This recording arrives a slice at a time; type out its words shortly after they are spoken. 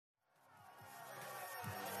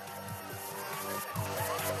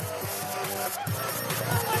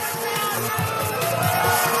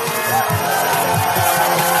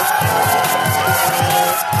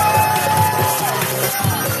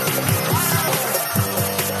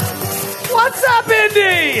What's up,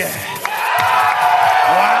 Indy? Wow.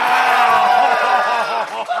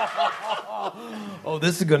 Oh,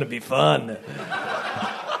 this is going to be fun.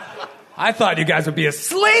 I thought you guys would be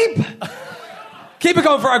asleep. Keep it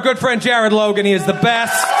going for our good friend Jared Logan. He is the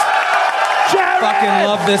best. Jared! Fucking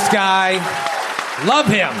love this guy. Love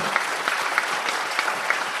him.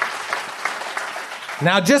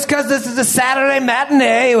 Now, just because this is a Saturday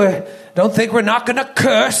matinee, don't think we're not going to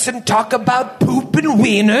curse and talk about poop and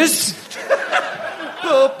wieners.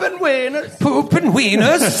 Poop and wieners. Poop and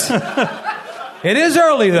wieners. It is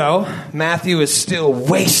early, though. Matthew is still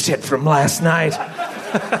wasted from last night.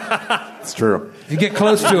 It's true. If you get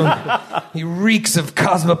close to him, he reeks of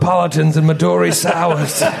cosmopolitans and Midori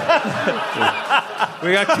sours.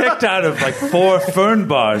 We got kicked out of like 4 Fern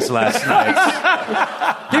bars last night.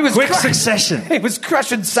 He was quick succession. He was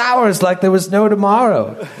crushing sours like there was no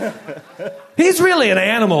tomorrow. He's really an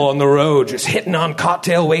animal on the road, just hitting on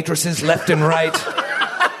cocktail waitresses left and right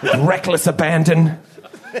with reckless abandon.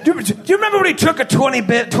 Do you remember when he took a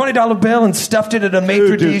 $20 bill and stuffed it in a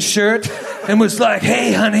maitre d' shirt and was like,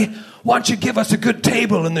 "Hey, honey, why don't you give us a good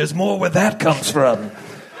table and there's more where that comes from?"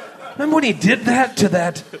 Remember when he did that to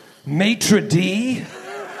that maitre d'?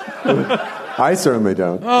 I certainly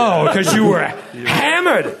don't. Oh, because you were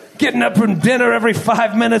hammered, getting up from dinner every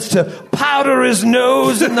 5 minutes to powder his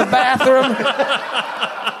nose in the bathroom.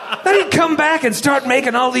 Then he'd come back and start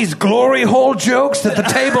making all these glory hole jokes that the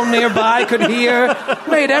table nearby could hear.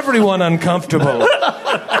 Made everyone uncomfortable.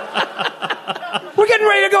 We're getting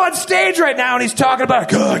ready to go on stage right now, and he's talking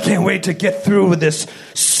about, "Oh, I can't wait to get through with this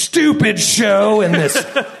stupid show and this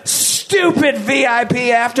stupid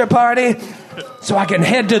VIP after party so I can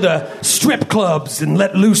head to the strip clubs and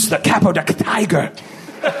let loose the Capo da Tiger."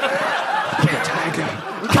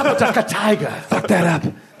 Capo da Tiger. Fuck that up.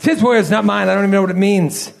 It's his words, not mine. I don't even know what it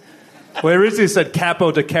means. Well, he originally said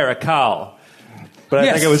Capo de Caracal, but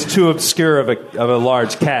I think it was too obscure of a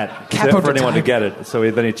large cat for anyone to get it,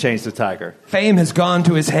 so then he changed to tiger. Fame has gone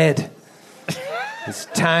to his head. His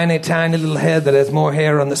tiny, tiny little head that has more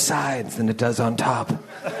hair on the sides than it does on top.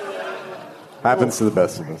 Happens to the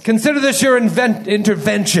best of us. Consider this your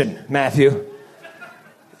intervention, Matthew.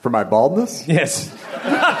 For my baldness? Yes.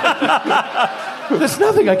 There's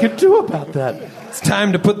nothing I can do about that. It's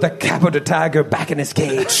time to put the Capo de Tiger back in his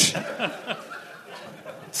cage.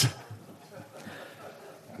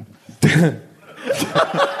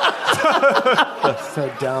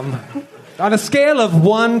 So dumb. On a scale of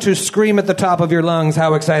 1 to scream at the top of your lungs,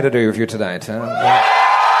 how excited are you for you tonight? Huh?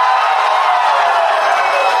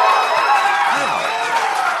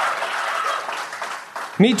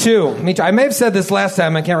 Me too. I may have said this last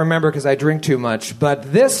time. I can't remember because I drink too much.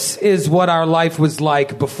 But this is what our life was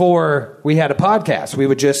like before we had a podcast. We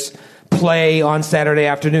would just play on Saturday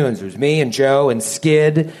afternoons. It was me and Joe and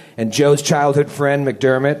Skid and Joe's childhood friend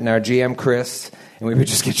McDermott and our GM Chris. And we would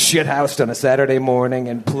just get shithoused on a Saturday morning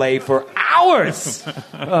and play for hours.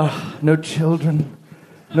 No children.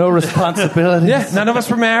 No responsibilities. Yeah, none of us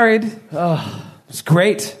were married. It was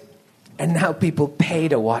great. And now people pay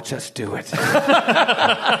to watch us do it.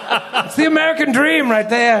 It's the American dream right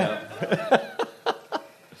there.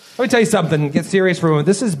 Let me tell you something. Get serious for a moment.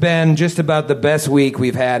 This has been just about the best week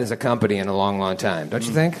we've had as a company in a long, long time. Don't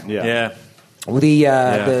you think? Yeah.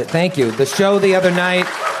 Thank you. The show the other night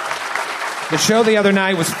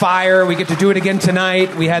was fire. We get to do it again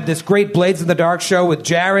tonight. We had this great Blades in the Dark show with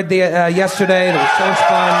Jared yesterday. That was so much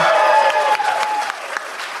fun.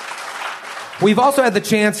 We've also had the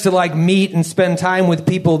chance to meet and spend time with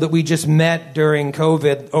people that we just met during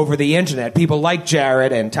COVID over the internet. People like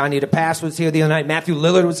Jared, and Tanya DePass was here the other night. Matthew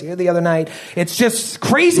Lillard was here the other night. It's just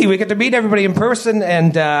crazy. We get to meet everybody in person,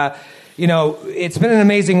 and it's been an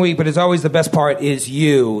amazing week. But as always, the best part is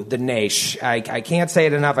you, the Naish. I can't say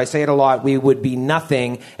it enough. I say it a lot. We would be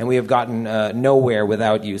nothing, and we have gotten nowhere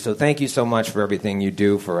without you. So thank you so much for everything you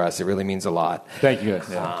do for us. It really means a lot. Thank you, guys.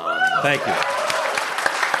 Thank you.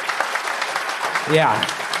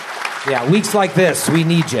 Yeah, weeks like this, we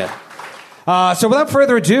need you. So without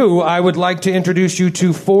further ado, I would like to introduce you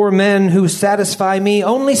to 4 men who satisfy me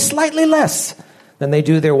only slightly less than they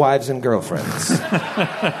do their wives and girlfriends.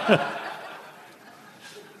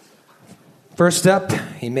 First up,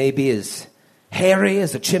 he may be as hairy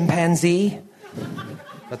as a chimpanzee,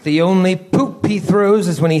 but the only poop he throws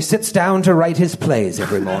is when he sits down to write his plays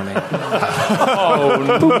every morning.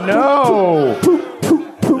 Oh, no! Poop.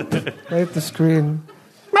 Right at the screen.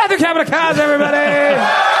 Matthew Kavanagh, everybody!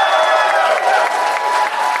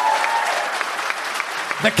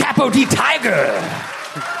 The Capo di Tiger!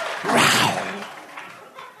 Wow!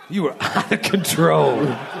 You were out of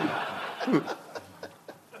control.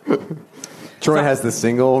 Troy has the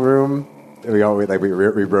single room we always we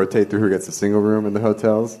rotate through who gets a single room in the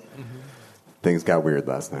hotels. Things got weird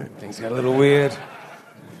last night. Things got a little weird.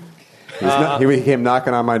 He came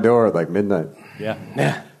knocking on my door at like midnight. Yeah.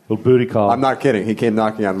 Little booty call. I'm not kidding. He came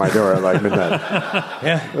knocking on my door at like midnight.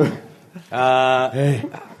 Hey,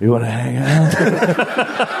 you want to hang out?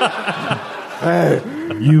 Hey,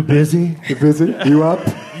 you busy? you busy? You up?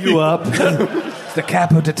 You up? Is the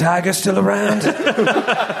Capo de Tiger still around?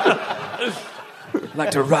 I'd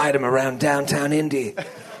like to ride him around downtown Indy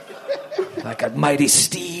like a mighty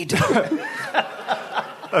steed.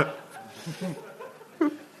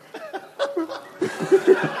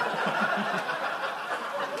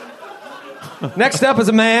 Next up is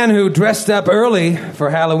a man who dressed up early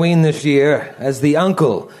for Halloween this year as the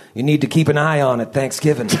uncle you need to keep an eye on at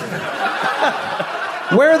Thanksgiving.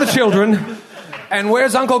 Where are the children? And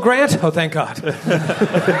where's Uncle Grant? Oh, thank God. Give it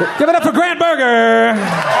up for Grant Berger.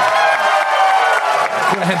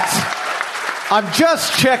 Grant. I'm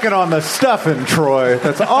just checking on the stuffing, Troy.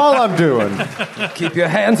 That's all I'm doing. Keep your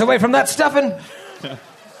hands away from that stuffing.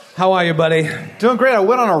 How are you, buddy? Doing great. I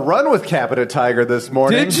went on a run with Capita Tiger this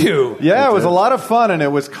morning. Did you? Yeah, it was a lot of fun, and it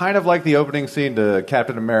was kind of like the opening scene to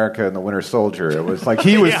Captain America and the Winter Soldier. It was like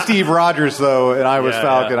he was Steve Rogers, though, and I was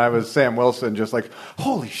Falcon. I was Sam Wilson, just like,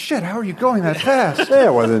 holy shit, how are you going that fast? Yeah,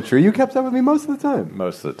 it wasn't true. You kept up with me most of the time.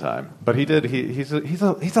 Most of the time. But he did. He's a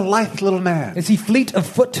lithe little man. Is he fleet of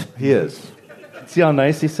foot? He is. See how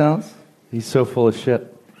nice he sounds? He's so full of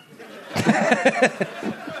shit.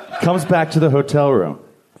 Comes back to the hotel room.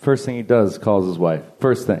 First thing he does, calls his wife.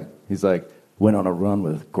 First thing. He's like, went on a run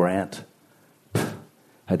with Grant.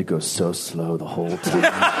 Had to go so slow the whole time.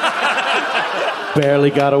 Barely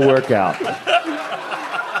got a workout.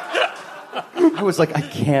 I was like, I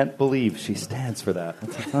can't believe she stands for that.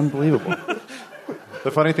 It's unbelievable. The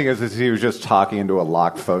funny thing is he was just talking into a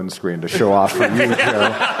locked phone screen to show off for you,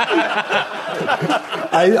 Joe.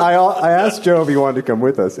 I asked Joe if he wanted to come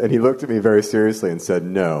with us, and he looked at me very seriously and said,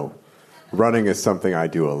 no. Running is something I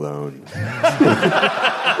do alone.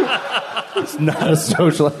 It's not a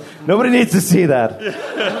social... Nobody needs to see that.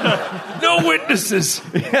 No witnesses.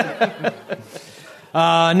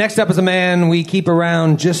 Next up is a man we keep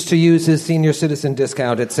around just to use his senior citizen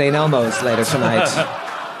discount at St. Elmo's later tonight.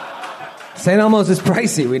 St. Elmo's is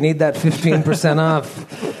pricey. We need that 15%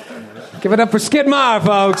 off. Give it up for Skidmar,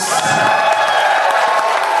 folks.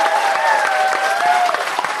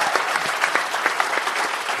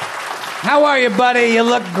 How are you, buddy? You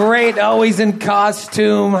look great, always in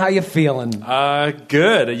costume. How you feeling?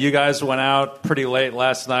 Good. You guys went out pretty late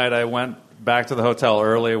last night. I went back to the hotel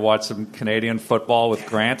early, watched some Canadian football with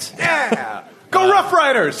Grant. Yeah! Go Rough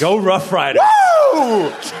Riders! Go Rough Riders!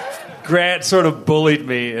 Woo! Grant sort of bullied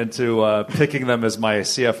me into picking them as my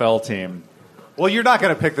CFL team. Well, you're not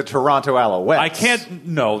going to pick the Toronto Alouettes. I can't.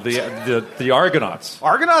 No, the Argonauts.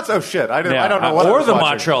 Argonauts? Oh shit! I don't know what. Or I was the watching.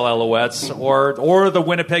 Montreal Alouettes, or the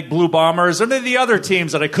Winnipeg Blue Bombers, or any of the other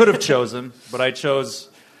teams that I could have chosen, but I chose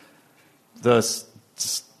the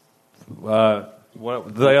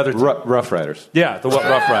other team. Rough Riders. Yeah, the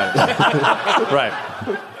Rough Riders. Right.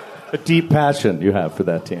 A deep passion you have for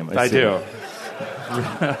that team. I do.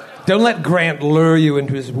 Don't let Grant lure you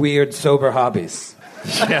into his weird sober hobbies.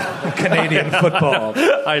 Yeah. Canadian football.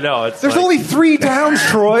 I know. There's only 3 downs,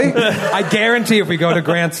 Troy. I guarantee if we go to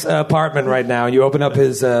Grant's apartment right now and you open up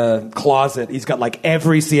his closet, he's got like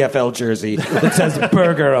every CFL jersey that says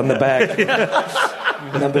Burger on the back.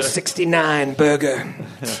 Number 69, Burger.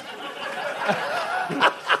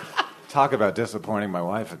 Talk about disappointing my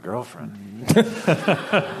wife and girlfriend.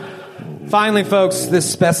 Finally, folks,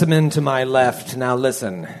 this specimen to my left. Now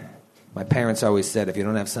listen, my parents always said if you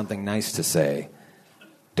don't have something nice to say,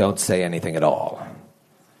 don't say anything at all.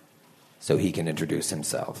 So he can introduce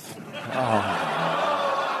himself. Oh.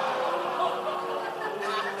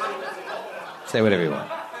 Say whatever you want.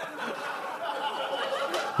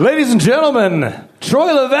 Ladies and gentlemen,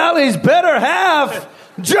 Troy LaValle's better half,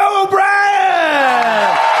 Joe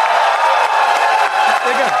O'Brien!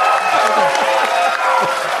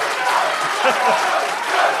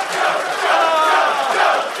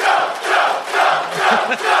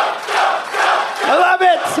 I love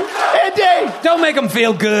it! Andy! Don't make him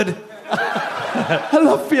feel good. I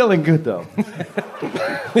love feeling good, though.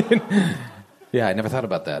 Yeah, I never thought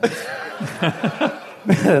about that.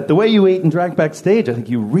 The way you ate and drank backstage, I think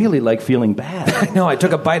you really like feeling bad. No, I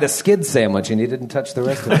took a bite of skid sandwich and he didn't touch the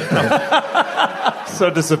rest of it. So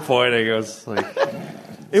disappointing. It was like...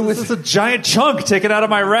 It was just a giant chunk taken out of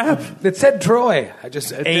my wrap. It said Troy. I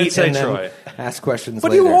just ate did say and then Troy. Ask questions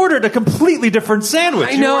But later. you ordered a completely different sandwich.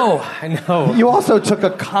 I know. You also took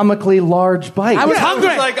a comically large bite. I was I was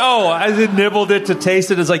hungry. like, oh, I nibbled it to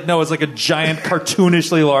taste it. It's like, no, it's like a giant,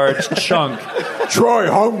 cartoonishly large chunk.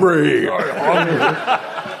 Troy, hungry.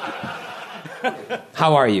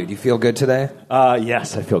 How are you? Do you feel good today?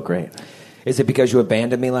 Yes, I feel great. Is it because you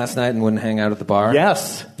abandoned me last night and wouldn't hang out at the bar?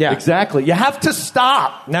 Yes. Yeah. Exactly. You have to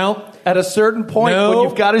stop. No. At a certain point No. when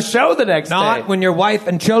you've got a show the next Not day. when your wife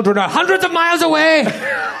and children are hundreds of miles away.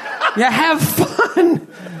 You have fun.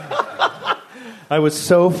 I was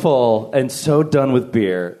so full and so done with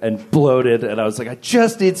beer and bloated, and I was like, I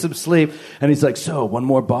just need some sleep. And he's like, so, one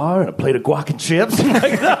more bar and a plate of guac and chips? I'm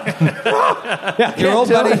like, no.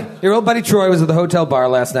 Your old buddy Troy was at the hotel bar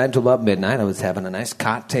last night until about midnight. I was having a nice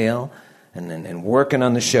cocktail and working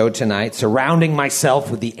on the show tonight, surrounding myself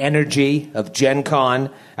with the energy of Gen Con.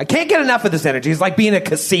 I can't get enough of this energy. It's like being at a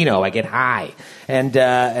casino. I get high. And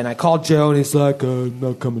I called Joe, and he's like, I'm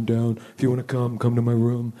not coming down. If you want to come to my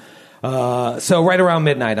room. So right around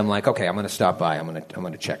midnight, I'm like, okay, I'm going to stop by. I'm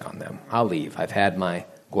going to check on them. I'll leave. I've had my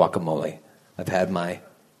guacamole. I've had my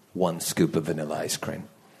 1 scoop of vanilla ice cream.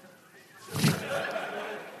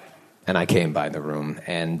 And I came by the room,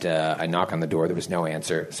 and I knock on the door. There was no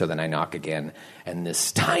answer, so then I knock again. And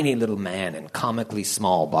this tiny little man in comically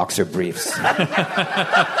small boxer briefs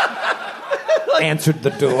answered the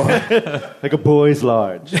door. Like a boy's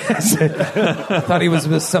large. I thought he was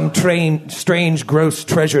with some strange, gross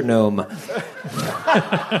treasure gnome.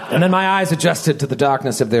 And then my eyes adjusted to the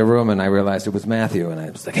darkness of their room, and I realized it was Matthew. And I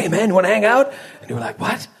was like, hey, man, you want to hang out? And you were like,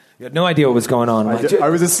 what? You had no idea what was going on. I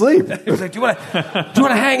was asleep. He was like, do you want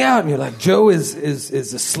to hang out? And you're like, Joe is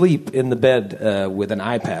asleep in the bed with an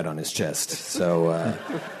iPad on his chest. So,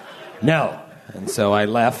 no. And so I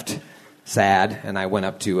left, sad, and I went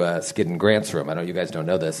up to Skid and Grant's room. I know you guys don't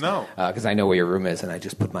know this. No. Because I know where your room is, and I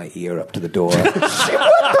just put my ear up to the door. What the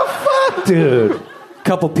fuck, dude? A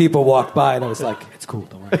couple people walked by, and I was like, it's cool,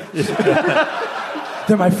 don't worry.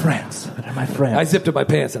 They're my friends. They're my friends. I zipped up my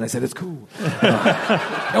pants, and I said, it's cool.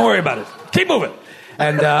 Don't worry about it. Keep moving.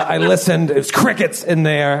 And I listened. It was crickets in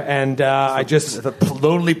there, and I just... The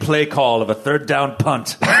lonely play call of a third down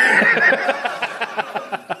punt.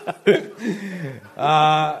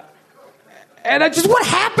 And I just, what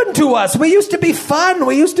happened to us? We used to be fun.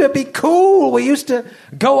 We used to be cool. We used to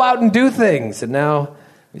go out and do things. And now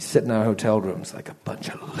we sit in our hotel rooms like a bunch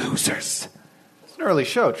of losers. It's an early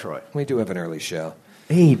show, Troy. We do have an early show.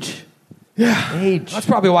 Age. Yeah. Age. That's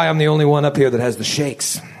probably why I'm the only one up here that has the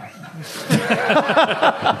shakes.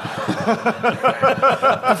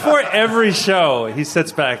 Before every show, he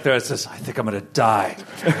sits back there and says, I think I'm going to die.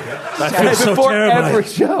 I feel so Before terrible. every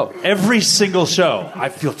show. Every single show, I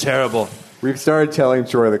feel terrible. We've started telling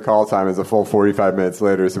Troy the call time is a full 45 minutes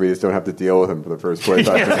later, so we just don't have to deal with him for the first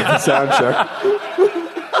 45 minutes of the sound check.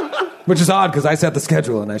 Which is odd, because I set the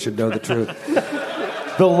schedule, and I should know the truth.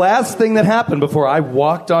 The last thing that happened before I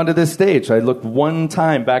walked onto this stage, I looked one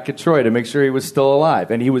time back at Troy to make sure he was still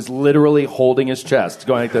alive, and he was literally holding his chest,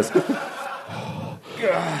 going like this.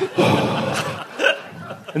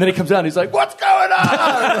 And then he comes out and he's like, what's going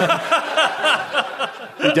on?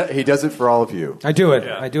 He does it for all of you. I do it.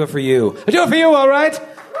 Yeah. I do it for you. I do it for you, all right?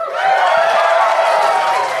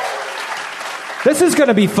 This is going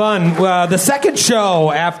to be fun. The second show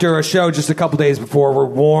after a show just a couple days before, we're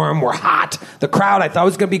warm, we're hot. The crowd, I thought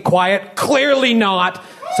was going to be quiet. Clearly not.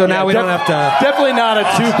 So now we don't have to... Definitely not a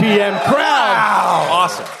 2 p.m. crowd. Wow.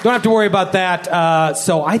 Awesome. Don't have to worry about that.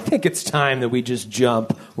 So I think it's time that we just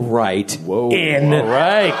jump right in. All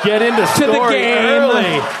right, get into To the story game.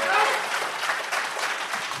 early.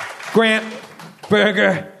 Grant,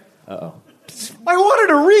 Berger, I wanted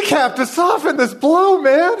a recap to soften this blow,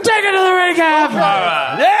 man. take it to the recap.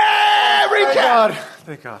 Yeah, Thank recap. God.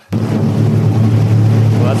 Thank God.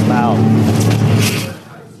 Well, that's loud.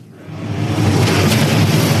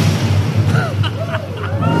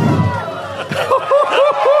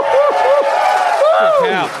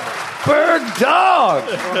 Bird dog.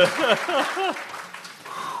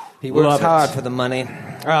 He works Love it. hard for the money.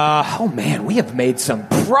 Oh, man, we have made some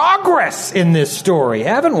progress in this story,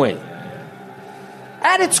 haven't we?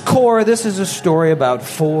 At its core, this is a story about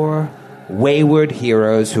 4 wayward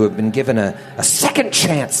heroes who have been given a second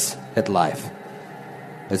chance at life.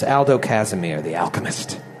 There's Aldo Casimir, the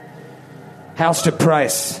alchemist. Halster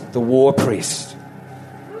Price, the war priest.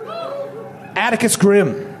 Atticus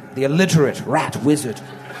Grimm, the illiterate rat wizard.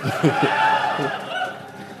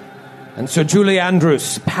 And Sir Julie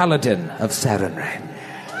Andrews, paladin of Sarenrae.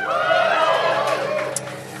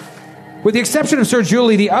 With the exception of Sir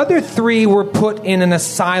Julie, the other three were put in an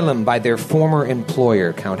asylum by their former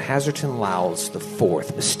employer, Count Hazerton Lowles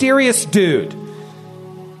IV. Mysterious dude.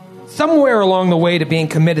 Somewhere along the way to being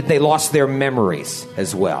committed, they lost their memories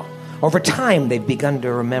as well. Over time, they've begun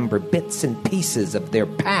to remember bits and pieces of their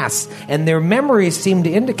past, and their memories seem to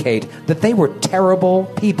indicate that they were terrible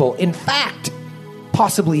people. In fact,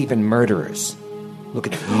 possibly even murderers. Look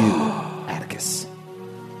at you, Atticus.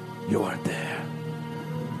 You aren't there.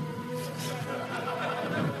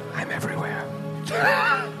 I'm everywhere.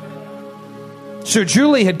 Sir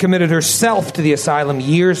Julie had committed herself to the asylum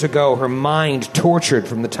years ago, her mind tortured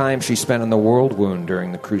from the time she spent on the World Wound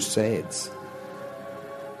during the Crusades.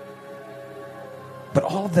 But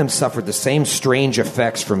all of them suffered the same strange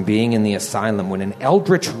effects from being in the asylum when an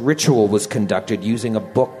eldritch ritual was conducted using a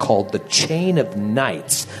book called The Chain of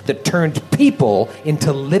Nights that turned people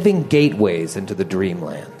into living gateways into the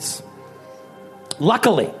dreamlands.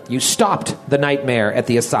 Luckily, you stopped the nightmare at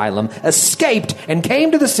the asylum, escaped, and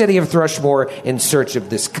came to the city of Thrushmore in search of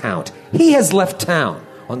this count. He has left town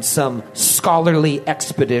on some scholarly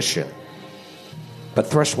expedition. But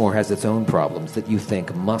Thrushmore has its own problems that you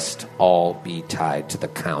think must all be tied to the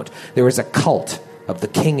Count. There is a cult of the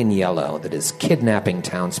King in Yellow that is kidnapping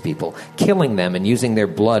townspeople, killing them and using their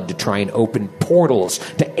blood to try and open portals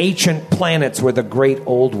to ancient planets where the great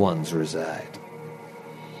old ones reside.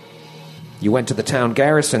 You went to the town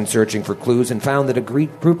garrison searching for clues and found that a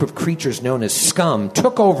group of creatures known as scum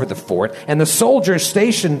took over the fort, and the soldiers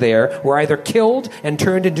stationed there were either killed and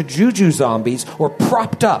turned into juju zombies or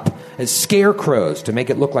propped up as scarecrows to make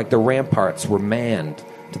it look like the ramparts were manned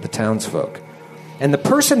to the townsfolk. And the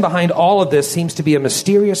person behind all of this seems to be a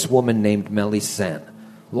mysterious woman named Melisande,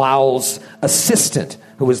 Lowell's assistant,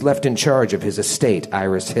 who was left in charge of his estate,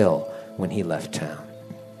 Iris Hill, when he left town.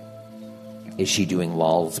 Is she doing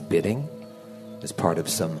Lowell's bidding as part of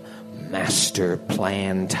some master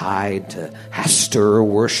plan tied to Hastur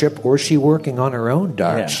worship, or is she working on her own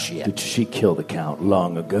dark shit? Did she kill the Count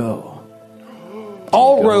long ago?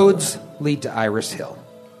 All roads lead to Iris Hill.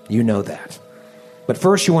 You know that. But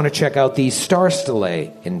first you want to check out these star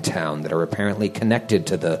stelae in town that are apparently connected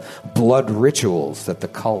to the blood rituals that the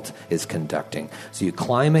cult is conducting. So you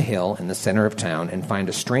climb a hill in the center of town and find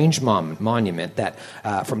a strange monument that,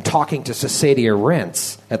 from talking to Cecilia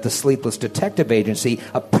Rents at the Sleepless Detective Agency,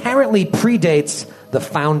 apparently predates the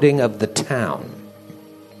founding of the town.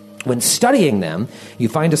 When studying them, you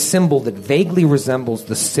find a symbol that vaguely resembles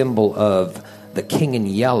the symbol of the King in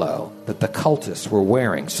Yellow that the cultists were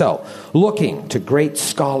wearing. So, looking to great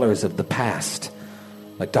scholars of the past,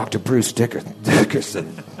 like Dr. Bruce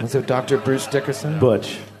Dickerson. Was it Dr. Bruce Dickerson?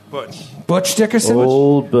 Butch Dickerson?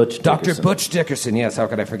 Old Butch Dr. Dickerson. Butch Dickerson, yes, how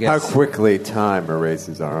could I forget? How quickly time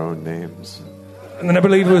erases our own names. And then I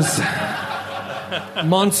believe it was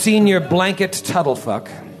Monsignor Blanket Tuttlefuck.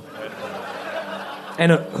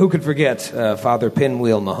 And who could forget Father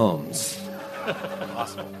Pinwheel Mahomes?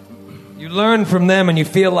 Awesome. You learn from them and you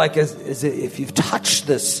feel like as if you've touched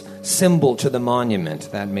this symbol to the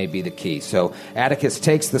monument, that may be the key. So Atticus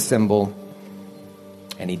takes the symbol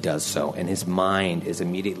and he does so. And his mind is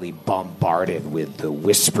immediately bombarded with the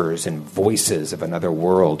whispers and voices of another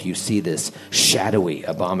world. You see this shadowy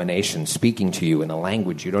abomination speaking to you in a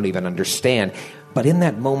language you don't even understand. But in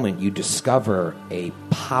that moment, you discover a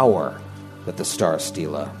power that the Star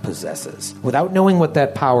Stela possesses. Without knowing what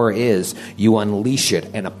that power is, you unleash it,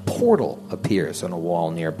 and a portal appears on a wall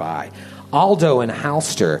nearby. Aldo and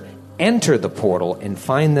Halster enter the portal and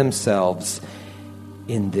find themselves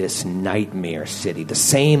in this nightmare city, the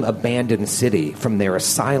same abandoned city from their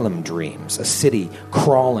asylum dreams, a city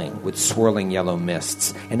crawling with swirling yellow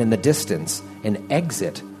mists, and in the distance, an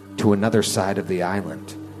exit to another side of the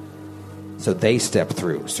island. So they step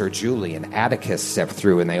through. Sir Julie and Atticus step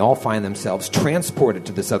through, and they all find themselves transported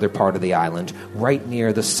to this other part of the island, right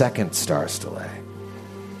near the second star stele.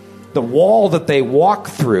 The wall that they walk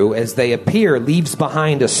through as they appear leaves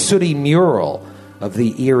behind a sooty mural of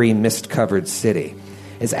the eerie, mist-covered city.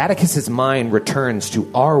 As Atticus's mind returns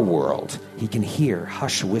to our world, he can hear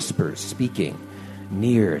hushed whispers speaking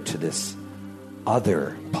near to this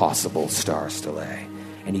other possible star stele.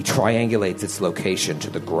 And he triangulates its location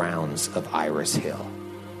to the grounds of Iris Hill.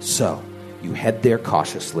 So, you head there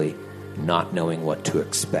cautiously, not knowing what to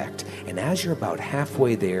expect. And as you're about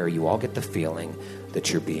halfway there, you all get the feeling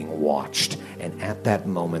that you're being watched. And at that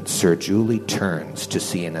moment, Sir Julie turns to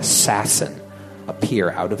see an assassin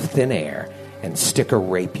appear out of thin air and stick a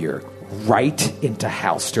rapier right into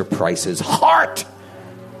Halster Price's heart,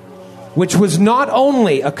 which was not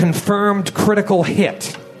only a confirmed critical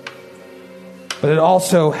hit, But it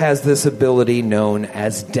also has this ability known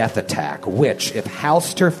as Death Attack, which, if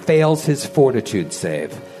Halster fails his fortitude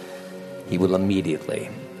save, he will immediately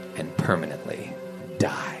and permanently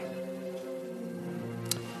die.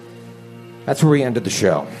 That's where we ended the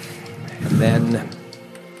show. And then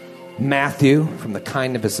Matthew, from the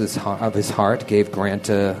kindness of his heart, gave Grant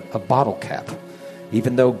a bottle cap,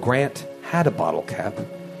 even though Grant had a bottle cap.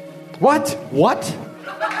 What?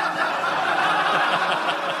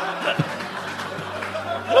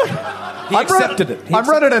 He accepted it. I'm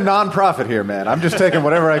running a nonprofit here, man. I'm just taking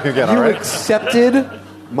whatever I can get. You all right. accepted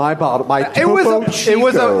my bottle. My It Topo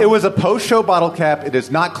Chico. was a post-show bottle cap. It is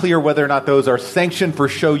not clear whether or not those are sanctioned for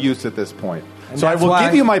show use at this point. And so I that's will why-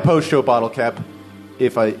 give you my post-show bottle cap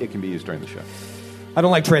if it can be used during the show. I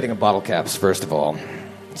don't like trading in bottle caps, first of all.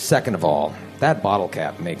 Second of all, that bottle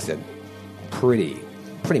cap makes it pretty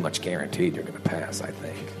much guaranteed you're going to pass, I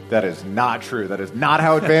think. That is not true. That is not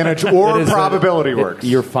how advantage or probability works.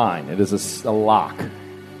 You're fine. It is a lock.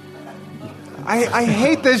 I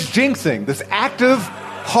hate this jinxing. This active,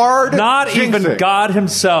 hard Not jinxing. even God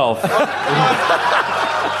himself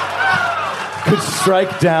Could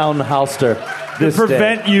strike down Halster this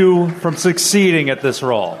prevent day. you from succeeding at this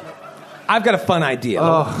role. I've got a fun idea.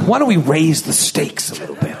 Why don't we raise the stakes a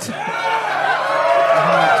little bit?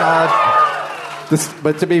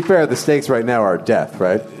 But to be fair, the stakes right now are death,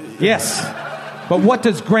 right? Yes. But what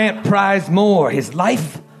does Grant prize more, his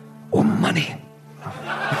life or money?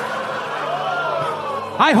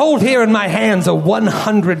 I hold here in my hands a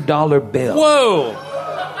 $100 bill. Whoa!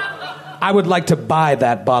 I would like to buy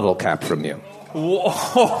that bottle cap from you. Oh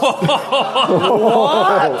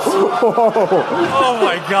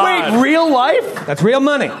my God! Wait, real life? That's real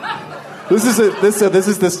money. This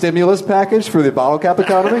is the stimulus package for the bottle cap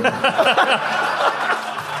economy.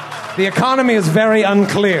 The economy is very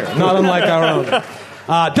unclear, not unlike our own.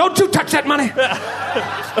 Don't you touch that money.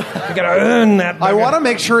 You gotta earn that. I want to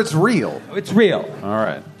make sure it's real. It's real. All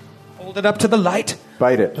right. Hold it up to the light.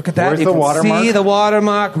 Bite it. Look at that. Where's you the can watermark? see the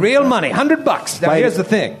watermark. Real money. $100. Now, Bite here's it. the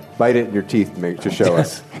thing. Bite it in your teeth to show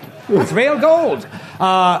us. It's real gold.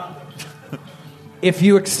 If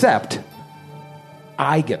you accept,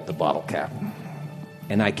 I get the bottle cap,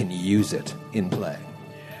 and I can use it in play.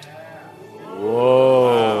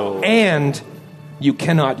 Whoa. And you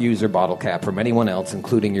cannot use your bottle cap from anyone else,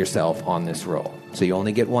 including yourself, on this roll. So you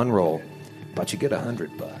only get one roll, but you get $100.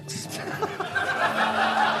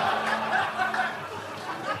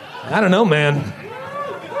 I don't know, man.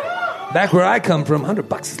 Back where I come from,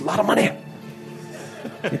 $100 is a lot of money.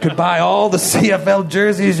 You could buy all the CFL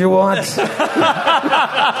jerseys you want.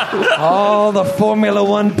 All the Formula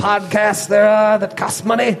One podcasts there are that cost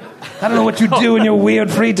money. I don't know what you do in your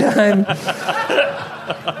weird free time.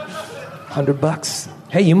 $100.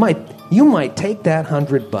 Hey, you might take that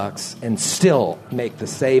 $100 and still make the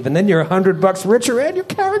save, and then you're $100 richer and your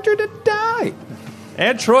character didn't die.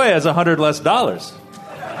 And Troy has $100 less.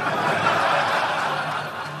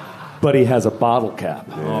 But he has a bottle cap.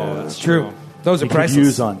 Oh, that's True. Those are He could priceless.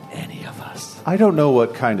 use on any of us. I don't know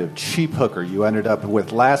what kind of cheap hooker you ended up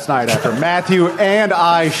with last night after Matthew and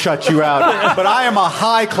I shut you out, but I am a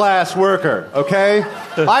high-class worker, okay?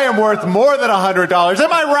 I am worth more than $100.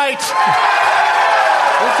 Am I right?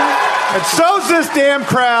 And so's this damn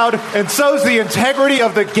crowd, and so's the integrity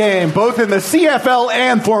of the game, both in the CFL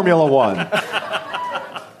and Formula One.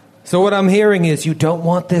 So what I'm hearing is you don't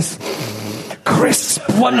want this crisp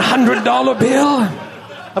 $100 bill?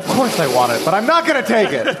 Of course I want it, but I'm not going to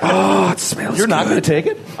take it. Oh, it smells You're not going to take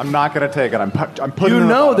it? I'm not going to take it. I'm putting it You in the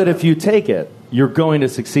know bottle. that if you take it, you're going to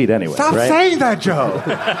succeed anyway, Stop right? saying that, Joe.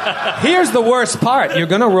 Here's the worst part. You're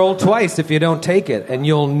going to roll twice if you don't take it, and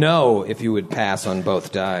you'll know if you would pass on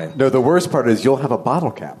both die. No, the worst part is you'll have a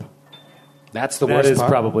bottle cap. That's the That worst is part.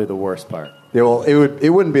 probably the worst part. Yeah, well, it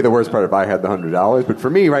wouldn't be the worst part if I had the $100, but for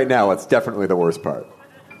me right now, it's definitely the worst part.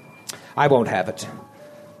 I won't have it.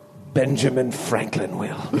 Benjamin Franklin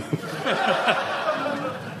will.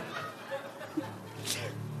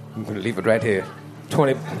 I'm going to leave it right here.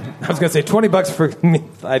 I was going to say $20 for me.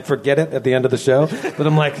 I'd forget it at the end of the show. But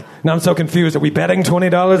I'm like, now I'm so confused. Are we betting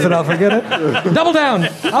 $20 that I'll forget it? Double down.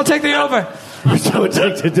 I'll take the over. We're so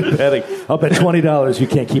addicted to betting. I'll bet $20 you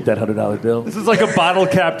can't keep that $100 bill. This is like a bottle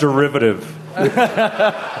cap derivative.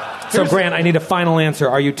 So, Grant, I need a final answer.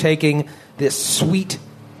 Are you taking this sweet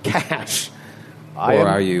cash? Or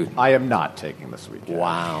are you... I am not taking this weekend.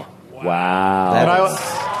 Wow. Wow. And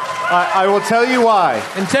I will tell you why.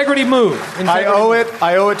 Integrity move. I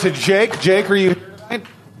owe it to Jake. Jake, are you?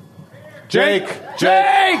 Jake.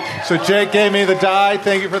 So Jake gave me the die.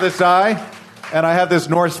 Thank you for this die. And I have this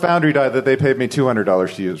Norse Foundry die that they paid me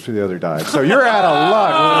 $200 to use for the other die. So you're out of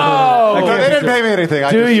luck. Oh! They didn't pay me anything.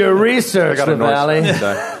 Do your research, I got a Norse Valley.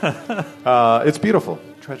 Foundry die. It's beautiful.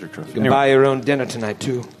 Treasure trove. You can buy your own dinner tonight,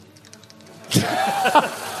 too.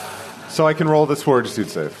 So I can roll this fortitude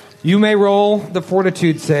save. You may roll the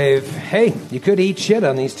fortitude save. Hey, you could eat shit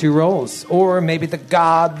on these 2 rolls. Or maybe the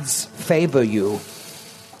gods favor you.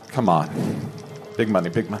 Come on. Big money,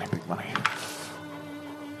 big money, big money.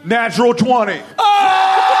 Natural 20.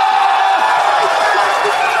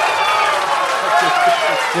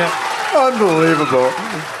 Unbelievable.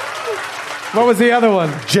 What was the other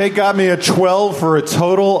one? Jake got me a 12 for a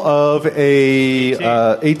total of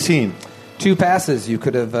a 18. 2 passes. You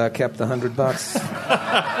could have kept the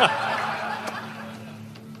 $100.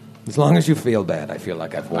 As long as you feel bad, I feel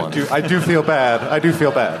like I've won. I do feel bad. I do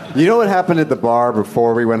feel bad. You know what happened at the bar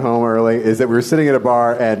before we went home early is that we were sitting at a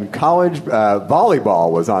bar and college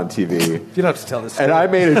volleyball was on TV. You don't have to tell this story. And I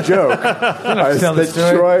made a joke. I tell the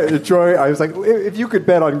said, Troy, I was like, if you could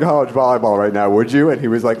bet on college volleyball right now, would you? And he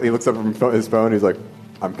was like, he looks up from his phone. He's like,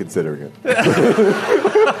 I'm considering it.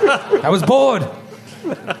 I was bored.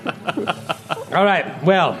 All right.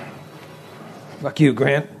 Well, fuck you,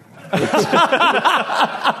 Grant.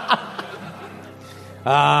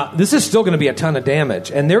 This is still going to be a ton of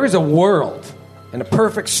damage, and there is a world and a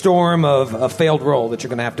perfect storm of a failed roll that you're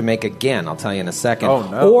going to have to make again. I'll tell you in a second. Oh,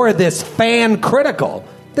 no. Or this fan critical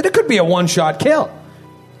that it could be a one-shot kill.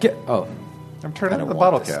 I'm turning I don't the want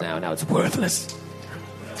bottle this cap. now it's worthless.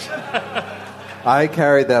 I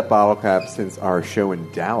carried that bottle cap since our show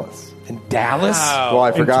in Dallas. In Dallas? Well,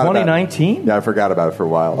 I forgot In 2019? Yeah, I forgot about it for a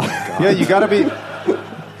while. Yeah, you got to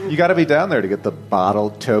be down there to get the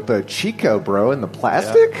bottled Topo Chico, bro, in the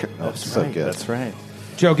plastic. Yeah. That's so good. That's right.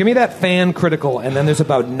 Joe, give me that fan critical, and then there's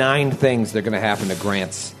about 9 things that are going to happen to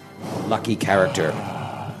Grant's lucky character.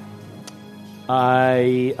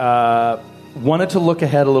 I wanted to look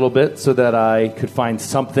ahead a little bit so that I could find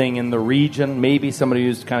something in the region, maybe somebody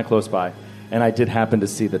who's kind of close by, and I did happen to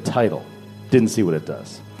see the title. Didn't see what it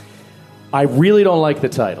does. I really don't like the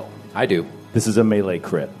title. I do. This is a melee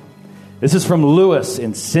crit. This is from Lewis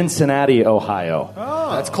in Cincinnati, Ohio.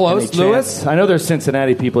 Oh, that's close, Any Lewis. chance? I know there's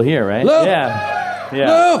Cincinnati people here, right? Lou! Yeah.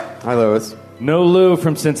 Lou! Hi, Lewis. No Lou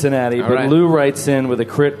from Cincinnati, All but right. Lou writes in with a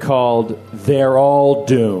crit called They're All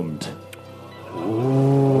Doomed.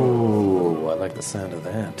 Ooh, I like the sound of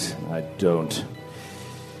that. I don't.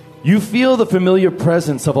 You feel the familiar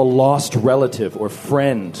presence of a lost relative or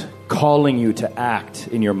friend calling you to act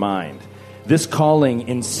in your mind. This calling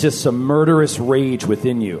insists a murderous rage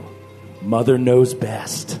within you. Mother knows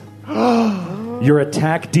best. Your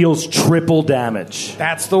attack deals triple damage.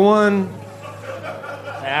 That's the one.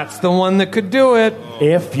 That's the one that could do it.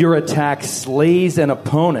 If your attack slays an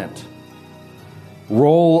opponent,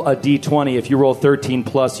 roll a d20. If you roll 13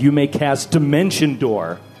 plus, you may cast Dimension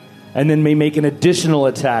Door and then may make an additional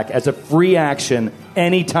attack as a free action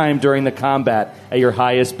anytime during the combat at your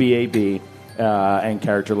highest BAB and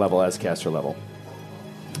character level as caster level.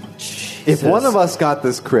 If one of us got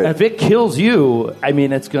this crit, If it kills you, I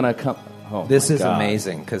mean, it's going to come... Oh, This my is God.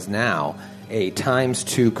 amazing, because now a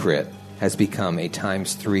 ×2 crit has become a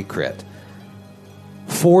 ×3 crit.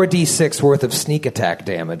 4d6 worth of sneak attack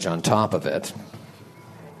damage on top of it.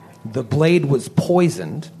 The blade was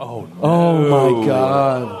poisoned. Oh, my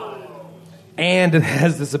God. And it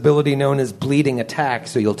has this ability known as bleeding attack,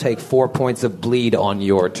 so you'll take 4 points of bleed on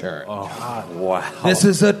your turn. Wow. This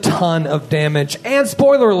is a ton of damage. And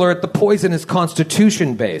spoiler alert, the poison is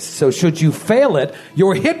constitution based. So should you fail it,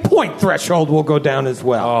 your hit point threshold will go down as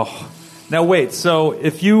well. Oh. Now wait. So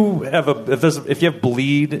if you have if you have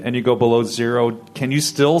bleed and you go below 0, can you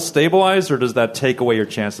still stabilize, or does that take away your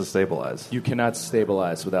chance to stabilize? You cannot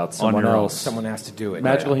stabilize without someone your own. else. Someone has to do it.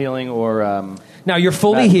 Magical healing or... Now you're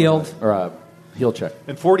fully magical healed. healing. Or a heal check.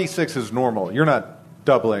 And 46 is normal. You're not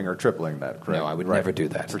doubling or tripling that, correct? No, I would never do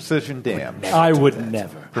that. Precision damage. I would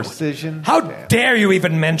never. Precision How damage. dare you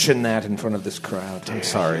even mention that in front of this crowd? I'm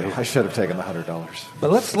sorry. I should have taken the $100. But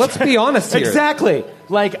let's be honest here. Exactly.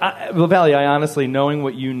 Like, Valley, I honestly, knowing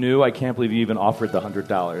what you knew, I can't believe you even offered the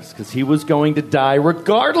 $100 because he was going to die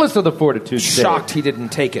regardless of the fortitude save. Shocked he didn't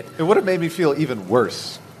take it. It would have made me feel even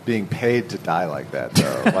worse being paid to die like that,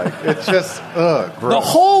 though. Like, it's just, gross. The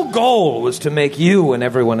whole goal was to make you and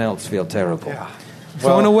everyone else feel terrible. Yeah. So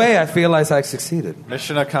Well- in a way, I feel like I succeeded.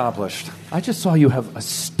 Mission accomplished. I just saw you have a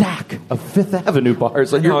stack of Fifth Avenue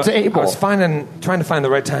bars on your No, table. I was trying to find the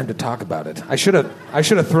right time to talk about it. I should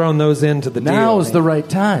have thrown those into the deal. Now's the right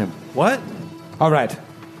time. What? All right,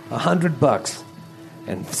 $100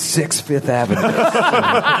 and 6 Fifth Avenue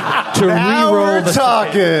to Now re-roll we're the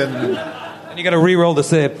talking. And you got to re-roll the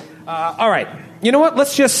save. All right. You know what?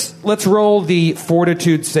 Let's roll the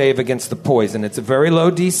fortitude save against the poison. It's a very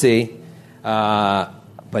low DC,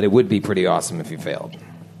 but it would be pretty awesome if you failed.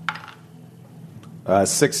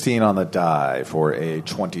 16 on the die for a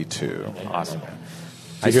 22. Awesome.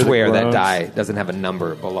 I swear that die doesn't have a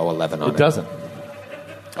number below 11 on it. It doesn't.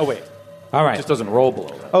 Oh, wait. All right. It just doesn't roll below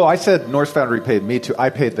that. Oh, I said Norse Foundry paid me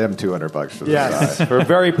I paid them $200 for this die. For a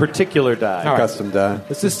very particular die. All right. Custom die.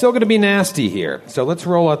 This is still going to be nasty here. So let's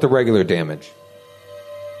roll out the regular damage.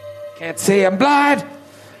 Can't say I'm blind.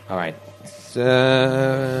 All right.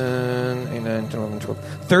 7, 8, 9, 10, 11, 12.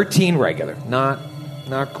 13 regular. Not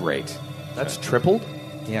great. That's tripled?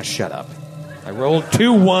 Yeah, shut up. I rolled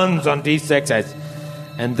 2 1s on D6.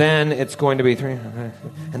 And then it's going to be 3.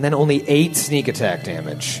 And then only 8 sneak attack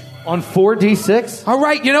damage. On 4d6? All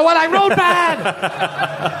right, you know what? I rolled bad.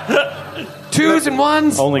 2s and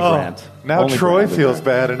 1s. Only Grant. Now Only Troy Grant. feels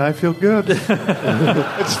bad and I feel good.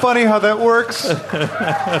 It's funny how that works.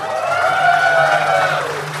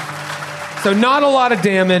 So not a lot of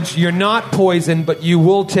damage. You're not poisoned, but you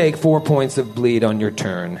will take 4 points of bleed on your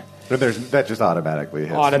turn. That just automatically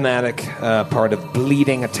hits. Automatic part of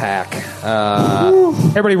bleeding attack.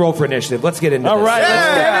 Everybody roll for initiative. Let's get into All this. right,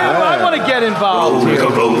 let's get involved. I want to get involved here.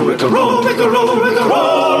 Roll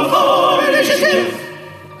for initiative.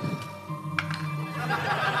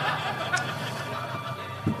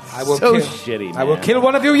 I will So kill, shitty, I will man. kill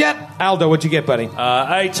one of you yet. Aldo, what'd you get, buddy?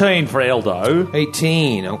 18 for Eldo.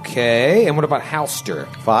 18. Okay. And what about Halster?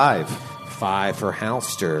 5. 5 for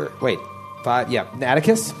Halster. Wait. 5. Yeah.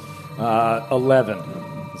 Atticus? 11.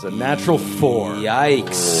 It's a natural 4.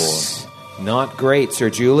 Yikes. Not great, Sir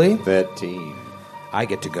Julie. 13. I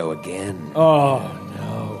get to go again. Oh,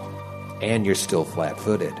 no. And you're still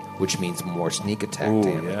flat-footed, which means more sneak attack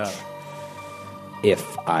damage. Yeah.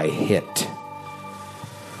 If I hit.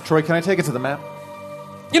 Troy, can I take it to the map?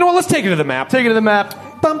 You know what? Let's take it to the map. Take it to the map.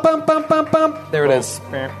 Bum, bum, bum, bum, bum. There it is.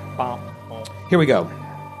 Here we go.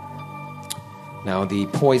 Now the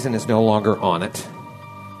poison is no longer on it.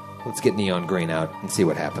 Let's get neon green out and see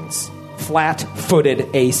what happens.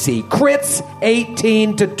 Flat-footed AC. Crits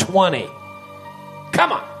 18 to 20.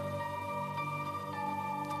 Come on.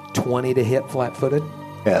 20 to hit flat-footed.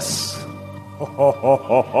 Yes. He's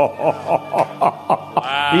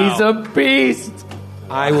a beast.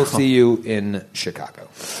 I will see you in Chicago.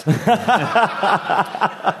 See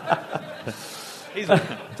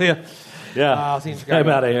ya. Yeah. I'll see you in Chicago. I'm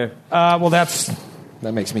out of here. Well, that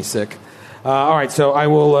makes me sick. All right, so I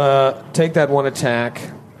will take that one attack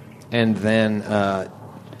and then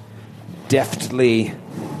deftly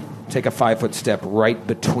take a 5-foot step right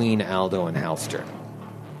between Aldo and Halster.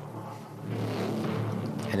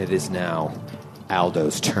 And it is now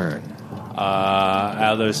Aldo's turn.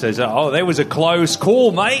 Aldo says, "Oh, that was a close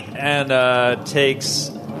call, mate," and takes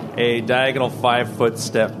a diagonal 5-foot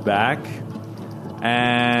step back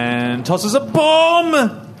and tosses a bomb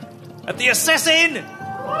at the assassin.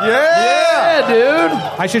 Yeah, dude.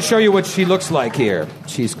 I should show you what she looks like here.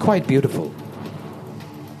 She's quite beautiful.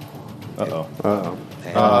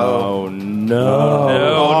 Oh, no.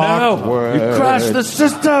 No. You crashed the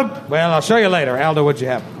system. Well, I'll show you later. Aldo, what'd you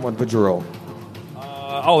have? What would you roll?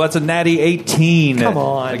 That's a natty 18. Come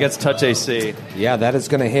on. Against touch AC. Yeah, that is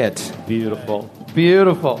going to hit. Beautiful.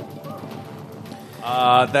 Beautiful.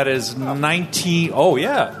 That is 19. Oh,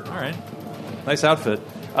 yeah. All right. Nice outfit.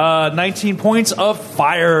 19 points of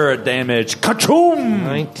fire damage. Ka-choom!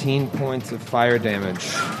 19 points of fire damage.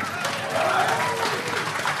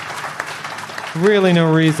 Really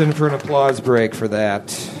no reason for an applause break for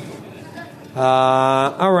that.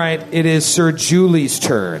 All right, it is Sir Julie's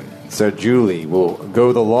turn. So Julie will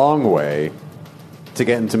go the long way to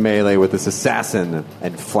get into melee with this assassin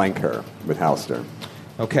and flank her with Halster.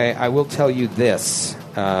 Okay, I will tell you this.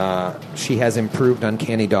 She has improved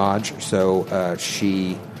uncanny dodge, so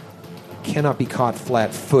she cannot be caught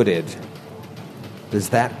flat-footed. Does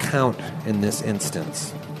that count in this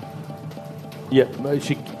instance? Yeah,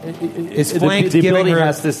 Is flanked the giving ability her-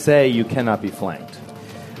 has to say you cannot be flanked.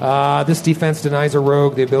 This defense denies a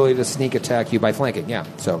rogue the ability to sneak attack you by flanking. Yeah,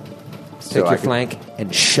 so take I your can- flank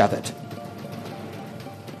and shove it.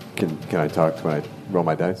 Can I talk when I roll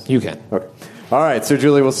my dice? You can. Okay. All right, so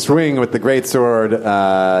Julie will swing with the great sword.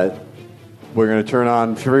 We're going to turn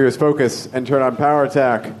on Furious Focus and turn on Power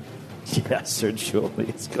Attack. Yes, Sir Julie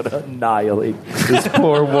is going to annihilate this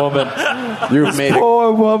poor woman. You've made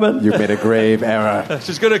Poor woman. You've made a grave error.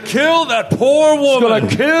 She's going to kill that poor woman. Going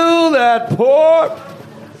to kill that poor...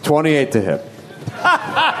 28 to hit.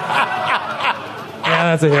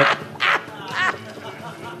 Yeah, that's a hit.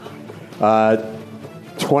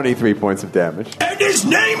 23 points of damage. And his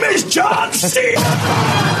name is John C.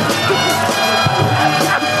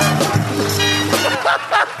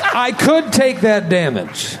 I could take that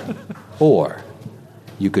damage, or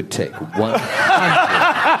you could take $100.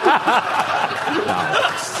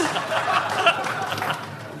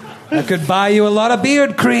 I could buy you a lot of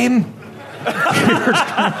beard cream.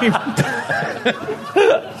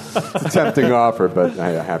 It's a tempting offer, but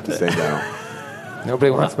I have to say no.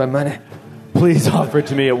 Nobody wants my money. Please offer it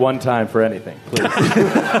to me at one time for anything, please.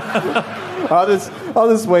 I'll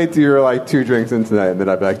just wait till you're like 2 drinks in tonight, and then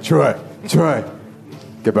I'll be like, Troy,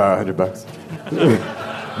 give out $100.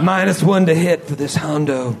 -1 to hit for this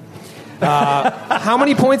hondo. How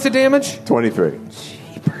many points of damage? 23.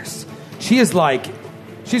 Jeepers. She's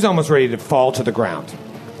almost ready to fall to the ground.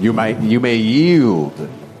 You may yield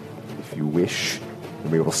if you wish,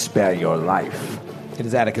 and we will spare your life. It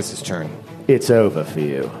is Atticus's turn. It's over for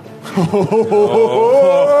you.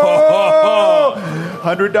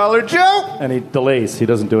 $100 joke. And he delays. He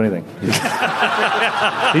doesn't do anything.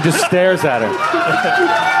 He just stares at her.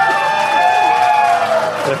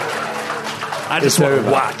 I just want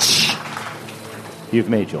to watch. You've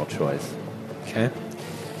made your choice. Okay.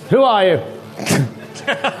 Who are you?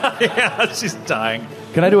 Yeah, she's dying.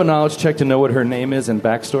 Can I do a knowledge check to know what her name is and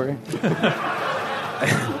backstory?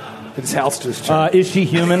 It's Halster's turn. Is she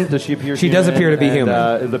human? Does she appear? She human? does appear to be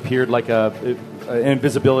human. It appeared like an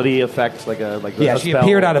invisibility effect, like a she spell,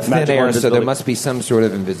 appeared out of thin magical air, so there invisibility. must be some sort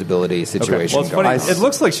of invisibility situation. Well, it's funny. It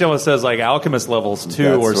looks like she almost has like alchemist levels too,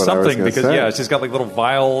 That's or what I was something. gonna Because say. she's got like little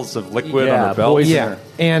vials of liquid on Yeah, her belt. poison. Yeah,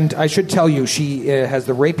 and I should tell you, she has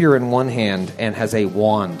the rapier in one hand and has a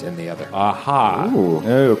wand in the other. Aha! Ooh.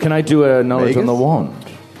 Oh, can I do a knowledge on Vegas? the wand?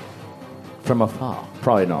 From afar?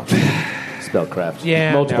 Probably not. Spellcraft.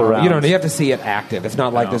 Yeah, multiple no, rounds. you don't. You have to see it active. It's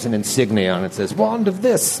not like there's an insignia on it that says "Wand of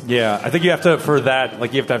this." Yeah, I think you have to for that.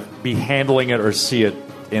 Like you have to be handling it or see it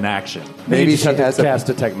in action. Maybe she she has cast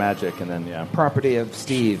detect magic, and then Property of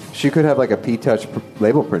Steve. She could have like a P-Touch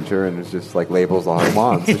label printer, and it's just like labels on her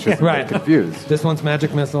wands. So she doesn't Right. get confused. This one's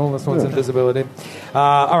magic missile. This one's invisibility.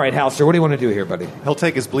 All right, Halster, what do you want to do here, buddy? He'll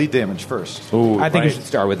take his bleed damage first. Ooh, I think you right. should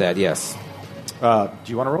start with that. Yes. Do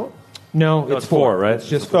you want to roll it? No, it's 4, right? It's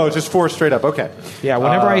just Oh, just 4 straight up. Okay. yeah.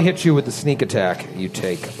 Whenever I hit you with the sneak attack, you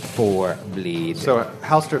take 4 bleed. So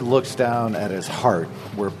Halster looks down at his heart,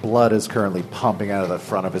 where blood is currently pumping out of the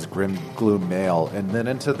front of his grim gloom mail, and then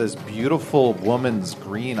into this beautiful woman's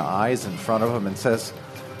green eyes in front of him, and says,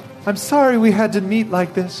 "I'm sorry we had to meet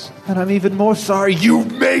like this, and I'm even more sorry you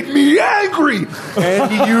made me angry."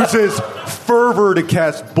 And he uses fervor to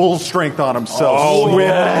cast bull strength on himself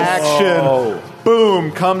with action.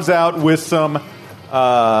 Boom, comes out with some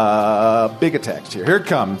big attacks here. Here it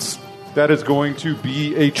comes. That is going to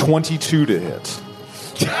be a 22 to hit.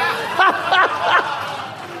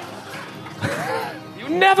 You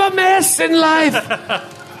never miss in life.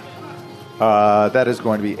 That is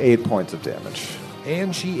going to be 8 points of damage.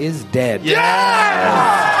 And she is dead.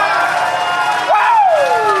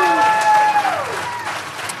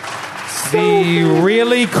 The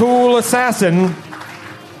really cool assassin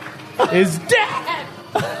is dead.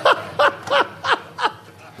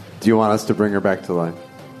 Do you want us to bring her back to life?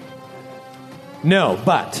 No,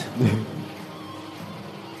 but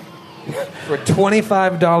for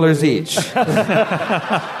 $25 each,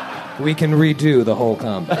 we can redo the whole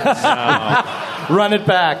combat. run it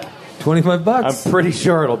back. $25. I'm pretty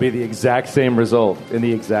sure it'll be the exact same result in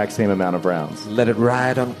the exact same amount of rounds. Let it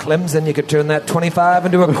ride on Clemson. You could turn that 25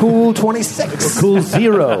 into a cool 26. Cool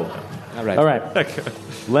 0. All right. All right.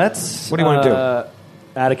 Let's. What do you want to do?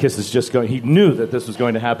 Atticus is just going. He knew that this was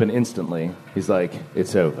going to happen instantly. He's like,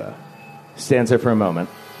 "It's over." Stands there for a moment,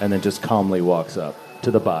 and then just calmly walks up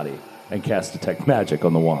to the body and casts detect magic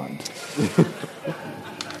on the wand.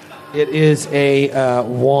 It is a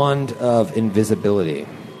wand of invisibility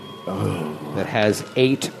that has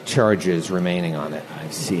 8 charges remaining on it.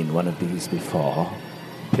 I've seen one of these before.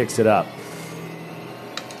 Picks it up.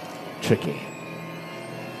 Tricky.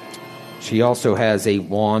 She also has a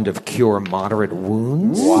wand of cure moderate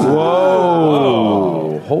wounds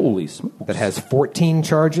Whoa! Holy smokes! that has 14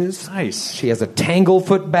 charges. Nice. She has a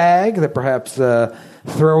Tanglefoot bag that perhaps Throwy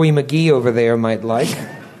McGee over there might like.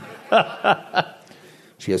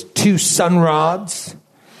 She has 2 sun rods.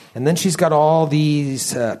 And then she's got all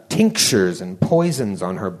these tinctures and poisons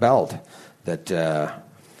on her belt that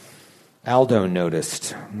Aldo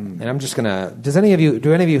noticed. And I'm just gonna. Do any of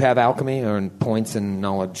you have alchemy or points in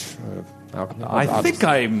knowledge of alchemy? I think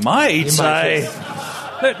I might.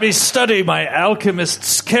 Let me study my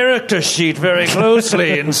alchemist's character sheet very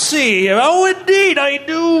closely and see. Oh, indeed, I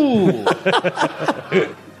do.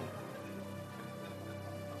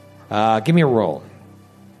 Give me a roll.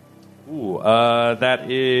 Ooh, that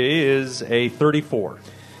is a 34.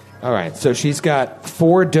 All right, so she's got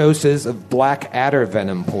 4 doses of black adder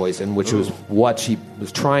venom poison, which was what she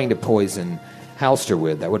was trying to poison Halster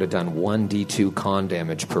with. That would have done 1d2 con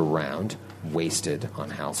damage per round, wasted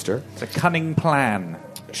on Halster. It's a cunning plan.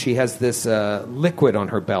 She has this liquid on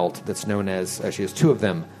her belt that's known as, she has 2 of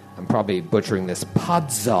them, I'm probably butchering this,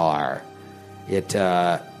 Podzar. It's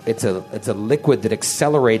a liquid that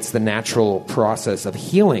accelerates the natural process of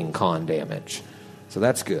healing con damage. So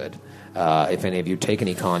that's good. If any of you take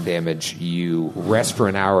any con damage, you rest for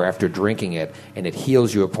an hour after drinking it, and it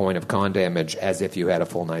heals you a point of con damage as if you had a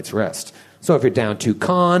full night's rest. So if you're down 2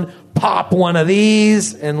 con, pop one of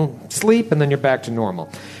these and sleep, and then you're back to normal.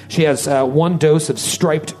 She has 1 dose of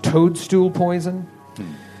striped toadstool poison.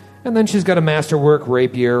 And then she's got a masterwork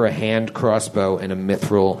rapier, a hand crossbow, and a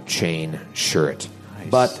mithril chain shirt. Nice.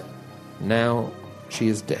 But now she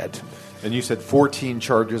is dead. And you said 14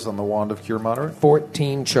 charges on the Wand of Cure Moderate?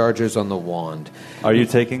 14 charges on the wand. Are you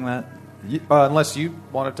taking that? Unless you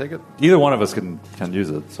want to take it. Either one of us can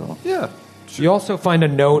use it. So Yeah. You also find a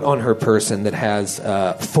note on her person that has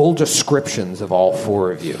full descriptions of all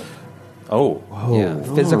 4 of you. Oh. Yeah,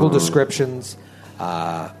 physical descriptions,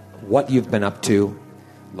 what you've been up to,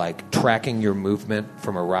 like tracking your movement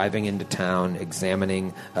from arriving into town,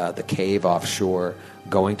 examining the cave offshore,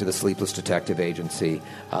 going to the Sleepless Detective Agency,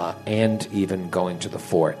 and even going to the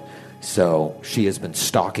fort. So she has been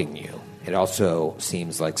stalking you. It also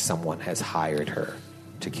seems like someone has hired her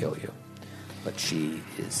to kill you. But she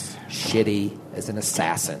is shitty as an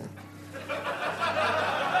assassin.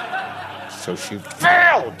 So she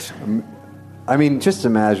failed! I mean, just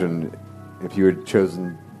imagine if you had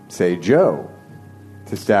chosen, say, Joe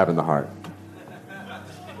to stab in the heart.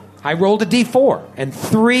 I rolled a d4, and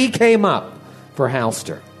 3 came up for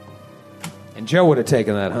Halster. And Joe would have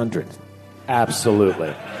taken that 100.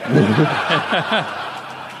 Absolutely.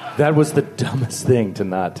 That was the dumbest thing to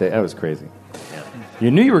not take. That was crazy. You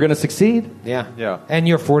knew you were going to succeed. Yeah. Yeah. And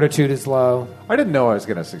your fortitude is low. I didn't know I was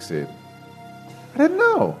going to succeed. I didn't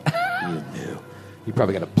know. You knew. You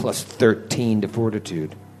probably got a plus 13 to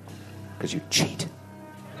fortitude. Because you cheat.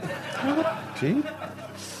 Cheat?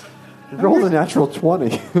 Roll a natural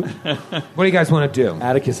 20. What do you guys want to do?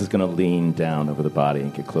 Atticus is going to lean down over the body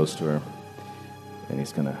and get close to her. And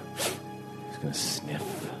he's going to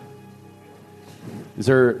sniff.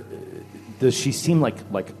 Does she seem like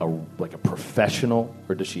a professional,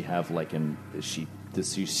 or does she have does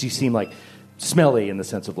she seem like smelly in the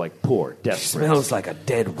sense of like poor, desperate? She smells like a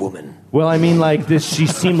dead woman. Well, I mean, like, does she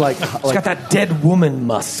seem like She's got that dead woman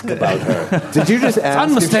musk about her. Did you just ask?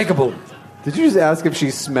 Unmistakable. Did you just ask if she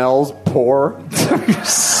smells poor?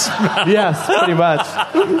 Yes, pretty much.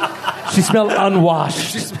 She smelled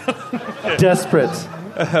unwashed, desperate.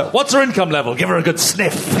 What's her income level? Give her a good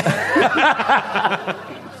sniff.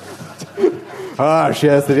 She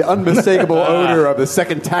has the unmistakable odor of the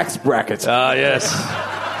second tax bracket. Yes.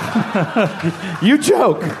 You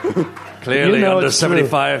joke. Clearly You know under it's true.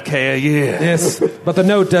 75K a year. Yes, but the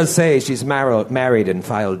note does say she's married and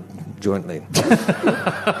filed jointly.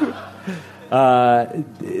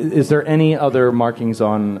 Is there any other markings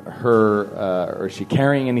on her, or is she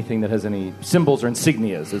carrying anything that has any symbols or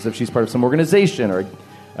insignias, as if she's part of some organization or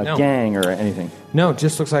a No. gang or anything? No, it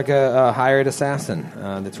just looks like a hired assassin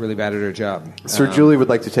that's really bad at her job. Sir Julie would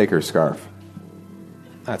like to take her scarf.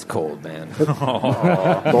 That's cold, man.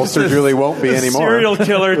 Well, Sir Julie won't be anymore. Serial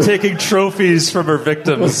killer taking trophies from her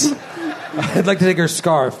victims. I'd like to take her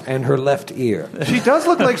scarf and her left ear. She does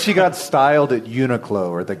look like she got styled at Uniqlo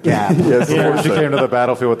or the Gap Yes, before she came to the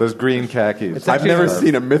battlefield with those green khakis. I've never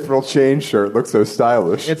seen a mithril chain shirt look so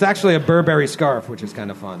stylish. It's actually a Burberry scarf, which is kind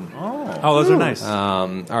of fun. Oh, those are nice. All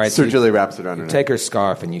right, Sir so Julie wraps it around her neck. take her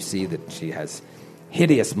scarf, and you see that she has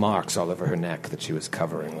hideous marks all over her neck that she was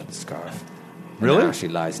covering with the scarf. And Really? now she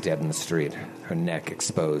lies dead in the street, her neck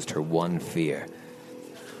exposed, her one fear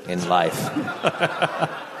in life.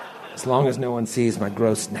 As long as no one sees my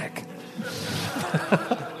gross neck,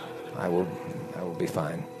 I will be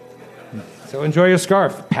fine. So enjoy your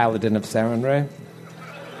scarf, Paladin of Sarenrae.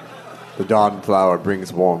 The dawn flower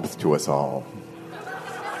brings warmth to us all.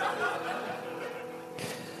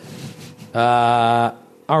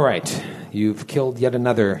 All right. You've killed yet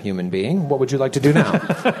another human being. What would you like to do now?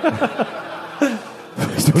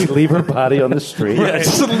 Do we leave her body on the street? Yeah,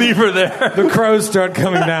 just leave her there. The crows start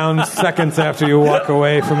coming down seconds after you walk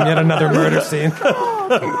away from yet another murder scene.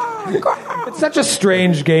 It's such a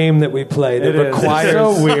strange game that we play that requires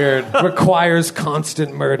so weird. requires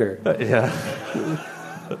constant murder. Yeah.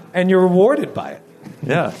 And you're rewarded by it.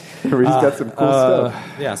 Yeah. He's got some cool stuff.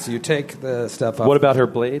 Yeah, so you take the stuff up. What about her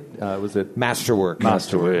blade? Was it Masterwork?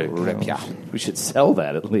 Masterwork? Yeah. We should sell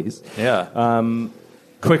that at least. Yeah.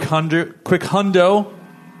 Quick hundo.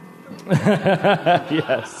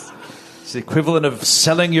 Yes. It's the equivalent of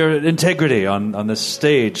selling your integrity on this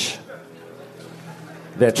stage.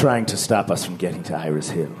 They're trying to stop us from getting to Iris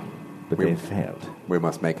Hill, but they failed. We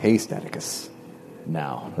must make haste, Atticus.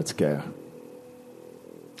 Now, let's go.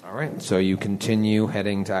 All right, so you continue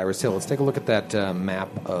heading to Iris Hill. Let's take a look at that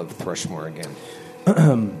map of Thrushmore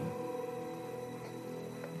again.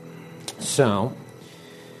 So,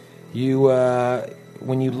 you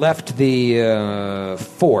when you left the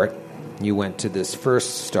fort, you went to this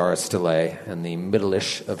first star stele in the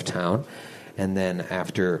middle-ish of town, and then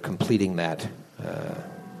after completing that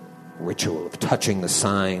ritual of touching the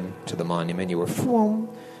sign to the monument, you were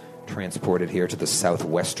transported here to the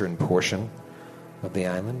southwestern portion of the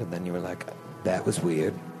island, and then you were like, that was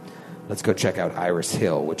weird. Let's go check out Iris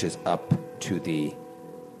Hill, which is up to the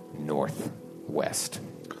northwest.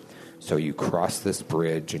 So you crossed this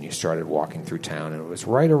bridge and you started walking through town, and it was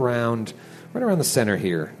right around the center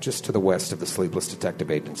here, just to the west of the Sleepless Detective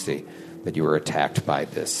Agency, that you were attacked by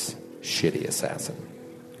this shitty assassin.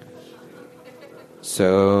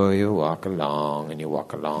 So you walk along and you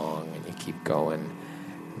walk along and you keep going,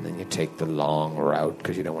 and then you take the long route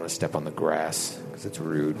because you don't want to step on the grass because it's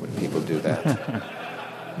rude when people do that.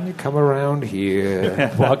 And you come around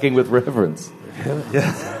here. Walking with reverence.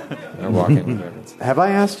 Walking with reverence. Have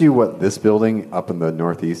I asked you what this building up in the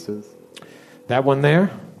northeast is? That one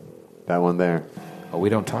there? That one there. Oh, we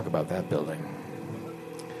don't talk about that building.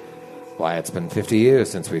 Why, it's been 50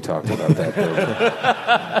 years since we talked about that building.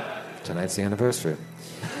 Tonight's the anniversary.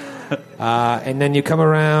 And then you come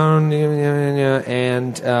around,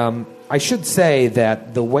 and I should say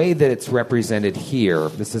that the way that it's represented here,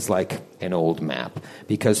 this is like an old map,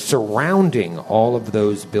 because surrounding all of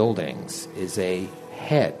those buildings is a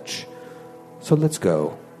hedge. So let's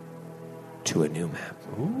go to a new map.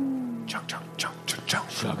 Ooh.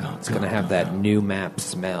 It's going to have that new map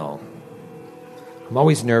smell. I'm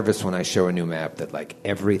always nervous when I show a new map that like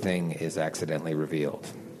everything is accidentally revealed.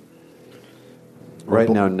 Right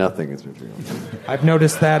now, nothing is revealed. I've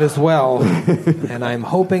noticed that as well, and I'm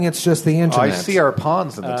hoping it's just the internet. I see our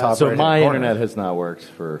pawns in the top So right-hand my corner. internet has not worked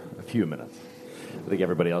for a few minutes. I think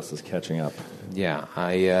everybody else is catching up. Yeah,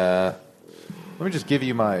 Let me just give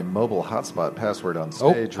you my mobile hotspot password on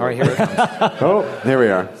stage. all right, here we go. Oh, here we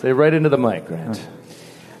are. Say right into the mic, Grant.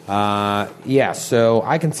 Yeah, so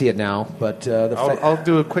I can see it now, but I'll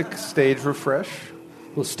do a quick stage refresh.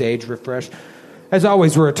 little stage refresh. As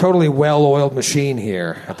always, we're a totally well-oiled machine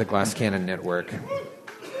here at the Glass Cannon Network.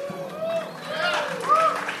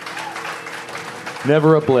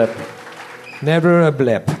 Never a blip. Never a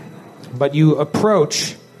blip. But you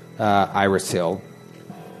approach Iris Hill,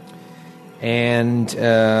 and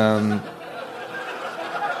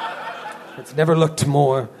it's never looked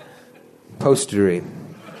more postery.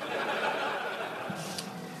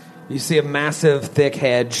 You see a massive, thick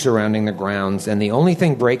hedge surrounding the grounds, and the only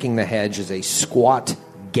thing breaking the hedge is a squat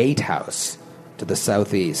gatehouse to the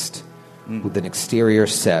southeast with an exterior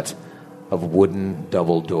set of wooden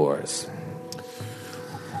double doors.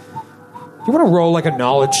 You want to roll like a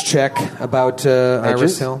knowledge check about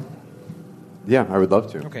Iris Hill? Yeah, I would love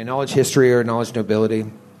to. Okay, knowledge history or knowledge nobility.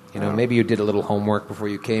 You know, maybe you did a little homework before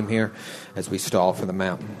you came here as we stall for the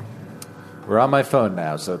map. We're on my phone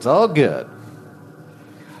now, so it's all good.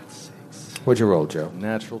 What'd you roll, Joe?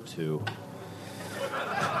 Natural 2.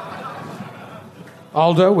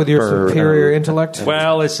 Aldo, with your superior intellect?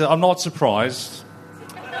 Well, I'm not surprised.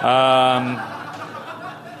 But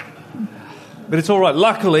it's all right.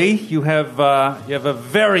 Luckily, you have a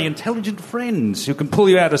very intelligent friend who can pull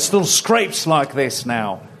you out of little scrapes like this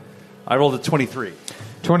now. I rolled a 23.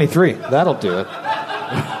 23. That'll do it.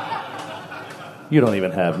 You don't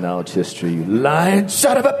even have knowledge history, you lying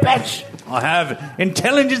son of a bitch! I have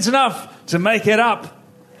intelligence enough to make it up.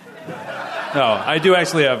 No, I do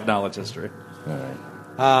actually have knowledge history.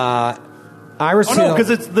 Iris Oh, Hill. no, because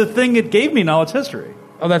it's the thing that gave me knowledge history.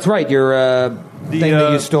 Oh, that's right. Your thing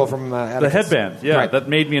that you stole from The Atticus. headband, yeah, Right. that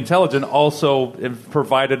made me intelligent, also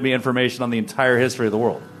provided me information on the entire history of the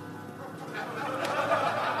world.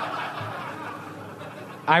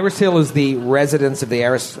 Iris Hill is the residence of the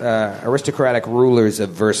aristocratic rulers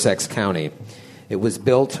of Versex County. It was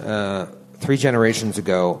built 3 generations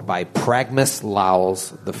ago by Pragmus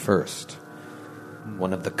Lowles I,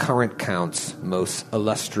 one of the current count's most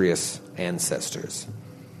illustrious ancestors.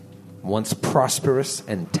 Once prosperous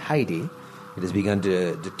and tidy, it has begun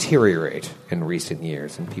to deteriorate in recent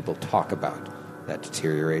years, and people talk about that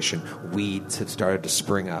deterioration. Weeds have started to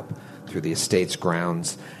spring up through the estate's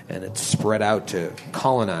grounds, and it's spread out to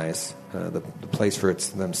colonize the place for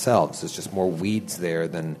themselves. There's just more weeds there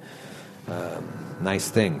than nice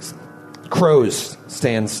things. Crows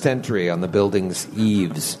stand sentry on the building's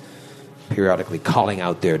eaves, periodically calling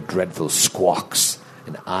out their dreadful squawks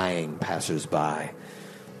and eyeing passers-by.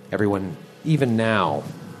 Everyone, even now,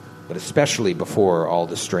 but especially before all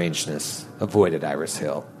the strangeness, avoided Iris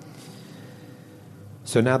Hill.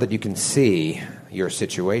 So now that you can see your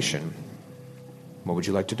situation, what would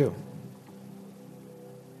you like to do?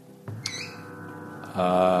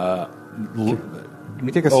 Can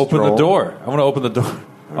we take a Open stroll? the door. I want to open the door.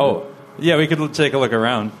 Oh, yeah, we could take a look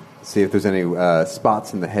around. See if there's any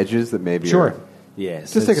spots in the hedges that maybe Sure. are...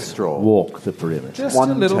 Yes. Just take a let's stroll. Walk the perimeter. Just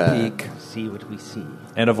One a little turn. peek. See what we see.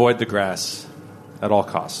 And avoid the grass at all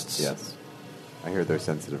costs. Yes. I hear they're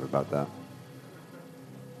sensitive about that. All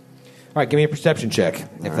right, give me a perception check,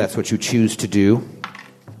 if that's what you choose to do.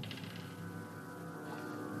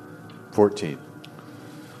 14.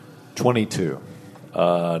 22.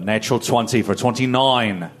 Natural 20 for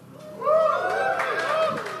 29.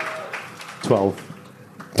 12.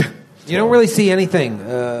 You don't really see anything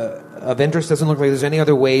of interest. Doesn't look like there's any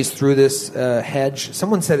other ways through this hedge.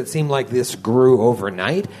 Someone said it seemed like this grew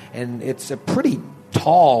overnight, and it's a pretty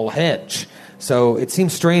tall hedge. So it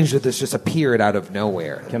seems strange that this just appeared out of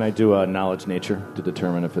nowhere. Can I do a knowledge nature to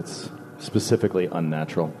determine if it's specifically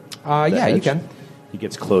unnatural? Yeah, The you hedge? can. He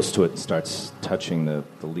gets close to it and starts touching the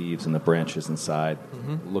leaves and the branches inside,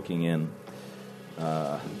 looking in.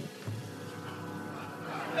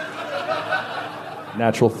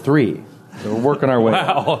 Natural 3. So we're working our way.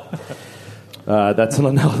 Wow. That's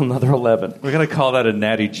another 11. We're going to call that a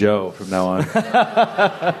Natty Joe from now on.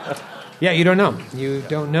 Yeah, you don't know. You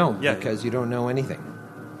don't know Yeah. because you don't know anything.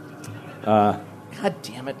 God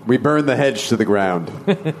damn it. We burn the hedge to the ground.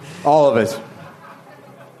 All of it.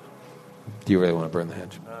 Do you really want to burn the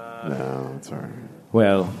hedge? No, it's all right.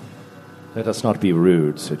 Well, let us not be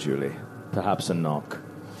rude, Sir Julie. Perhaps a knock.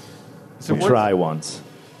 So We'll try once.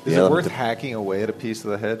 Is Yeah. it worth hacking away at a piece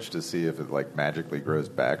of the hedge to see if it like magically grows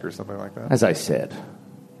back or something like that? As I said,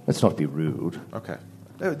 let's not be rude. Okay.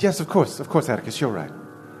 Yes, of course, Atticus, you're right.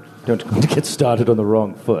 Don't get started on the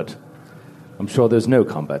wrong foot. I'm sure there's no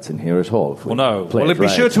combats in here at all. If we Well, no. play Well, it be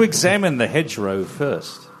right. sure to examine the hedgerow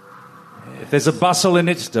first. If there's a bustle in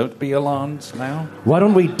it, don't be alarmed now. Why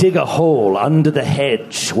don't we dig a hole under the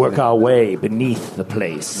hedge, work our way beneath the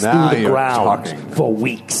place, Now through the you're ground talking. for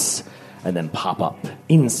weeks, and then pop up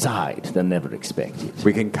inside the never expected?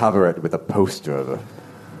 We can cover it with a poster of a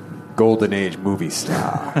Golden Age movie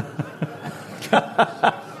star.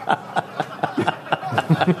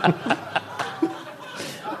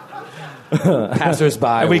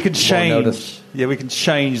 Passers-by. And we can won't notice. change. Yeah, we can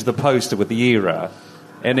change the poster with the era,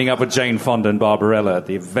 ending up with Jane Fonda and Barbarella at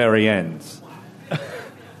the very end.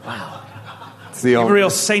 It's the Give a only... real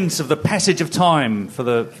sense of the passage of time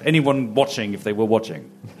for anyone watching, if they were watching.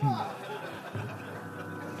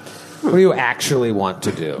 What do you actually want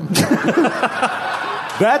to do?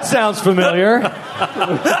 That sounds familiar.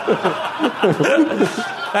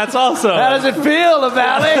 That's awesome. How does it feel, the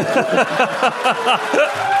valley?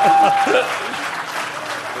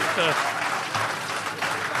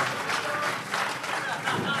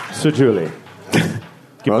 Sir Julie,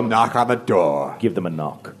 Well, knock on the door. give them a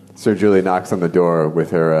knock. Sir Julie knocks on the door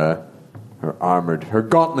with her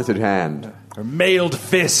gauntleted hand. Her mailed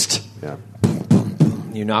fist. Yeah.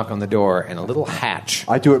 You knock on the door, and a little hatch.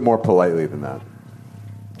 I do it more politely than that.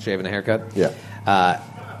 Shaving a haircut? Yeah.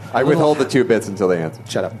 I withhold the 2 bits until they answer.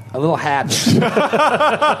 Shut up. A little hatch. A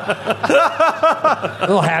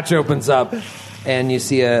little hatch opens up, and you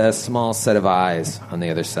see a small set of eyes on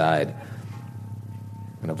the other side.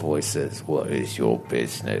 And a voice says, "What is your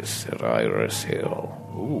business at Iris Hill?"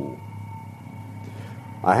 Ooh.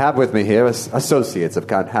 I have with me here associates of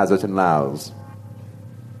Count Hazard and Lowes.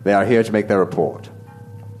 They are here to make their report.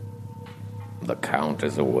 The Count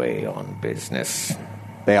is away on business.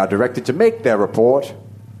 They are directed to make their report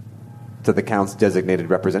to the Count's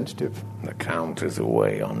designated representative. The Count is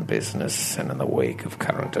away on business, and in the wake of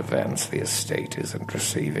current events, the estate isn't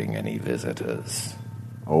receiving any visitors.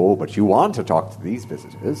 Oh, but you want to talk to these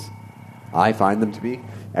visitors. I find them to be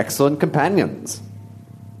excellent companions.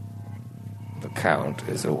 The Count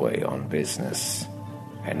is away on business,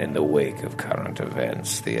 and in the wake of current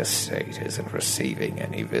events, the estate isn't receiving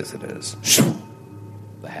any visitors.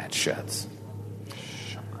 The hatch shuts.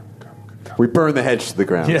 We burn the hedge to the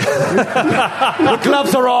ground. The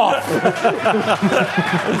gloves are off.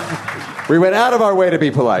 We went out of our way to be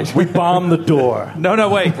polite. We bomb the door. No,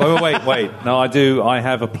 wait. No, I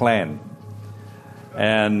have a plan.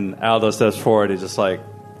 And Aldo steps forward. He's just like,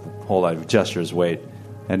 hold on, he gestures, wait.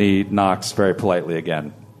 And he knocks very politely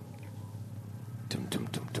again. Tum, tum,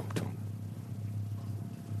 tum, tum, tum.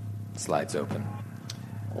 Slides open.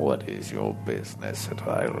 What is your business at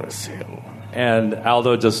Iris Hill? And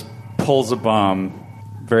Aldo just pulls a bomb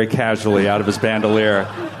very casually out of his bandolier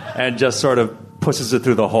and just sort of pushes it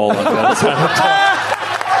through the hole on the other side of the door.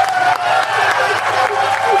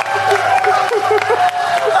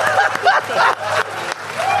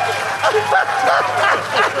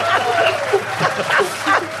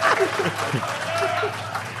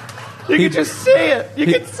 You can just see it. You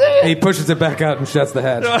can see it. He pushes it back out and shuts the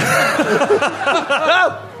hatch.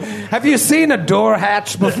 Have you seen a door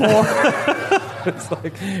hatch before?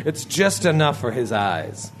 It's just enough for his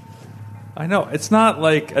eyes. I know. It's not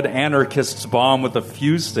like an anarchist's bomb with a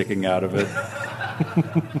fuse sticking out of it.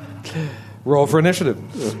 Roll for initiative.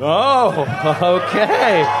 Oh,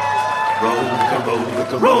 okay.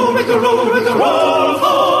 Roll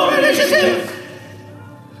for initiative.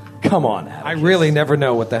 Come on, I really never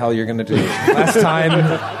know what the hell you're going to do. Last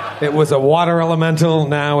time it was a water elemental.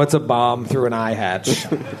 Now it's a bomb through an eye hatch.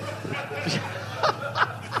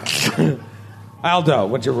 Aldo,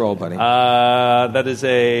 what's your roll, buddy? That is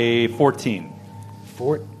a 14.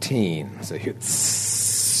 14. So you're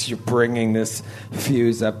bringing this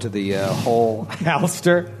fuse up to the hole.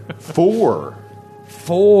 Alistair? 4.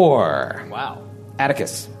 4. Wow.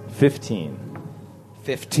 Atticus? 15.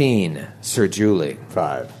 15. Sir Julie?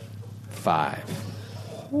 5. 5.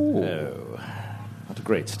 Oh, not a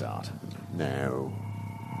great start. No.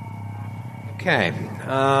 Okay.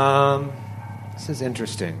 This is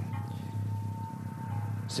interesting.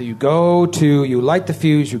 So you light the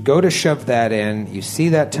fuse, you go to shove that in, you see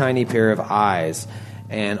that tiny pair of eyes,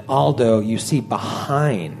 and Aldo, you see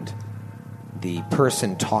behind the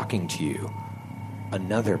person talking to you,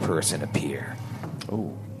 another person appear.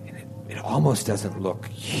 Oh. And it almost doesn't look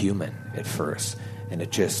human at first, and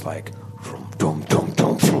it just like, dum, dum,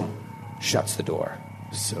 dum, dum, shuts the door.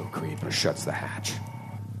 So creepy. Or shuts the hatch.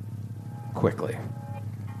 Quickly.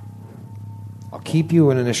 I'll keep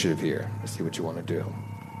you in initiative here. Let's see what you want to do.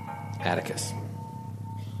 Atticus.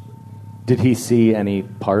 Did he see any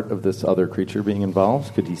part of this other creature being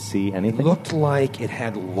involved? Could he see anything? Looked like it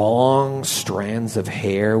had long strands of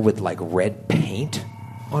hair with like red paint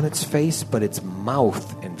on its face, but its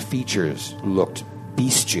mouth and features looked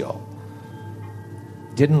bestial.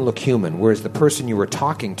 Didn't look human, whereas the person you were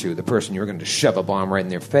talking to, the person you were going to shove a bomb right in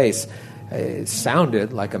their face, it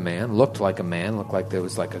sounded like a man, looked like there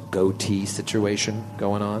was like a goatee situation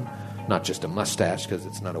going on. Not just a mustache, because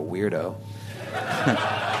it's not a weirdo.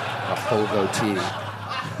 A full goatee.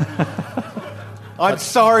 I'm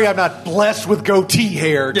sorry I'm not blessed with goatee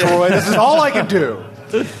hair, Troy. This is all I can do.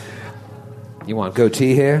 You want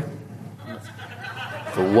goatee hair?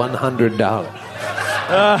 For $100.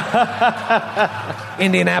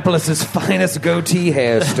 Indianapolis's finest goatee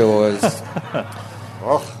hair stores.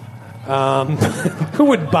 Who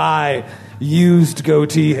would buy used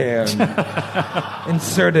goatee hair and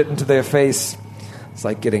insert it into their face? It's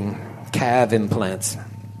like getting calf implants.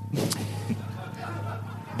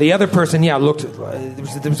 The other person, looked.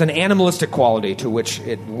 There was an animalistic quality to which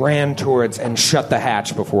it ran towards and shut the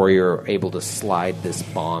hatch before you're able to slide this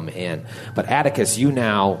bomb in. But Atticus, you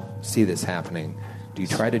now see this happening. Do you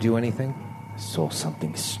try to do anything? I saw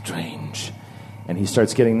something strange. And he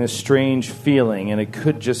starts getting this strange feeling, and it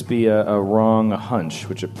could just be a wrong hunch,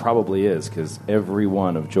 which it probably is, because every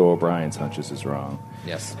one of Joe O'Brien's hunches is wrong.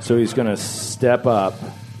 Yes. So he's going to step up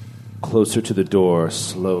closer to the door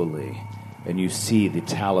slowly, and you see the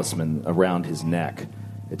talisman around his neck.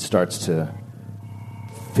 It starts to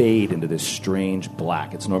fade into this strange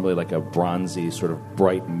black. It's normally like a bronzy, sort of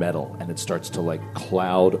bright metal, and it starts to like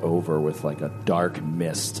cloud over with like a dark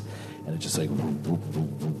mist. And it's just like,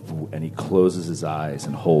 and he closes his eyes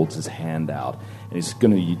and holds his hand out. And he's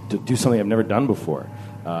going to do something I've never done before.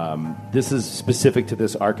 This is specific to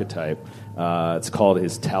this archetype. It's called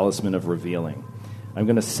his Talisman of Revealing. I'm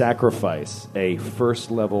going to sacrifice a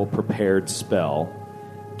first-level prepared spell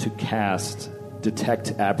to cast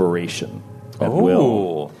Detect Aberration at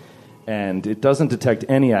will. And it doesn't detect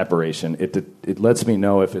any aberration. It lets me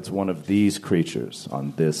know if it's one of these creatures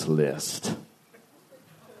on this list.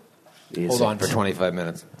 Hold on for 25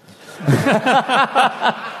 minutes.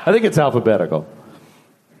 I think it's alphabetical.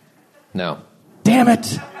 No. Damn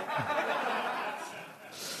it!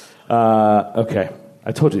 Okay.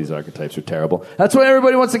 I told you these archetypes are terrible. That's why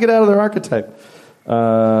everybody wants to get out of their archetype.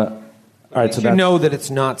 All right, so you know that it's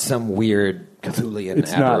not some weird Cthulhian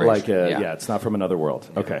it's not aberration. like it's not from another world.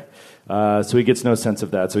 Okay. So he gets no sense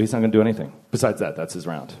of that, so he's not going to do anything. Besides that, that's his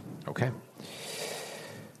round. Okay.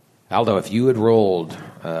 Aldo, if you had rolled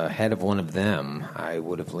ahead of one of them, I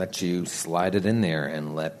would have let you slide it in there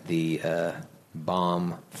and let the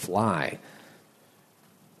bomb fly.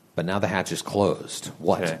 But now the hatch is closed.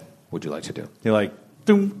 What would you like to do? He like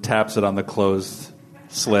doom, taps it on the closed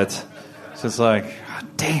slit. So it's like, oh,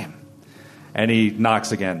 damn. And he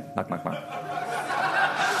knocks again. Knock, knock, knock.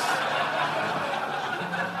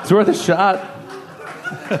 It's worth a shot.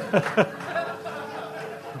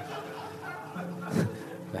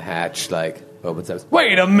 The hatch, opens up.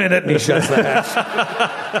 Wait a minute! And he shuts the hatch.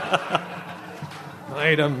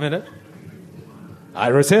 Wait a minute.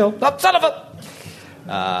 Iris Hill. Oh, son of a...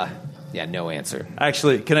 no answer.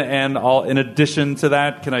 Actually, in addition to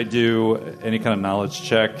that, can I do any kind of knowledge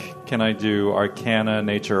check? Can I do Arcana,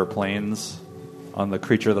 Nature, or Planes on the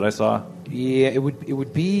creature that I saw? Yeah, it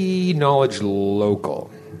would be knowledge local.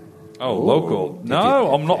 Oh, local.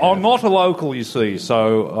 No, I'm not a local, you see,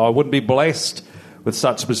 so I wouldn't be blessed with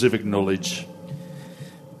such specific knowledge.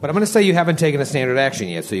 But I'm going to say you haven't taken a standard action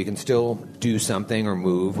yet, so you can still do something or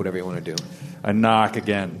move, whatever you want to do. I knock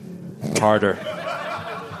again. Harder.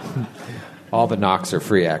 All the knocks are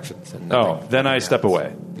free actions. And then I step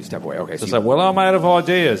away. You step away, okay. So it's like, well, I'm out of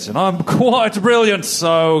ideas, and I'm quite brilliant,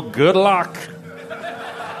 so good luck.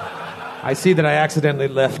 I see that I accidentally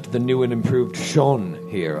left the new and improved Sean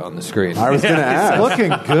here on the screen. I was going to ask.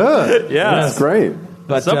 Looking good. Yeah. That's great.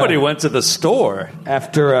 But somebody went to the store.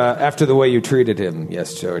 After the way you treated him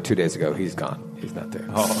 2 days ago, he's gone. He's not there.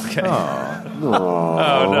 Oh, okay.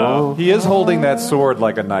 Oh, no. He is holding that sword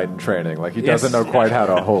like a knight in training. Like he doesn't know quite how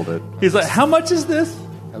to hold it. He's like, how much is this?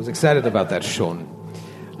 I was excited about that, Sean.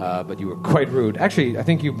 But you were quite rude. Actually, I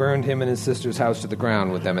think you burned him and his sister's house to the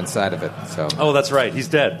ground with them inside of it. So. Oh, that's right. He's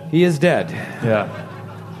dead. He is dead. Yeah.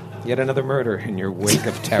 Yet another murder in your wake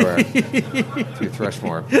of terror through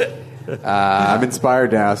Thrushmore. I'm inspired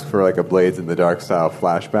to ask for a Blades in the Dark style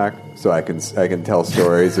flashback, so I can tell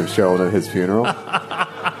stories of Sean at his funeral.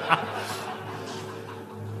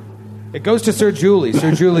 It goes to Sir Julie.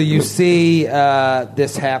 Sir Julie, you see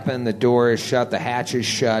this happen. The door is shut, the hatch is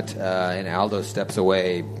shut, and Aldo steps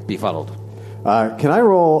away, befuddled. Can I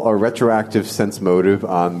roll a retroactive sense motive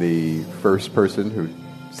on the first person who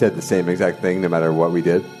said the same exact thing, no matter what we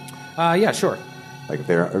did? Yeah, sure.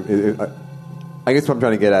 I guess what I'm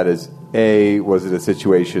trying to get at is, A, was it a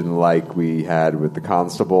situation like we had with the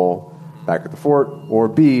constable back at the fort? Or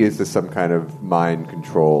B, is this some kind of mind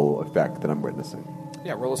control effect that I'm witnessing?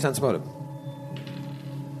 Yeah, roll a sense motive.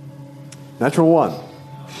 Natural 1.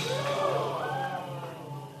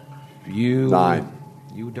 9.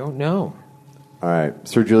 You don't know. All right.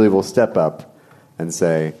 Sir Julie will step up and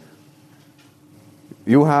say,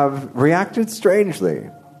 you have reacted strangely.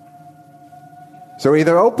 So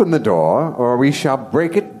either open the door, or we shall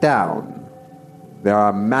break it down. There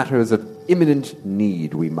are matters of imminent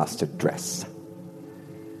need we must address.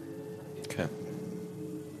 Okay.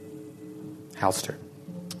 Halster.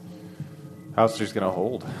 Halster's going to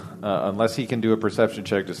hold. Unless he can do a perception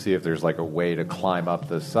check to see if there's a way to climb up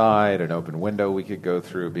the side, an open window we could go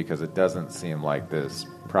through, because it doesn't seem like this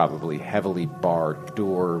probably heavily barred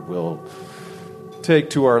door will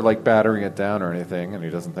take to our battering it down or anything, and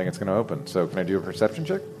he doesn't think it's going to open. So can I do a perception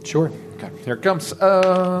check? Sure. Okay, here it comes.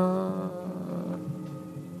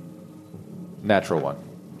 Natural 1.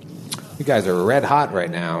 You guys are red hot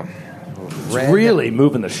right now. Really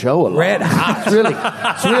moving the show along. Red hot.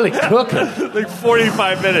 It's really cooking.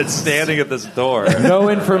 45 minutes standing at this door. No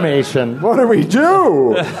information. What do we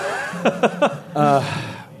do?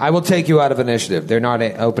 I will take you out of initiative. They're not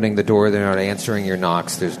opening the door. They're not answering your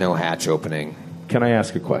knocks. There's no hatch opening. Can I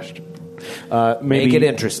ask a question? Make it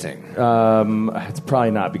interesting. It's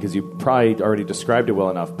probably not, because you probably already described it well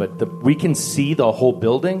enough, but we can see the whole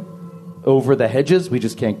building over the hedges. We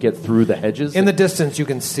just can't get through the hedges. In the distance, you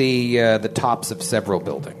can see the tops of several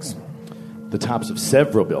buildings. The tops of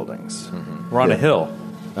several buildings. Mm-hmm. We're on a hill.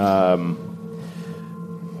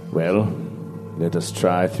 Well, let us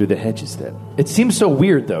try through the hedges then. It seems so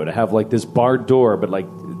weird, though, to have this barred door, but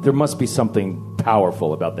there must be something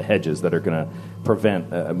powerful about the hedges that are going to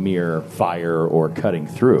prevent a mere fire or cutting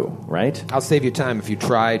through, right? I'll save you time. If you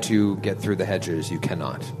try to get through the hedges, you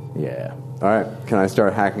cannot. Yeah. All right. Can I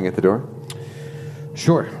start hacking at the door?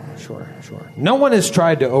 Sure. No one has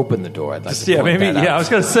tried to open the door. I'd like to point that out. I was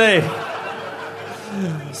going to say,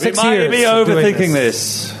 6 we might years be of doing overthinking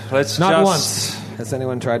this. Let's Not just once has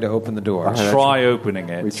anyone tried to open the door. try opening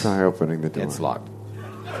it. We try opening the door. It's locked.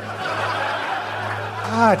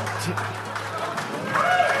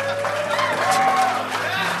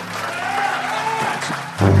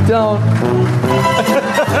 Don't.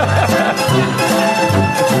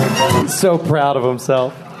 He's so proud of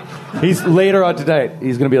himself. He's later on tonight.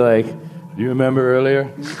 He's going to be like, "Do you remember earlier?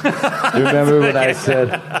 Do you remember when I said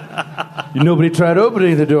nobody tried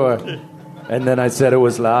opening the door, and then I said it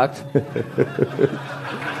was locked?"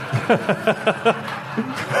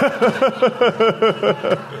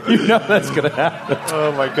 You know that's going to happen.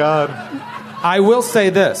 Oh my God! I will say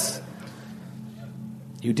this.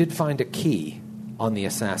 You did find a key on the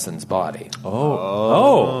assassin's body.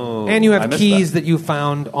 Oh. And you I have missed keys that you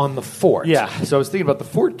found on the fort. Yeah, so I was thinking about the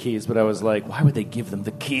fort keys, but I was like, why would they give them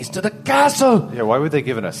the keys to the castle? Yeah, why would they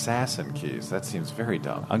give an assassin keys? That seems very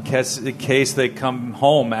dumb. In case they come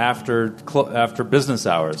home after business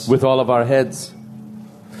hours. With all of our heads.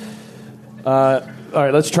 All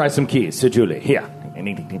right, let's try some keys. Sir Julie, here.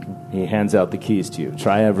 He hands out the keys to you.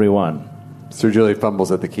 Try every one. Sir Julie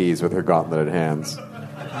fumbles at the keys with her gauntleted hands.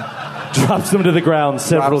 Drops them to the ground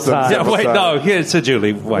several Drops them. times. Yeah, wait, no, here, Sir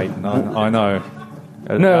Julie. Wait, no, I know.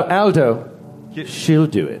 No, Aldo. She'll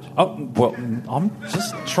do it. Oh, well, I'm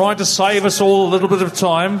just trying to save us all a little bit of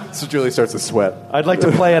time. Sir Julie starts to sweat. I'd like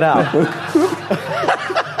to play it out.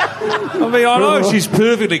 I mean, I know she's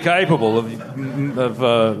perfectly capable of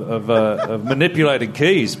manipulating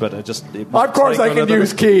keys, but it just... It Of course I can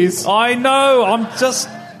use keys. I know, I'm just...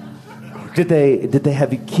 Did they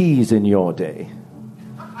have keys in your day?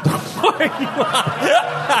 Wait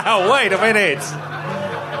a minute.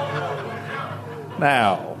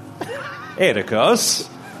 Now, Oedicus.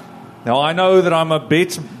 Now, I know that I'm a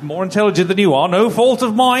bit more intelligent than you are. No fault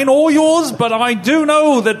of mine or yours, but I do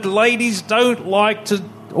know that ladies don't like to...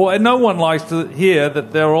 Or no one likes to hear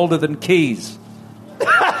that they're older than keys.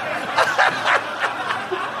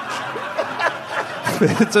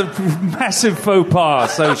 It's a massive faux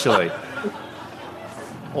pas socially.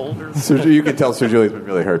 You can tell Sir Julie's been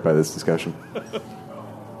really hurt by this discussion.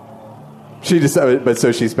 She decided, but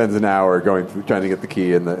so she spends an hour going through, trying to get the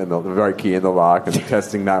key in the right key in the lock and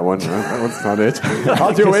testing that one. That one's not it.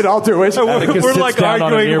 I'll do it. We're like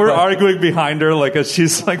arguing. We're arguing behind her, like as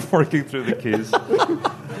she's like working through the keys.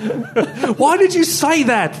 Why did you say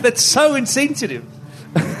that? That's so insensitive.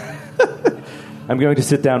 I'm going to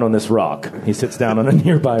sit down on this rock. He sits down on a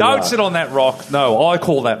nearby rock. Don't sit on that rock. No, I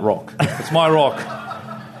call that rock. It's my rock.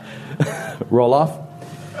 Roll off?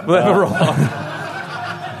 Roll off.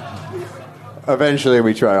 Eventually,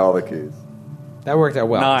 we try all the keys. That worked out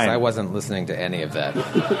well, 'cause 9. I wasn't listening to any of that.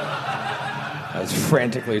 I was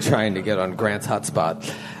frantically trying to get on Grant's hotspot.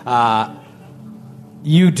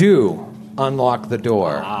 You do unlock the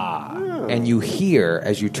door, and you hear,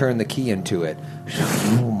 as you turn the key into it,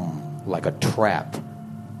 like a trap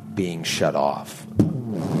being shut off,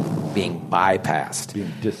 being bypassed.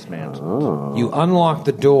 Being dismantled. You unlock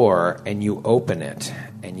the door, and you open it,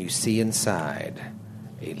 and you see inside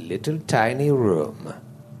a little tiny room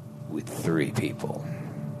with 3 people.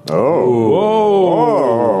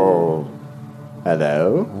 Oh.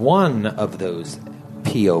 Hello? One of those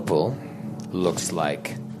people looks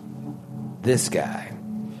like this guy.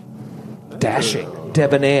 Dashing,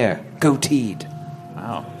 debonair, goateed.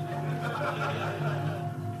 Wow.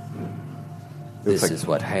 This is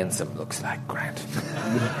what handsome looks like, Grant.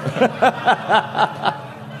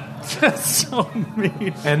 That's so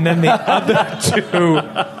mean. And then the other 2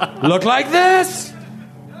 look like this.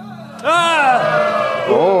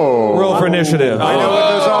 Oh. Roll for initiative. I know what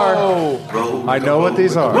those are. I know what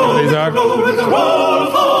these are.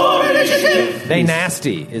 They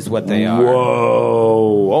nasty is what they are.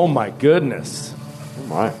 Whoa. Oh, my goodness. Oh,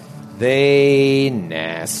 my. They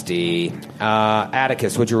nasty.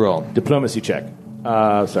 Atticus, what'd you roll? Diplomacy check.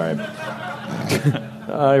 Sorry.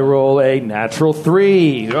 I roll a natural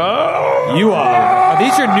 3. Oh! You are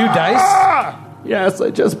these your new dice? Yes, I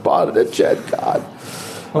just bought it at GenCon.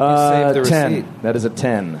 Hope you saved the 10. receipt. That is a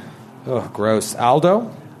 10. Oh, gross.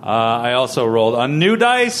 Aldo? I also rolled a new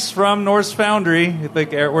dice from Norse Foundry. I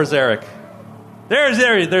think, where's Eric? There's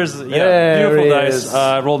beautiful he dice. is.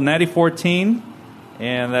 I rolled natty 14,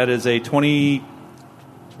 and that is a 20.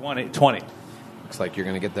 Looks like you're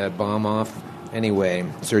going to get that bomb off. Anyway,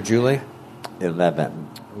 Sir Julie? 11.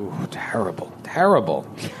 Ooh, terrible. Terrible.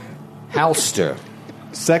 Halster.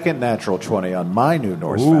 Second natural 20 on my new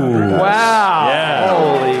Norse Foundry dice. Wow. Yeah.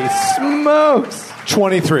 Holy smokes.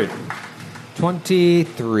 23.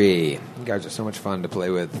 23. You guys are so much fun to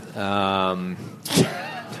play with.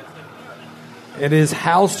 It is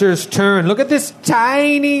Halster's turn. Look at this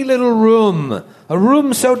tiny little room. A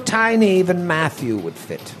room so tiny even Matthew would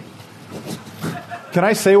fit. Can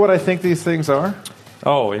I say what I think these things are?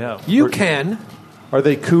 Oh, yeah. You can. Are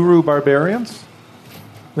they Kuru barbarians?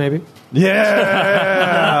 Maybe.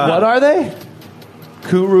 Yeah. What are they?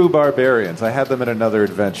 Kuru barbarians. I had them in another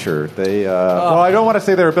adventure. They, well, I don't want to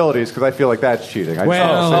say their abilities because I feel like that's cheating.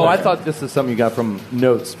 I thought this is something you got from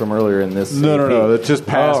notes from earlier in this. No. It's just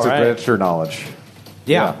past adventure knowledge.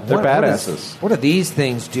 Yeah, they're badasses. What are these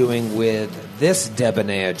things doing with this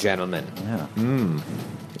debonair gentleman? Yeah.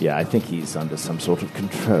 Yeah, I think he's under some sort of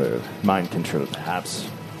control. Mind control, perhaps.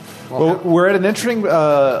 Well, we're at an interesting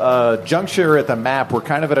juncture at the map. We're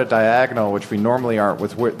kind of at a diagonal, which we normally aren't,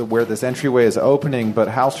 with where this entryway is opening. But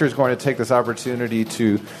Halster is going to take this opportunity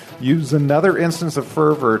to use another instance of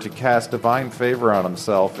fervor to cast divine favor on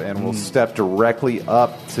himself, and will step directly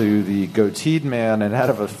up to the goateed man, and out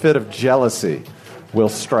of a fit of jealousy, will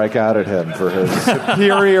strike out at him for his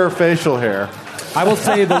superior facial hair. I will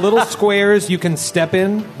say the little squares you can step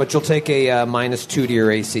in, but you'll take a -2 to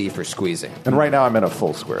your AC for squeezing. And right now I'm in a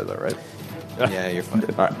full square, though, right? Yeah, you're fine.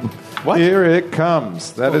 All right. What? Here it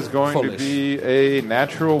comes. That is going to be a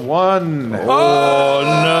natural 1. Oh,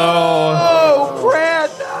 no. Oh, Brad,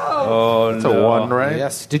 no! Oh, It's a 1, right?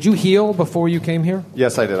 Yes. Did you heal before you came here?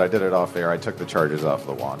 Yes, I did. I did it off air. I took the charges off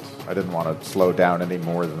the wand. I didn't want to slow down any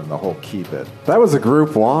more than the whole key bit. That was a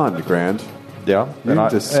group wand, Grant. Yeah. You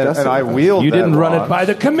discussed and it. I wield You didn't that run wand. it by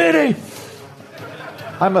the committee.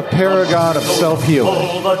 I'm a paragon of self-healing.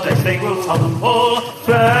 All the dice they will tumble.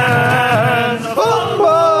 Friends,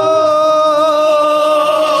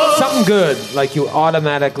 Something good, like you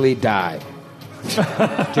automatically die. Do you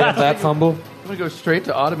have that fumble? I'm going to go straight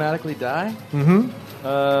to automatically die? Mm-hmm.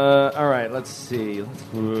 All right, let's see.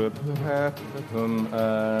 What do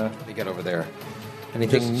you got over there?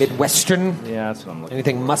 Anything Midwestern? Yeah, that's what I'm looking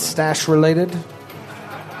Anything mustache related?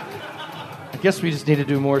 I guess we just need to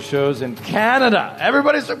do more shows in Canada.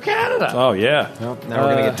 Everybody's from Canada. Oh, yeah. No, now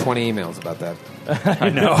we're going to get 20 emails about that. I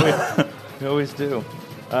know. We always do.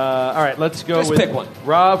 All right, let's go Just with pick one.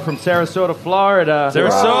 Rob from Sarasota, Florida.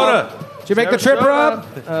 Sarasota. Did you make the trip, Rob?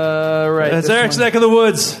 Right. That's this Eric's one. neck of the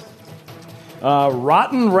woods.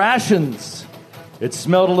 Rotten rations. It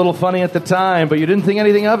smelled a little funny at the time, but you didn't think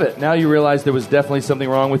anything of it. Now you realize there was definitely something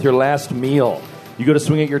wrong with your last meal. You go to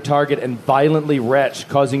swing at your target and violently retch,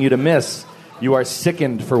 causing you to miss. You are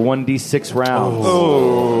sickened for 1d6 rounds.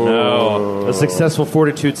 Oh, no. A successful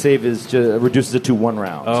fortitude save reduces it to 1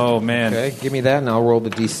 round. Oh, man. Okay, give me that and I'll roll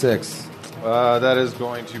the d6. That is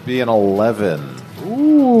going to be an 11.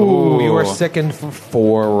 Ooh, you are sickened for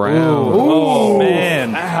 4 rounds. Oh,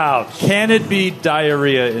 man. Ouch. Can it be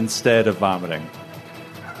diarrhea instead of vomiting?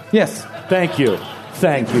 Yes. Thank you.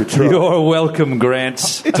 Thank you, Troy. You're welcome,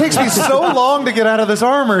 Grant. It takes me so long to get out of this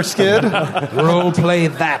armor, Skid. Role play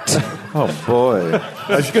that. Oh, boy.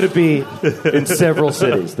 It's going to be in several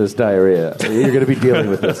cities, this diarrhea. You're going to be dealing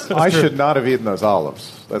with this. I should not have eaten those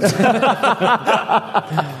olives. That's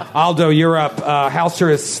Aldo, you're up. Halster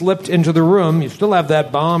has slipped into the room. You still have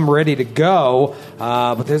that bomb ready to go,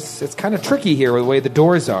 but it's kind of tricky here with the way the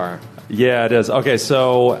doors are. Yeah, it is. Okay,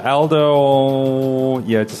 so Aldo,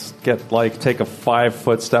 just take a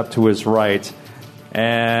 5-foot step to his right,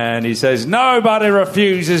 and he says, "Nobody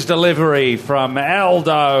refuses delivery from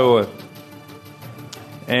Aldo."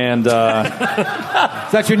 And Is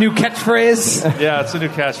that your new catchphrase? yeah, it's a new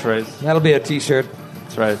catchphrase. That'll be a T-shirt.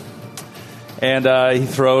 That's right. And he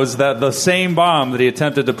throws the same bomb that he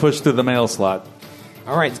attempted to push through the mail slot.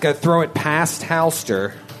 All right, he's got to throw it past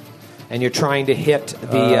Halster, and you're trying to hit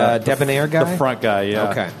the debonair guy? The front guy, yeah.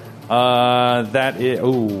 Okay. That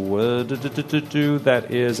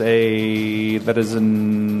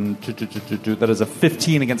is a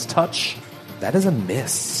 15 against touch. That is a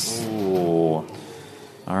miss. Ooh.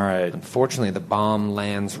 All right. Unfortunately, the bomb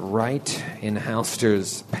lands right in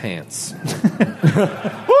Halster's pants.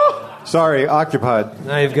 Sorry, occupied.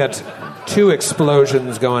 Now you've got 2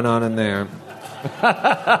 explosions going on in there.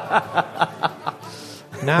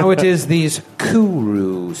 Now it is these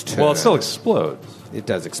Kuru's turn. Well, it still explodes. It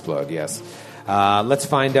does explode, yes. Let's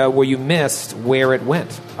find out where you missed, where it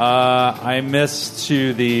went. I missed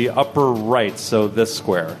to the upper right, so this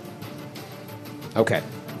square. Okay.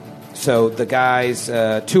 So the guys,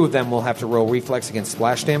 2 of them will have to roll reflex against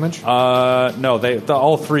splash damage? No,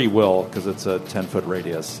 all 3 will, because it's a 10-foot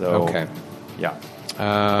radius. So Okay. Yeah.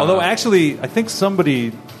 Although, actually, I think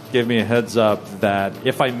somebody gave me a heads up that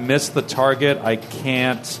if I miss the target, I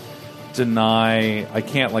can't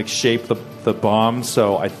shape the bomb.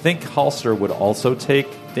 So I think Halster would also take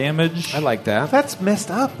damage. I like that. That's messed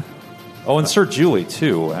up. Oh, and Sir Julie,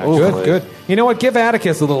 too, actually. Good. You know what? Give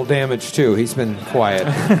Atticus a little damage, too. He's been quiet.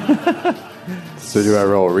 So do I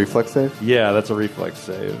roll a reflex save? Yeah, that's a reflex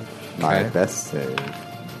save. My best save.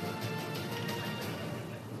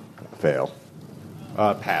 Fail.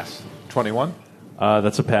 Pass. 21.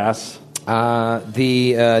 That's a pass.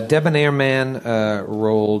 The debonair man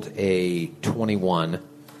rolled a 21,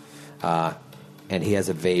 and he has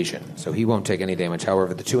evasion, so he won't take any damage.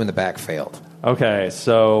 However, the two in the back failed. Okay,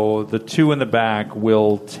 so the two in the back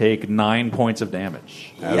will take 9 points of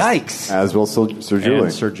damage. Yikes! As will Sir Julie.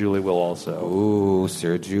 And Sir Julie will also. Ooh,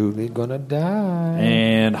 Sir Julie gonna die.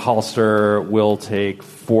 And Halster will take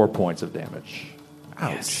 4 points of damage.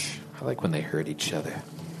 Ouch. Yes. I like when they hurt each other.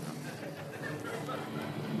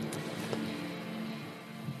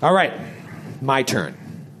 All right, my turn.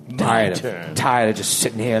 Tired of just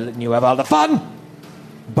sitting here letting you have all the fun.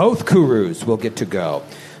 Both Kurus will get to go.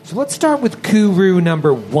 So let's start with Kuru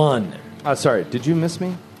number 1. Sorry, did you miss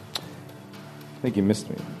me? I think you missed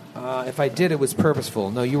me. If I did, it was purposeful.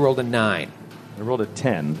 No, you rolled a 9. I rolled a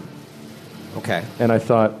 10. Okay. And I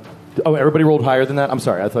thought... Oh, everybody rolled higher than that? I'm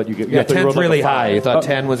sorry. I thought you... Yeah, 10's really high. You thought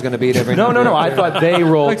 10 was going to beat every number? No. I thought they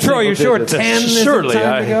rolled... Like, Troy, you're sure 10 is Surely,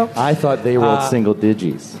 time to go? I thought they rolled single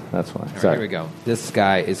digits. That's why. All right, Sorry. here we go. This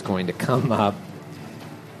guy is going to come up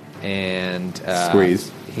and...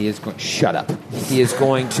 Squeeze. He is going... Shut up. He is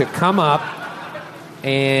going to come up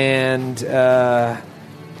and... God,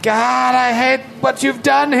 I hate what you've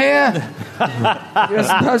done here. You're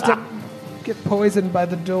supposed to get poisoned by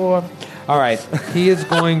the door. All right. He is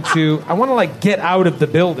going to... I want to, like, get out of the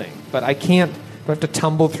building, but I can't... Do I have to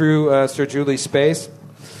tumble through Sir Julie's space?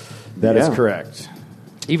 That is correct.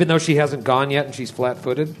 Even though she hasn't gone yet and she's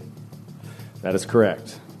flat-footed? That is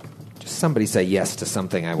correct. Just somebody say yes to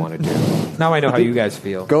something I want to do. Now I know how you guys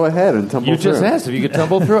feel. Go ahead and tumble You through. just asked if you could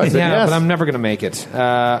tumble through. I said Yeah, yes. but I'm never going to make it.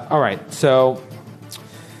 All right, so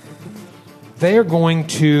they are going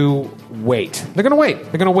to wait. They're going to wait.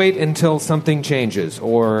 They're going to wait until something changes,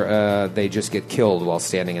 or they just get killed while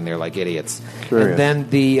standing in there like idiots. Curious. And then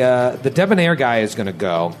the debonair guy is going to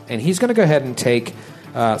go, and he's going to go ahead and take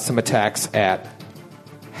some attacks at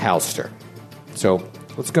Halster. So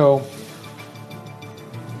let's go.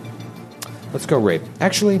 Let's go rape.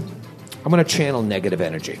 Actually, I'm going to channel negative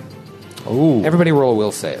energy. Ooh. Everybody roll a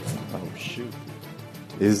will save. Oh, shoot.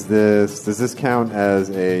 Does this count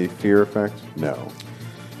as a fear effect? No.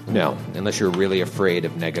 No, unless you're really afraid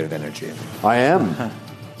of negative energy. I am. I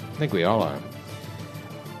think we all are.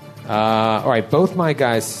 All right, both my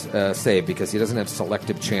guys save because he doesn't have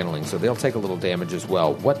selective channeling, so they'll take a little damage as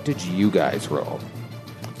well. What did you guys roll?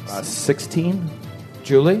 16?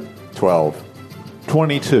 Julie? 12.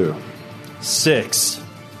 22. 6.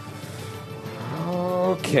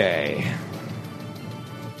 Okay.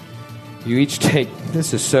 You each take...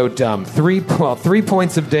 This is so dumb. 3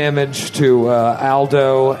 points of damage to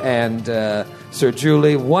Aldo and Sir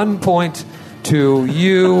Julie. 1 point to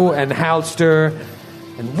you and Halster.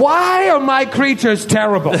 And why are my creatures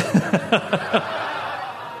terrible?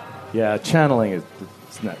 Yeah, channeling is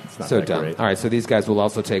it's not So that dumb. great. All right, so these guys will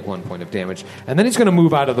also take 1 point of damage. And then he's going to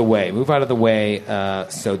move out of the way.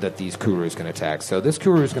 So that these Kurus can attack. So this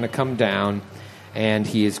Kuru is going to come down, and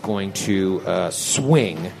he is going to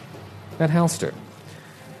swing at Halster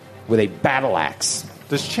with a battle axe.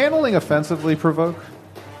 Does channeling offensively provoke?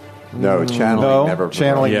 No, channeling No, never.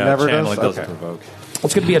 channeling Yeah, never channeling does. doesn't Okay. provoke.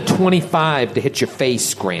 It's going to be a 25 to hit your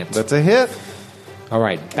face, Grant. That's a hit. All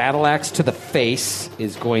right, battle axe to the face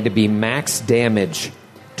is going to be max damage,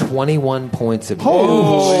 21 points of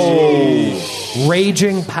damage.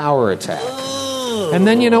 Raging power attack. And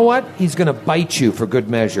then you know what? He's going to bite you for good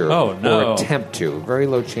measure. Oh, no. Or attempt to. Very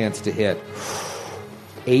low chance to hit.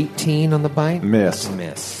 18 on the bite? Miss.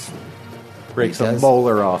 Breaks He a does.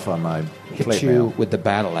 molar off on my Hit plate you mail. with the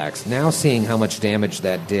battle axe. Now seeing how much damage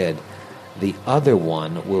that did, the other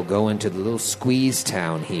one will go into the little squeeze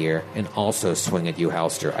town here and also swing at you,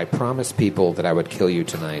 Halster. I promised people that I would kill you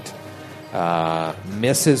tonight.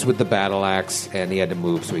 Misses with the battle axe, and he had to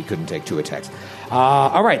move, so he couldn't take 2 attacks.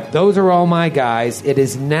 All right, those are all my guys. It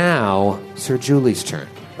is now Sir Julie's turn.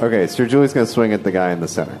 Okay, Sir Julie's going to swing at the guy in the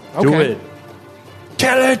center. Do Okay. it.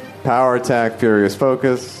 Kill it! Power attack, Furious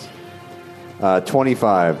Focus.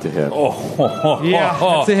 25 to hit. Yeah,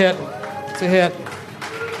 that's a hit. It's a hit.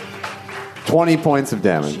 20 points of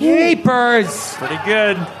damage. Jeepers! Pretty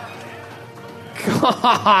good.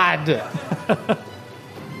 God!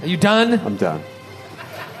 Are you done? I'm done.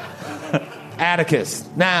 Atticus,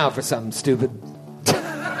 now for something stupid.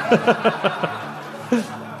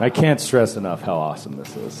 I can't stress enough how awesome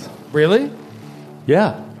this is. Really?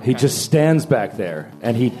 Yeah, he just stands back there,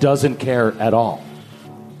 and he doesn't care at all.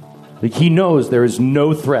 Like, he knows there is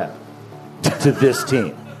no threat to this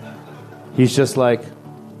team. He's just like,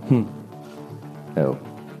 oh,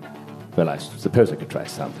 well, I suppose I could try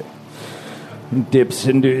something. And dips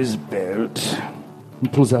into his belt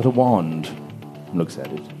and pulls out a wand and looks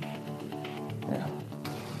at it. Yeah.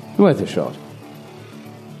 With a shot.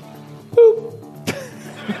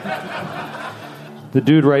 The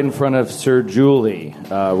dude right in front of Sir Julie,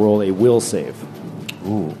 roll a will save.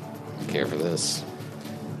 Ooh. Care for this.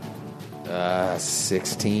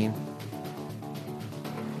 16.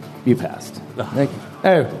 You passed. Thank you.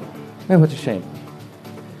 Oh, what a shame.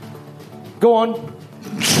 Go on.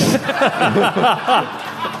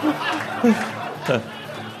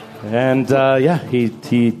 And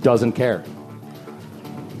he doesn't care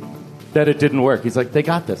that it didn't work. He's like, they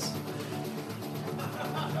got this.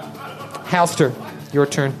 Halster, your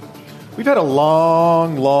turn. We've had a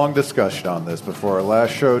long discussion on this before our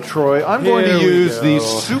last show, Troy. I'm going to use the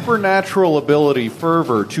supernatural ability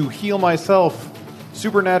Fervor to heal myself.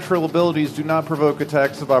 Supernatural abilities do not provoke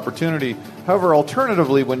attacks of opportunity. However,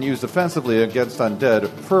 alternatively, when used offensively against undead,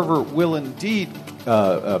 Fervor will indeed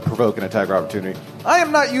provoke an attack of opportunity. I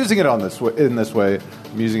am not using it in this way.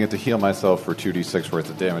 I'm using it to heal myself for 2d6 worth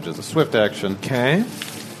of damage as a swift action. Okay.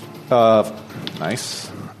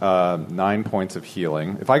 Nice. 9 points of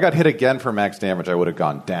healing. If I got hit again for max damage, I would have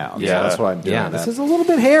gone down. Yeah, so that's why I'm doing that. This is a little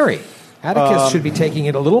bit hairy. Atticus should be taking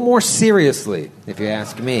it a little more seriously, if you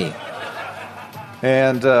ask me.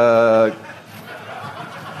 And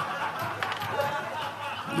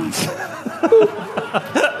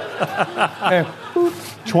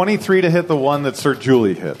 23 to hit the one that Sir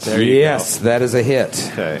Julie hits. Yes, that is a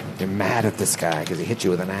hit. Okay. You're mad at this guy because he hit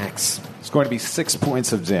you with an axe. It's going to be 6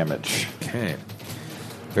 points of damage. Okay.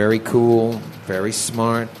 Very cool, very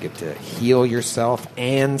smart. Get to heal yourself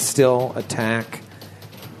and still attack.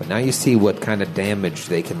 But now you see what kind of damage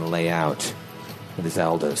they can lay out. It is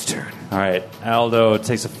Aldo's turn. All right. Aldo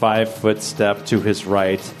takes a 5-foot step to his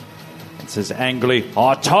right and says angrily,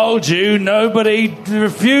 I told you nobody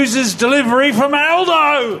refuses delivery from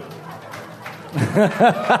Aldo!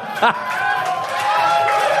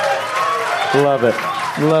 Love it.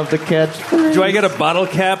 Love the catchphrase. Do I get a bottle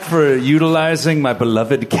cap for utilizing my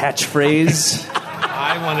beloved catchphrase?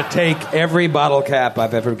 I want to take every bottle cap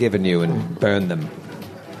I've ever given you and burn them.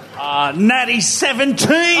 Natty 17 to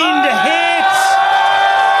hit!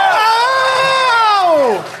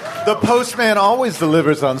 Oh! The postman always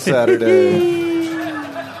delivers on Saturday.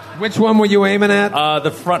 Which one were you aiming at?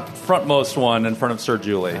 The frontmost one in front of Sir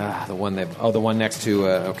Julie. The one next to,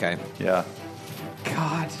 okay. Yeah.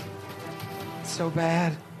 God. So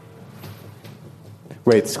bad.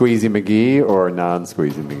 Wait, Squeezy McGee or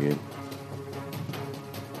non-Squeezy McGee?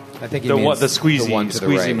 I think he The means squeezy, the one to the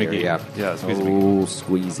squeezy right McGee. here, yeah. Yeah, squeezy McGee. Oh,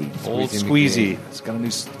 squeezy. Old Squeezy squeezy.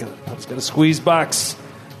 It's got a squeeze box,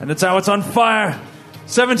 and that's how it's on fire.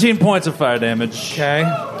 17 points of fire damage. Okay.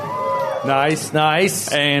 Nice.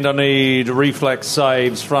 And I need reflex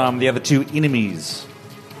saves from the other two enemies.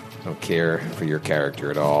 Don't care for your character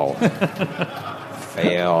at all.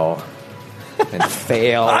 Fail. And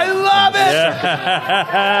fail. I love it!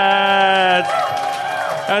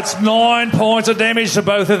 That's 9 points of damage to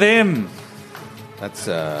both of them. That's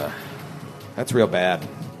real bad.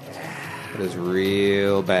 That is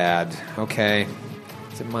real bad. Okay.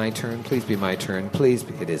 Is it my turn? Please be my turn. Please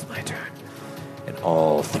be. It is my turn. And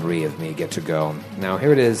all three of me get to go. Now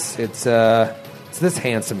here it is. It's this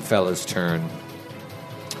handsome fella's turn.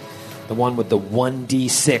 The one with the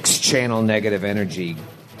 1d6 channel negative energy.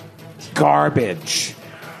 Garbage.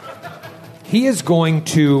 He is going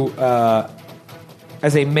to,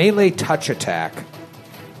 as a melee touch attack,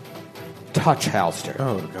 touch Halster.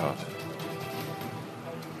 Oh, God.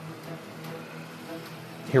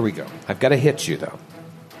 Here we go. I've got to hit you, though.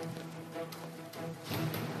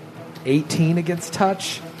 18 against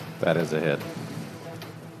touch. That is a hit.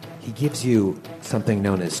 He gives you something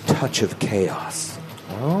known as Touch of Chaos.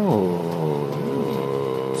 Oh.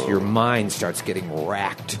 So your mind starts getting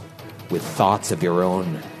racked with thoughts of your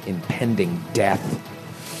own impending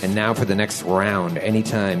death. And now for the next round,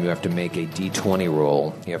 anytime you have to make a d20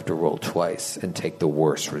 roll, you have to roll twice and take the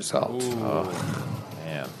worst result. Oh,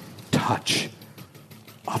 man. Touch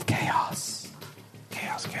of Chaos.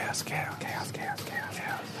 Chaos.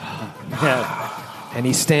 And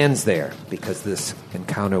he stands there because this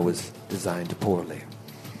encounter was designed poorly.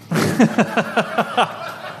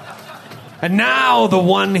 And now the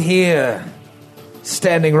one here,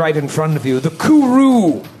 standing right in front of you, the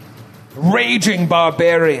Kuru, raging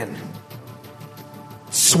barbarian,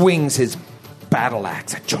 swings his battle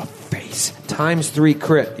axe at your face. ×3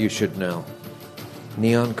 crit, you should know.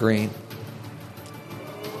 Neon green.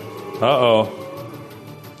 Uh-oh.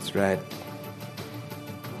 That's right.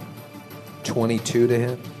 22 to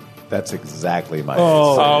hit. That's exactly my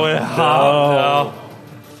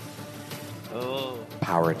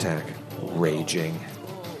Power attack. Raging.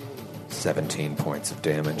 17 points of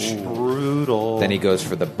damage. Brutal. Then he goes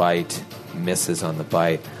for the bite, misses on the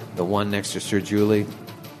bite. The one next to Sir Julie,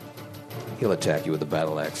 he'll attack you with a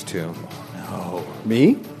battle axe too. No.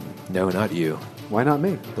 Me? No, not you. Why not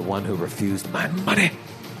me? The one who refused my money.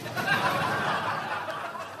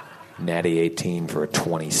 Natty 18 for a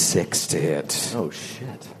 26 to hit. Oh,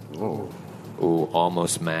 shit. Whoa. Ooh,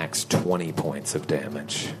 almost max 20 points of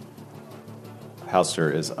damage.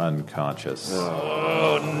 Halster is unconscious.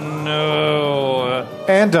 Oh, no.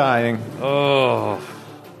 And dying. Oh.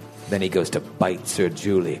 Then he goes to bite Sir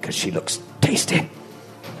Julie because she looks tasty.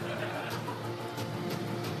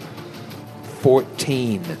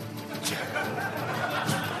 14.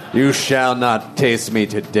 You shall not taste me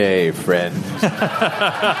today, friend.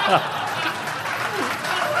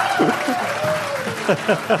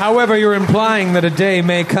 However, you're implying that a day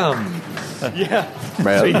may come. Yeah.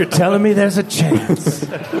 Well, So you're telling me there's a chance?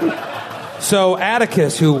 So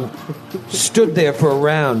Atticus, who stood there for a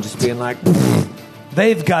round just being like,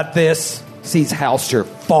 they've got this, sees Halster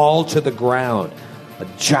fall to the ground. A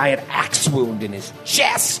giant axe wound in his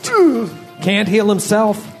chest. Can't heal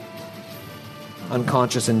himself.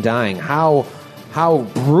 Unconscious and dying. How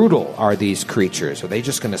brutal are these creatures? Are they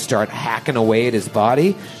just going to start hacking away at his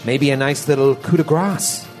body? Maybe a nice little coup de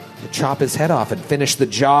grace to chop his head off and finish the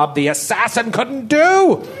job the assassin couldn't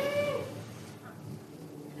do.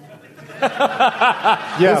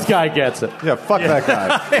 Yeah, This guy gets it. yeah, fuck that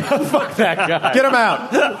guy. Fuck that guy. Get him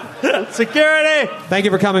out. Security! Thank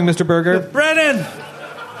you for coming, Mr. Berger. Brennan!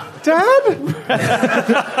 Dad?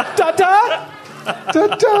 Da-da!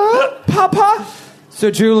 Da-da! Papa!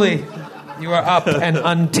 So, Julie, you are up and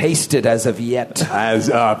untasted as of yet. as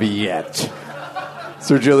of yet.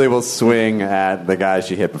 Sir Julie will swing at the guy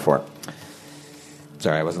she hit before.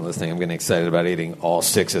 Sorry, I wasn't listening. I'm getting excited about eating all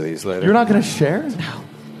 6 of these later. You're not going to share?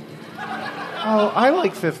 Oh, I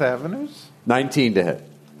like Fifth Avenue's. 19 to hit.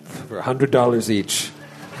 For $100 each.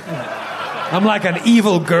 I'm like an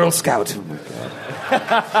evil Girl Scout. Oh, my God.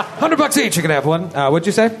 $100 each, you can have one. What'd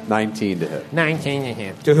you say? 19 to hit. 19 to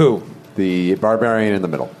hit. To who? The barbarian in the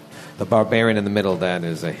middle. The barbarian in the middle, that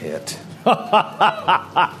is a hit.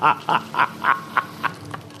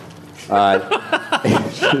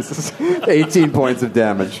 Jesus. 18 points of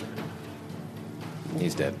damage.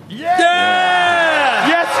 He's dead. Yes,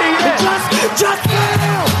 he is.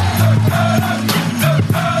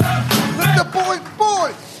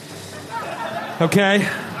 Okay.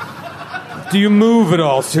 Do you move at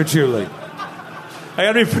all, Sir Julie? I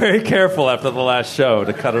gotta be very careful after the last show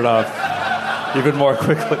to cut it off even more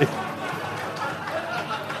quickly.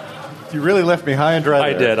 You really left me high and dry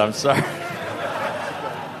I there. did, I'm sorry.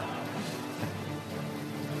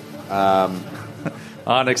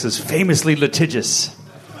 Onyx is famously litigious.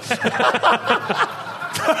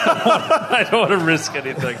 I don't want to risk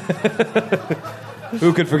anything.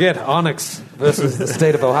 Who could forget Onyx versus the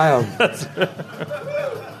state of Ohio?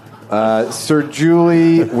 Sir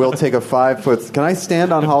Julie will take a 5-foot... Can I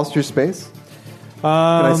stand on Hollister's space? Can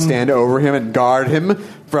I stand over him and guard him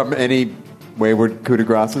from any wayward coup de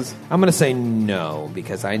graces? I'm going to say no,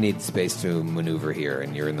 because I need space to maneuver here,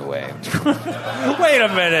 and you're in the way. Wait a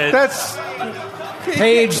minute. That's...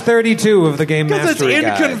 Page 32 of the Game Because it's Mastery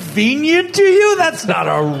Guide. inconvenient to you? That's not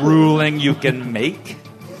a ruling you can make.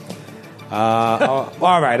 All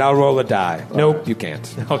right, I'll roll a die. Nope, you can't.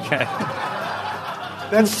 Okay.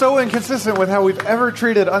 That's so inconsistent with how we've ever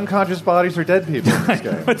treated unconscious bodies or dead people in this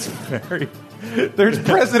game. It's very... There's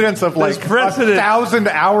precedence of like There's precedent. 1,000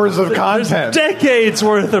 hours of content. Decades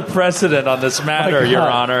worth of precedent on this matter, Your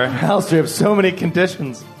Honor. Halster, you have so many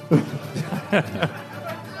conditions.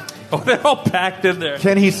 Oh, they're all packed in there.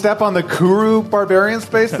 Can he step on the Kuru barbarian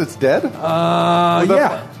space that's dead?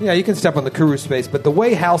 Yeah, you can step on the Kuru space, but the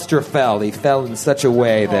way Halster fell, he fell in such a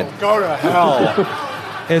way that Go to hell.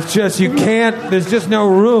 it's just, you can't, there's just no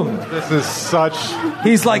room. This is such...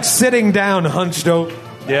 He's like sitting down, hunched over.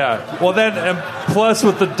 Yeah. Well, then, and plus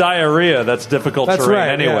with the diarrhea, that's difficult That's terrain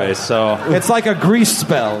right, anyway, yeah. so... It's like a grease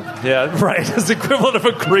spell. Yeah, right. It's the equivalent of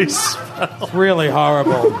a grease. It's really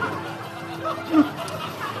horrible.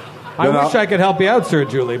 I wish I could help you out, Sir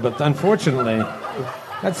Julie, but unfortunately,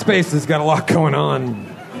 that space has got a lot going on.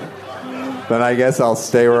 Then I guess I'll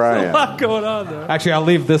stay where I A am. lot going on there. Actually, I'll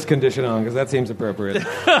leave this condition on because that seems appropriate.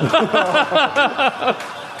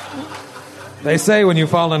 They say when you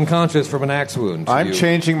fall unconscious from an axe wound. I'm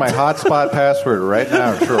changing my hotspot password right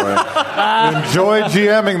now, Troy. Enjoy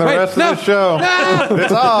GMing the rest of the show. No!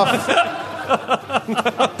 It's off.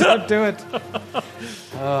 Don't do it.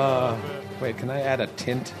 Wait, can I add a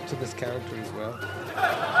tint to this character as well? There you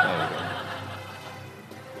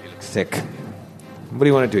go. You look sick. What do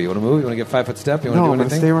you want to do? You want to move? You want to get 5 foot step? You want No, to I'm do gonna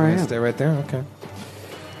anything? stay where I You're gonna am. Stay right there. Okay.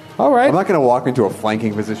 All right. I'm not going to walk into a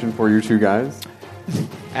flanking position for you two guys.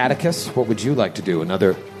 Atticus, what would you like to do?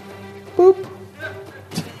 Another boop.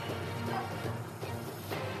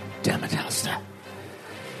 Damn it, Alistair.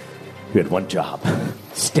 You had one job.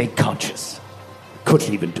 Stay conscious.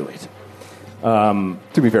 Couldn't even do it.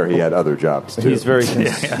 To be fair, he had other jobs too. He's very,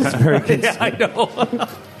 he's very I know.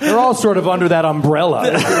 They're all sort of under that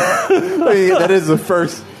umbrella. I mean, that is the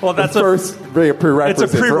first. Well, that's the a- first prerequisite.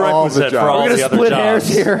 It's a for all the prerequisite for all jobs. the other split jobs. hairs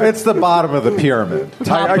here. It's the bottom of the pyramid.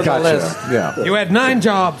 Top I of the gotcha. list. Yeah. You had 9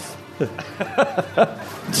 jobs. You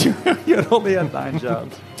had only had 9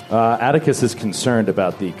 jobs. Atticus is concerned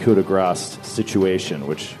about the coup de grace situation,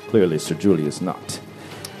 which clearly Sir Julie is not.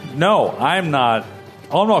 No, I'm not.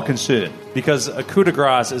 I'm not concerned because a coup de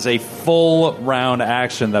grace is a full round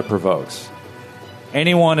action that provokes.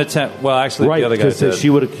 Anyone attempt? Well, actually, Right, the other guy because did.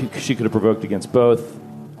 she could have provoked against both.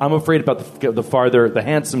 I'm afraid about the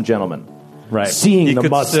handsome gentleman, Right. seeing He the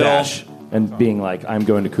could mustache and being like, "I'm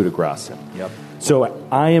going to coup de grace him." Yep. So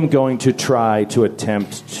I am going to try to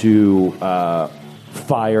attempt to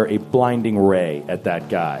fire a blinding ray at that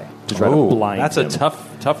guy to try to blind That's him. a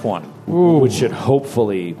tough one. Which should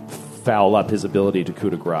hopefully foul up his ability to coup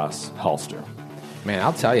de grace Halster. Man,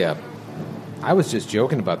 I'll tell you, I was just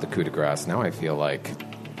joking about the coup de grace. Now I feel like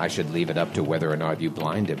I should leave it up to whether or not you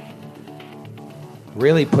blind him.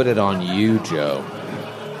 Really put it on you, Joe.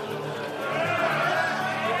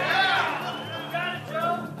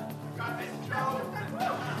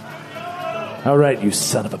 All right, you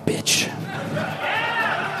son of a bitch.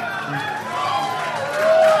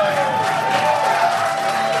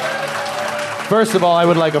 First of all, I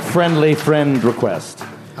would like a friendly friend request.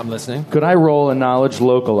 I'm listening. Could I roll a knowledge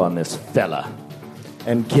local on this fella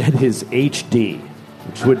and get his HD,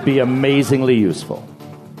 which would be amazingly useful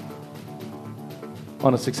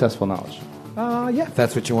on a successful knowledge? Yeah, if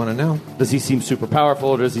that's what you want to know. Does he seem super powerful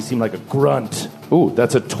or does he seem like a grunt? Ooh,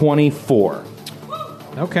 that's a 24.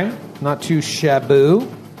 Okay, not too shaboo.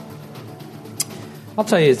 I'll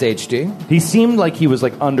tell you his HD. He seemed like he was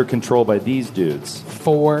like under control by these dudes.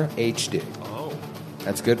 4 HD. Oh.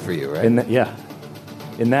 That's good for you, right? In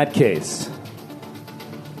that case,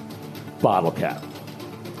 bottle cap.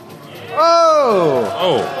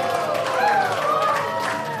 Oh!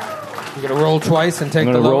 You're going to roll twice and take I'm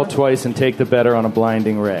the going to lower? roll twice and take the better on a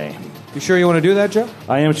blinding ray. You sure you want to do that, Joe?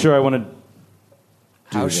 I am sure I want to.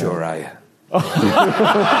 How sure are you?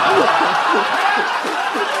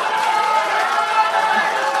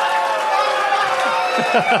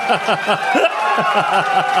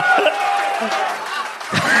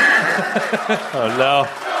 Oh no!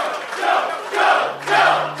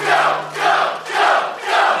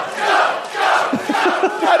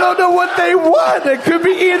 I don't know what they want. It could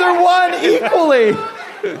be either one equally.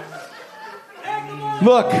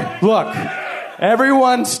 Look.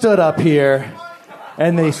 Everyone stood up here,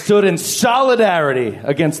 and they stood in solidarity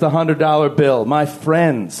against the $100 bill. My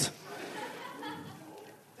friends.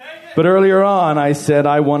 But earlier on, I said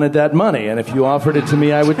I wanted that money, and if you offered it to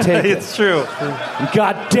me, I would take it. It's true.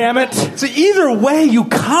 God damn it. So either way, you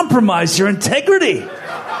compromise your integrity.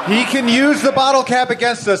 He can use the bottle cap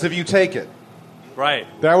against us if you take it. Right.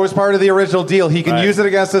 That was part of the original deal. He can Right. use it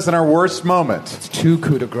against us in our worst moment. 2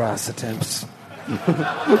 coup de grace attempts.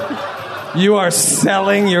 You are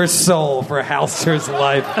selling your soul for Halster's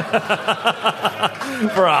life.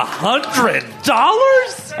 For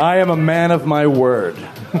 $100? I am a man of my word.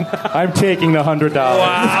 I'm taking the $100.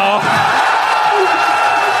 Wow.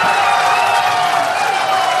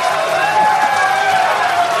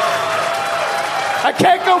 I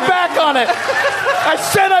can't go back on it. I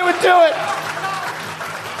said I would do it.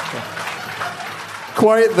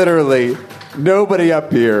 Quite literally, nobody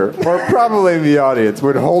up here, or probably in the audience,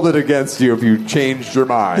 would hold it against you if you changed your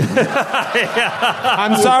mind.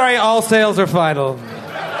 I'm sorry, all sales are final.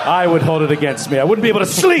 I would hold it against me. I wouldn't be able to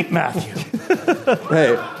sleep, Matthew.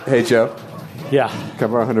 Hey, Joe, Yeah.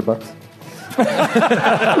 come for $100.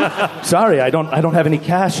 Sorry, I don't have any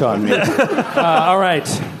cash on me. All right.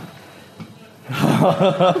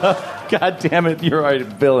 God damn it, you're a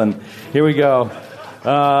villain. Here we go.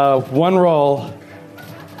 One roll.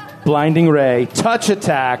 Blinding ray. Touch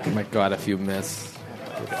attack. Oh my God, if you miss.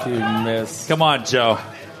 If you miss. Come on, Joe.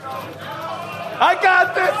 I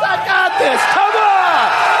got this.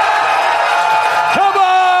 Come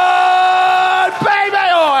on, baby!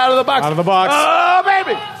 Oh, out of the box. Out of the box. Oh,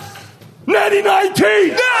 baby! Natty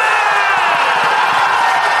 19!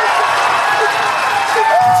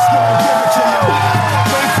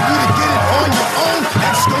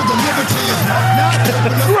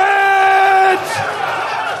 French!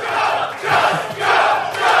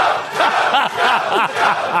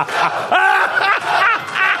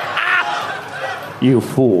 You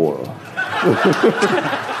fool.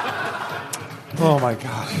 Oh my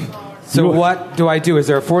god. So what do I do? Is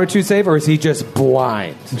there a fortitude save, or is he just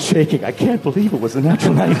blind? Shaking. I can't believe it was a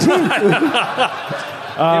natural 19. It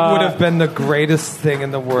would have been the greatest thing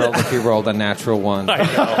in the world if he rolled a natural 1.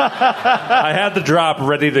 I had the drop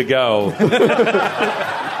ready to go.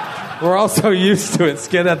 We're all so used to it.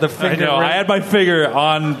 Skid had the I finger. know. I had my finger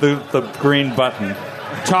on the green button.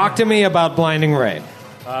 Talk to me about blinding Ray.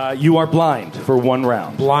 You are blind for 1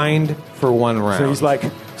 round. Blind for 1 round. So he's like,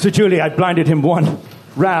 Sir Julie, I blinded him 1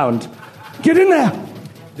 round. Get in there!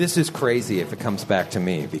 This is crazy if it comes back to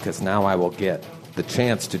me, because now I will get the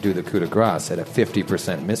chance to do the coup de grace at a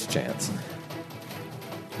 50% miss chance,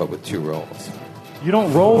 but with 2 rolls. You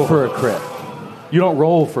don't roll for a crit. You don't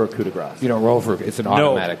roll for a coup de grace. You don't roll for it's an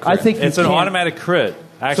automatic crit. I think It's an automatic crit.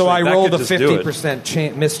 Actually, so. I that rolled could a just do it.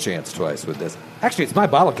 50% miss chance twice with this. Actually, it's my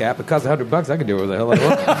bottle cap. It costs $100. I can do whatever the hell I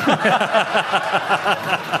want.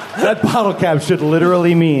 That bottle cap should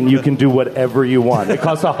literally mean you can do whatever you want. It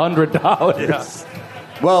costs $100.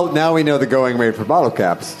 Well, now we know the going rate for bottle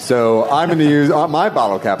caps, so I'm going to use my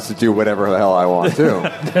bottle caps to do whatever the hell I want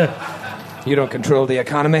to. You don't control the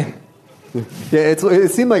economy. Yeah,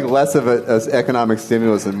 it seemed like less of an economic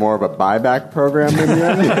stimulus and more of a buyback program in the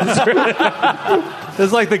end.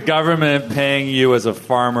 It's like the government paying you as a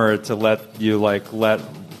farmer to let you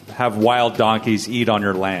have wild donkeys eat on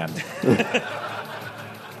your land.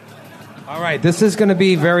 All right, this is going to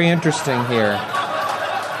be very interesting here.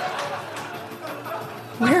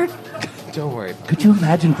 Where? Don't worry. Could you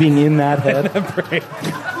imagine being in that head?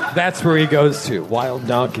 That's where he goes to. Wild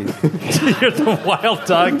donkey. You're the wild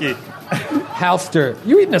donkey. Halster,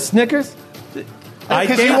 you eating a Snickers?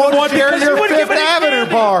 Because you won't share your Fifth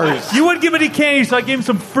Avenue bars. You wouldn't give any candy, so I gave him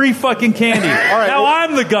some free fucking candy. All right, now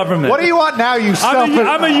I'm the government. What do you want now, you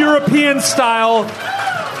I'm a European-style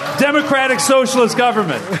democratic socialist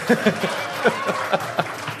government.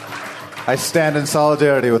 I stand in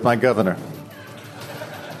solidarity with my governor.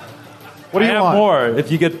 What do you have want? more.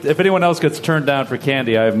 If anyone else gets turned down for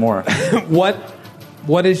candy, I have more.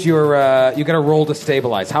 What is your? You got to roll to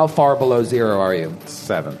stabilize. How far below 0 are you?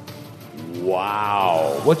 7.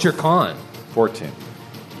 Wow. What's your con? 14.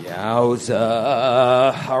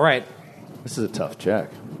 Yowza. All right. This is a tough check.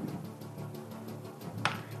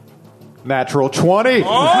 Natural 20. Norse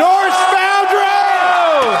Foundry!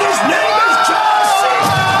 His name is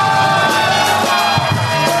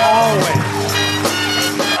Always.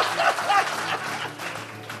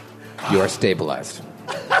 You are stabilized.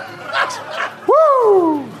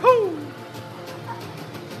 Woo!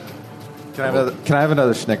 Can I have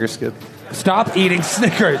another Snickers skid? Stop eating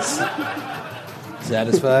Snickers.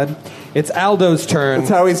 Satisfied? It's Aldo's turn.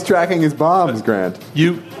 That's how he's tracking his bombs, Grant.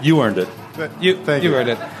 You earned it. You heard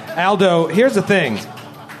it. Aldo, here's the thing.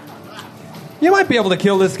 You might be able to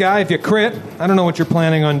kill this guy if you crit. I don't know what you're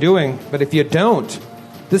planning on doing, but if you don't,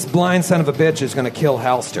 this blind son of a bitch is going to kill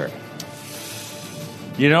Halster.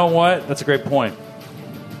 You know what? That's a great point.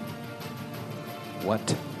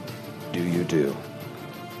 What do you do?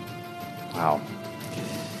 Wow.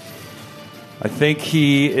 I think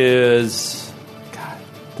he is... God,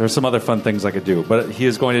 there's some other fun things I could do, but he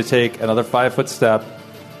is going to take another 5-foot step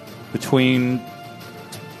between...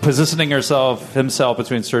 positioning himself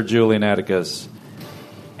between Sir Julian and Atticus.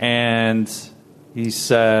 And he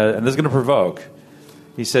said, and this is going to provoke,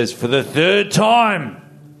 he says, for the 3rd time,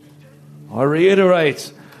 I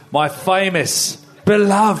reiterate my famous,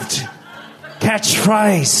 beloved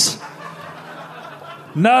catchphrase.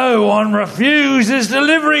 No one refuses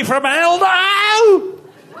delivery from Aldo!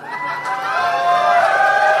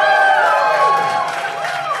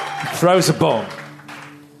 Throws a bomb.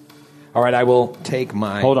 All right, I will take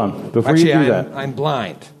my... Hold on. Before Actually, you do that. I'm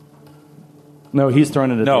blind. No, he's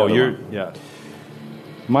throwing it at the other one. Yeah.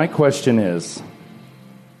 My question is,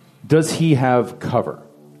 does he have cover,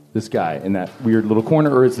 this guy, in that weird little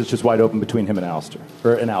corner, or is this just wide open between him and Alistair,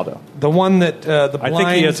 or and Aldo? The one that, the blind I think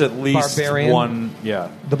he has at least barbarian, one, yeah.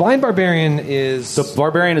 The blind barbarian is... The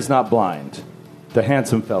barbarian is not blind. The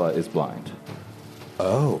handsome fella is blind.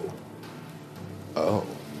 Oh. So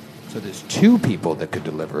there's 2 people that could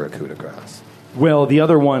deliver a coup de grace. Well, the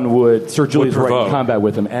other one would... Sir Julian's right in provoke. combat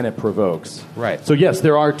with him, and it provokes. Right. So, yes,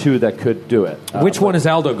 there are 2 that could do it. Which one is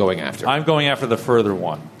Aldo going after? I'm going after the further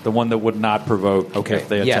one. The one that would not provoke if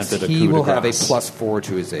they yes, attempted a coup he de will have a grace. +4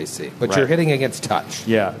 to his AC. But Right. you're hitting against touch.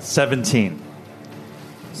 Yeah, 17.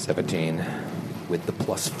 17 with the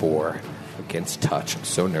 +4 against touch. I'm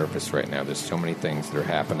so nervous right now. There's so many things that are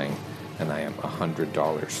happening, and I am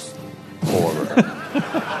 $100 poorer.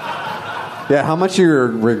 Yeah, how much are you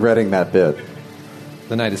regretting that bid?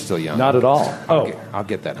 The night is still young. Not at all. I'll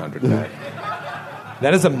get that 100 back.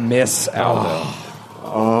 That is a miss, Aldo.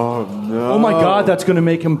 Oh, no. Oh my God, that's going to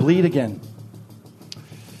make him bleed again.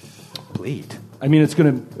 Bleed. I mean, it's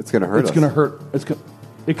going to hurt It's us. going to hurt.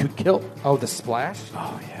 It could kill. Oh, the splash?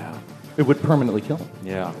 Oh, yeah. It would permanently kill him.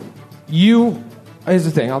 Yeah. Here's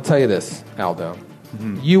the thing. I'll tell you this, Aldo.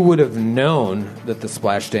 Mm-hmm. You would have known that the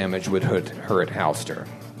splash damage would hurt Halster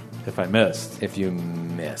If I missed. if you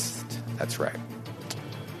missed. That's right.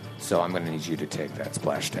 So I'm going to need you to take that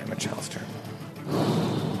splash damage, Halster.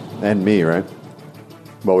 And me, right?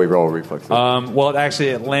 Well, we roll reflexes. Well,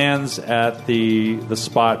 it lands at the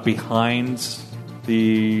spot behind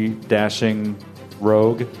the dashing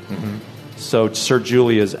rogue. Mm-hmm. So Sir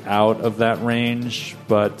Julie is out of that range,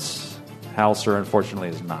 but Halser, unfortunately,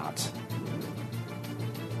 is not.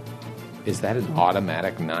 Is that an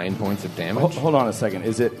automatic 9 points of damage? Hold on a second.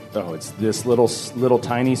 Is it? Oh, it's this little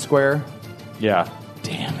tiny square. Yeah.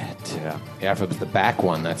 Damn it. Yeah. Yeah, if it was the back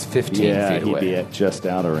one, that's 15 Yeah, feet he'd away. be at just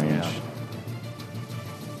out of range.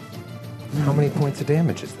 How many points of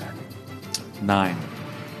damage is that? 9.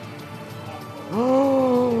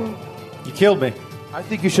 You killed me. I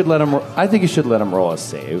think you should let him. I think you should let him roll a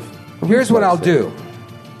save. Here's what I'll do.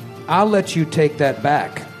 I'll let you take that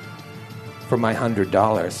back for my $100.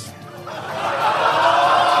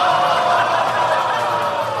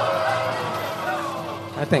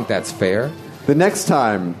 I think that's fair. The next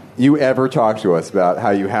time you ever talk to us about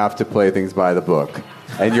how you have to play things by the book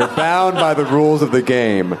and you're bound by the rules of the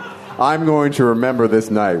game, I'm going to remember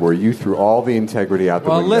this night where you threw all the integrity out the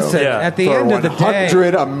window. Well, listen, Yeah. at the for end of the day,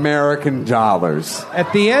 $100 American dollars.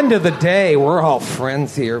 at the end of the day, we're all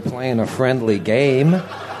friends here playing a friendly game.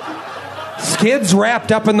 Skid's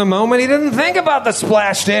wrapped up in the moment. He didn't think about the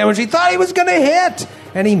splash damage. He thought he was going to hit,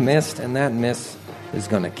 and he missed, and that miss is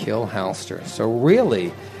going to kill Halster. So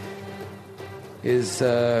really, is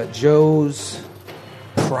Joe's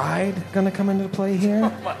pride going to come into play here?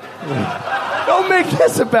 Don't make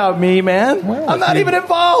this about me, man. Well, I'm not even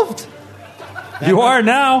involved. You are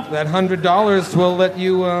now. That $100 will let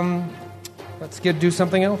you let Skid do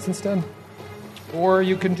something else instead. Or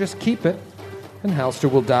you can just keep it, and Halster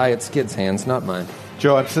will die at Skid's hands, not mine.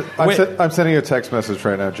 Joe, Wait. I'm sending you a text message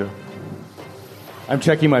right now, Joe. I'm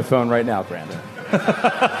checking my phone right now, Grant. Do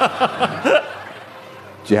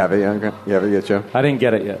you have it yet, Grant? You have it yet, Joe? I didn't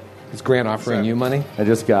get it yet. Is Grant offering you money? I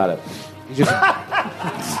just got it. You just,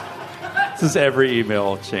 This is every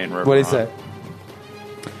email chain. what did he say?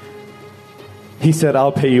 He said,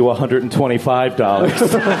 "I'll pay you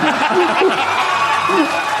 $125."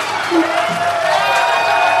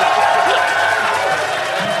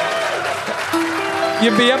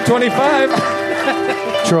 You'd be up 25.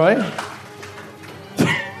 Troy,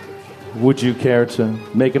 would you care to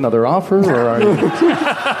make another offer, or are you?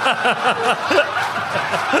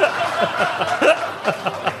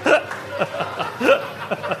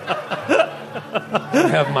 I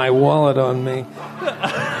have my wallet on me.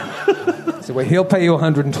 So wait, he'll pay you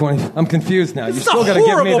 120. I'm confused now. You still got to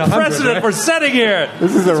give me the 100. Precedent Right? we're setting here.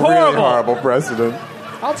 This is a really horrible. horrible precedent.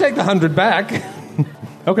 I'll take the 100 back,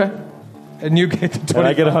 Okay. and you get the 20 And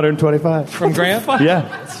I get 125. from Grant.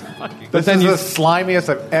 Yeah. This then is you- the slimiest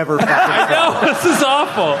I've ever fucking felt. No, this is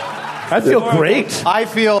awful. I feel great.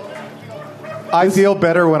 I feel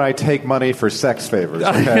better when I take money for sex favors.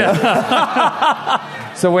 Okay?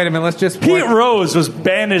 So wait a minute. Let's just Pete Rose was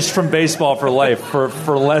banished from baseball for life for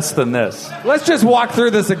less than this. let's just walk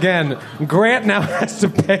through this again. Grant now has to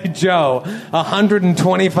pay Joe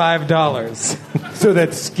 $125. So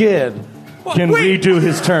that Skid can Wait. redo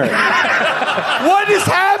his turn. What is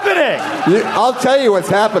happening? I'll tell you what's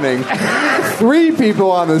happening. 3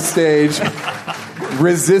 people on the stage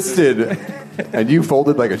resisted, and you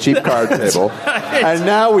folded like a cheap card table. And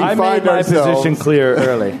now we I find made my ourselves... position clear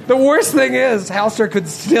early. The worst thing is, Halster could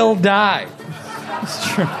still die.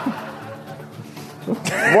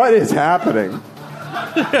 What is happening?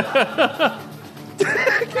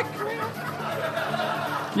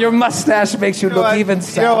 Your mustache makes you look what? even You know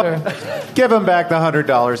sadder. what? Give him back the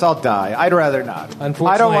 $100. I'll die. I'd rather not. Unfortunately,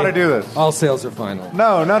 I don't want to do this. All sales are final.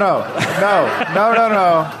 No.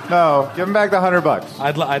 Give him back the $100.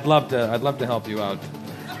 I'd love to help you out.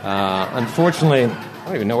 Unfortunately, I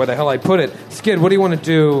don't even know where the hell I put it. Skid, what do you want to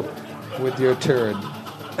do with your turd?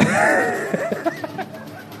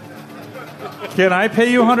 Can I pay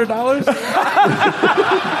you $100?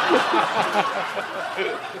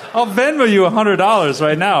 I'll Venmo you $100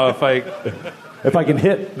 right now if I. If I can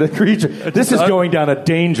hit the creature. This is going down a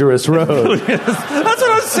dangerous road. That's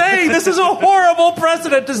what I'm saying. This is a horrible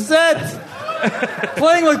precedent to set.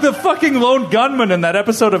 Playing like the fucking lone gunman in that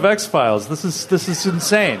episode of X-Files. This is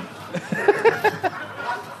insane.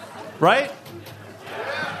 Right?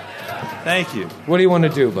 Thank you. What do you want to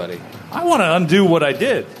do, buddy? I want to undo what I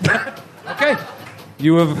did. Okay.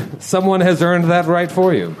 Someone has earned that right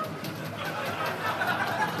for you.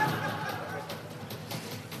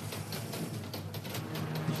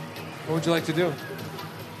 What would you like to do?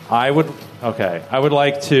 I would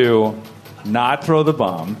like to not throw the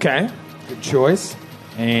bomb. Okay. Good choice.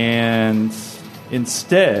 And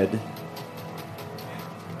instead,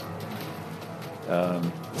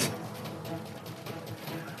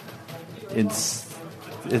 instead,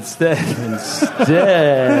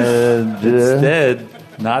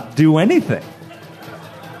 not do anything.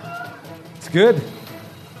 It's good.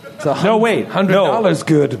 No, wait. $100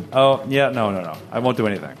 good. Oh, yeah, no. I won't do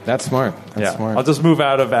anything. That's smart. That's smart. I'll just move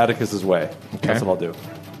out of Atticus's way. Okay. That's what I'll do.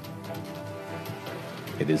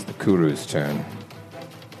 It is the Kuru's turn.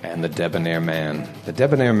 And the Debonair Man. The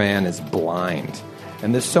Debonair Man is blind.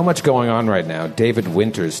 And there's so much going on right now. David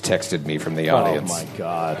Winters texted me from the audience. Oh, my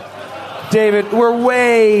God. David, we're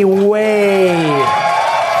way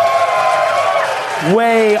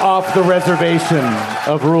off the reservation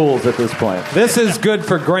of rules at this point. This is good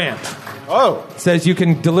for Grant. Oh. It says you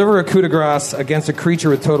can deliver a coup de grace against a creature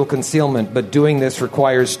with total concealment, but doing this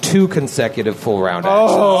requires 2 consecutive full round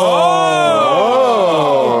actions.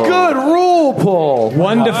 Oh. Good rule, Paul.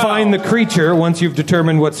 1 to find the creature once you've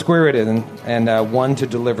determined what square it is, and 1 to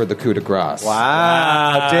deliver the coup de grace.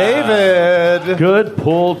 Wow, David. Good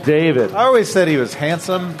pull, David. I always said he was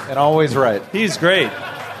handsome and always right. He's great.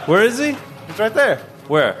 Where is he? He's right there.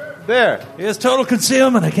 Where? There. He has total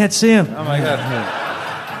concealment. I can't see him. Oh, my God.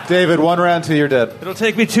 David, 1 round till you're dead. It'll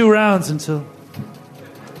take me 2 rounds until...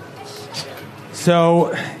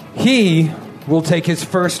 So he will take his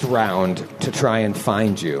first round to try and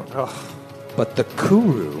find you. Ugh. But the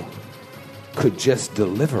Kuru could just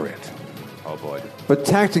deliver it. Oh, boy. But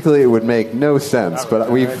tactically, it would make no sense.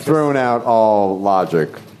 But we've thrown out all logic.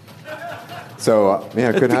 So, yeah,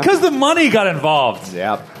 it could happen. Because the money got involved.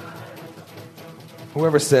 Yeah.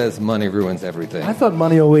 Whoever says money ruins everything. I thought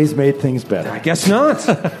money always made things better. I guess not.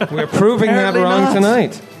 We're proving that Apparently wrong not.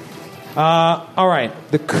 tonight. All right.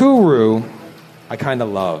 The Kuru, I kind of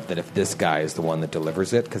love that if this guy is the one that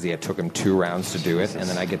delivers it, because took him 2 rounds to do it, and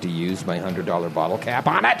then I get to use my $100 bottle cap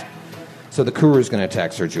on it. So the Kuru is going to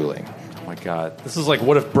attack Sir Julie. Oh, my God. This is like,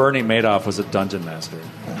 what if Bernie Madoff was a dungeon master?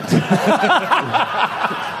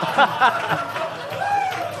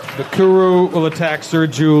 The Kuru will attack Sir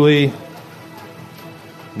Julie.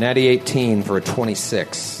 Natty 18 for a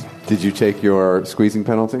 26. Did you take your squeezing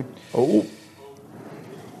penalty? Oh.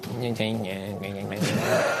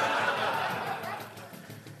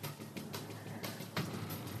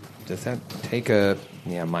 Does that take a...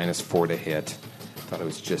 Yeah, -4 to hit. Thought it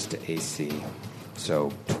was just to AC.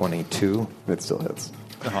 So 22. It still hits.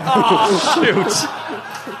 Oh, shoot.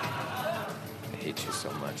 I hate you so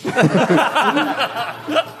much.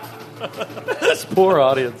 This poor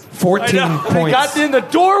audience. 14 points. We got in the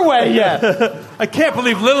doorway yet. I can't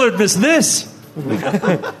believe Lillard missed this.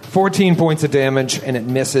 14 points of damage, and it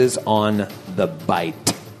misses on the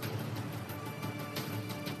bite.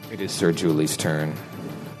 It is Sir Julie's turn.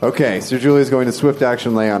 Okay, Sir Julie is going to swift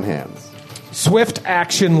action lay on hands. Swift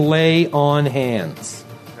action lay on hands.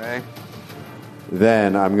 Okay.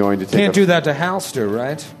 Then I'm going to take Can't do that to Halster,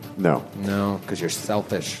 right? No. No, because you're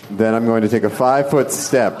selfish. Then I'm going to take a 5-foot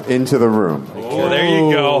step into the room. Oh, there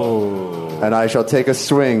you go. And I shall take a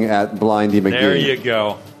swing at Blindy McGee. There you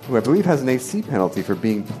go. Who I believe has an AC penalty for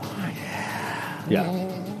being blind. Yeah.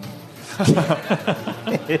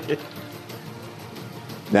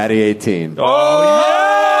 Natty 18.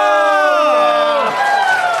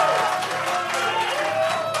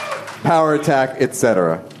 Power attack,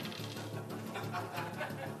 etc.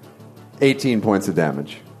 18 points of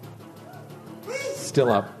damage. Still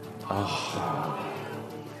up. Oh.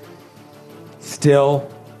 Still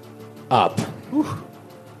up. Whew.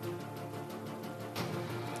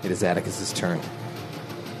 It is Atticus's turn.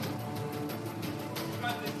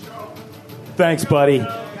 Thanks, buddy.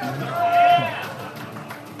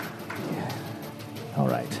 All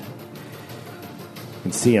right. You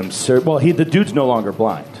can see him, sir. Well, the dude's no longer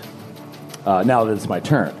blind. Now that it's my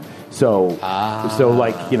turn. So,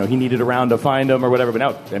 he needed a round to find him or whatever.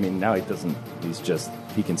 But now he doesn't.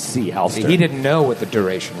 He can see Halster. He didn't know what the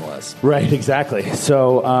duration was. Right, exactly.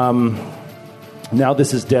 So, now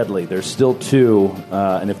this is deadly. There's still 2,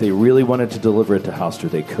 and if they really wanted to deliver it to Halster,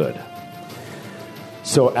 they could.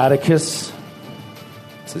 So Atticus...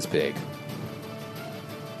 This is big.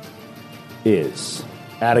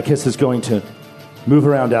 Atticus is going to move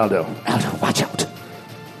around Aldo. Aldo, watch out.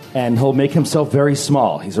 And he'll make himself very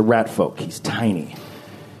small. He's a rat folk. He's tiny.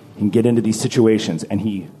 He can get into these situations, and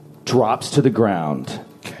he drops to the ground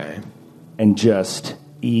Okay. and just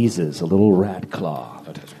eases a little rat claw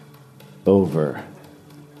over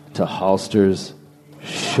to Halster's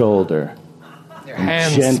shoulder. Your and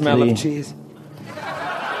hands gently smell of cheese.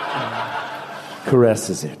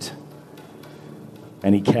 caresses it.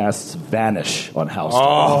 And he casts Vanish on Halster.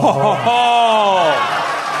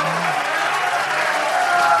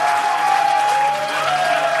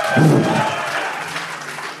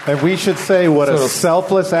 And we should say what a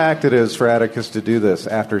selfless act it is for Atticus to do this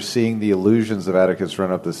after seeing the illusions of Atticus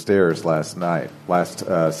run up the stairs last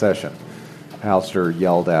session. Halster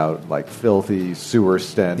yelled out like filthy sewer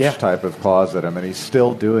stench type of claws at him, and he's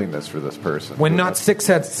still doing this for this person. When not 6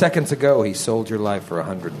 seconds ago, he sold your life for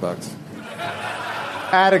 $100.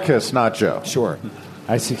 Atticus, not Joe. Sure.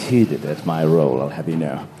 I succeeded at my role, I'll have you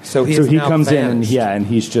know. So he comes in vanished. and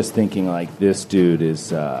he's just thinking like this dude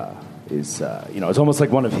is it's almost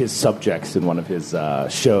like one of his subjects in one of his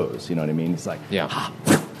shows. You know what I mean? He's like,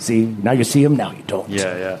 see, now you see him, now you don't.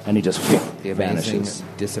 Yeah. And he just The amazing vanishes.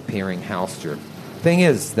 disappearing Halster. Thing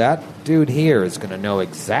is, that dude here is going to know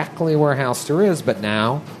exactly where Halster is, but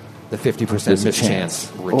now the 50%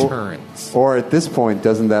 mischance returns. Or at this point,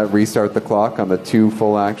 doesn't that restart the clock on the 2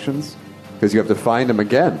 full actions? Because you have to find him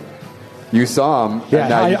again. You saw him. Yeah, and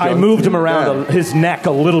now you I don't moved see him around again. his neck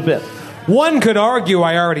a little bit. One could argue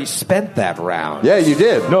I already spent that round. Yeah, you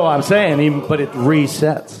did. No, I'm saying, but it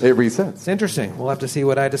resets. It resets. It's interesting. We'll have to see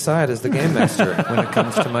what I decide as the game master when it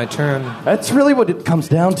comes to my turn. That's really what it comes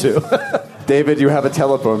down to. David, you have a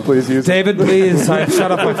telephone. Please use it. David, please,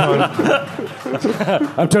 shut off my phone.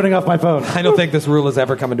 I'm turning off my phone. I don't think this rule has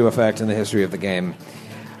ever come into effect in the history of the game.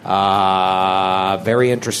 Very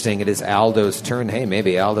interesting. It is Aldo's turn. Hey,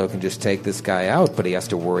 maybe Aldo can just take this guy out, but he has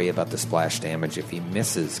to worry about the splash damage if he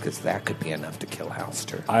misses, because that could be enough to kill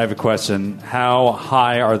Halster. I have a question. How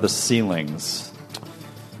high are the ceilings?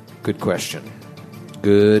 Good question.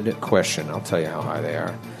 Good question. I'll tell you how high they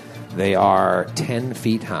are. They are 10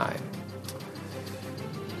 feet high.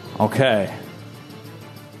 Okay.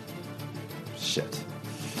 Shit.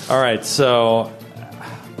 All right, so...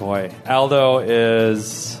 Boy, Aldo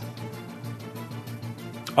is...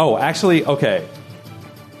 Oh, actually, okay.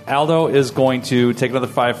 Aldo is going to take another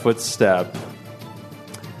 5-foot step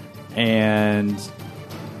and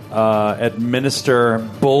administer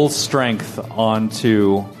bull strength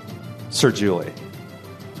onto Sir Julie.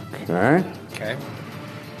 Okay.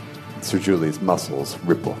 Sir Julie's muscles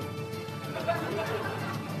ripple.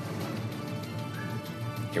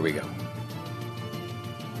 Here we go.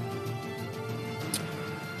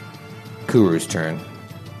 Kuru's turn,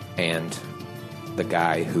 and the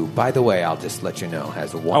guy who, by the way, I'll just let you know,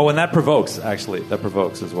 has one. Oh, and that provokes, actually. That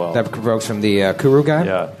provokes as well. That provokes from the Kuru guy?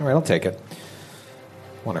 Yeah. All right, I'll take it.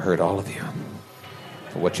 I want to hurt all of you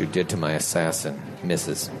for what you did to my assassin,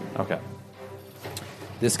 Mrs. Okay.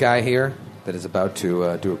 This guy here that is about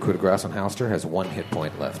to do a coup de grace on Halster has 1 hit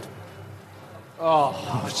point left. Oh,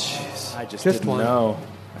 jeez. I just Just didn't one. know.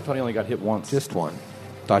 I thought he only got hit once. Just 1.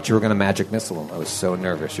 Thought you were going to magic missile him. I was so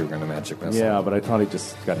nervous you were going to magic missile him. Yeah, but I thought he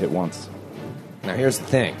just got hit once. Now, here's the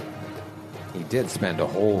thing. He did spend a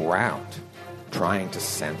whole round trying to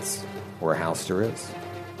sense where Halster is.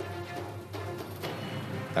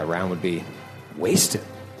 That round would be wasted.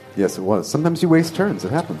 Yes, it was. Sometimes you waste turns.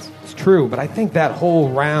 It happens. It's true, but I think that whole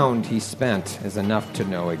round he spent is enough to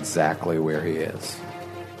know exactly where he is.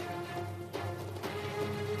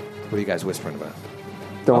 What are you guys whispering about?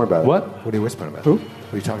 Don't worry about it. What? What are you whispering about? Who?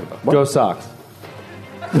 What are you talking about? Go Sox.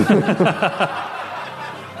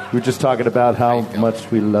 We were just talking about how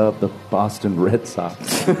much we love the Boston Red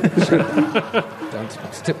Sox.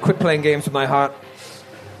 Quit playing games with my heart.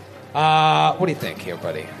 What do you think here,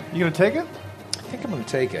 buddy? You going to take it? I think I'm going to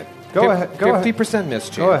take it. Go ahead. 50% miss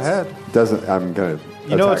chance. Go ahead. Doesn't. I'm gonna.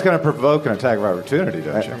 You know it's attack. going to provoke an attack of opportunity,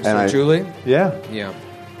 don't you? And So, I- Julie? Yeah. Yeah.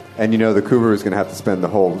 And you know the Kuru is going to have to spend the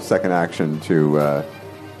whole second action to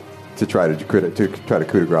try to coup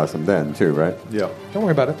de grace him then too, right? Yeah. Don't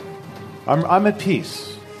worry about it. I'm at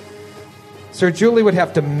peace. Sir Julie would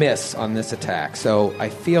have to miss on this attack, so I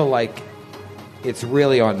feel like it's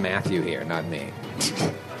really on Matthew here, not me.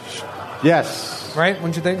 Yes. Right?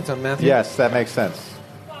 Wouldn't you think it's on Matthew? Yes, that makes sense.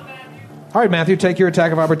 All right, Matthew, take your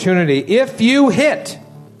attack of opportunity. If you hit,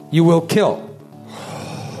 you will kill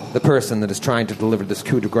the person that is trying to deliver this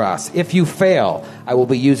coup de grace. If you fail, I will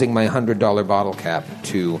be using my $100 bottle cap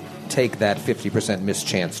to take that 50%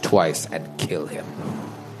 mischance twice and kill him.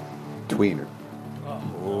 Tweener.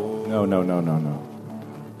 No.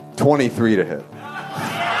 23 to hit.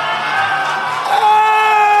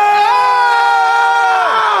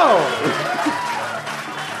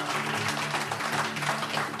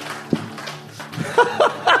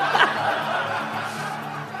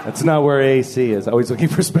 That's not where AC is. Always looking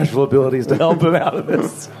for special abilities to help him out of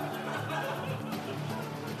this.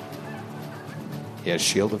 He has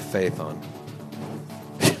Shield of Faith on.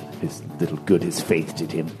 His little good his faith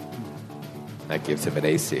did him. That gives him an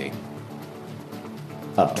AC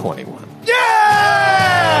of 21.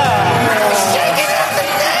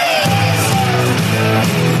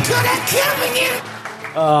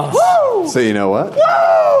 So you know what? Woo!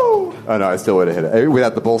 Oh no, I still would have hit it.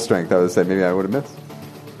 Without the bull strength, I would say maybe I would have missed.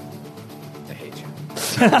 I hate you.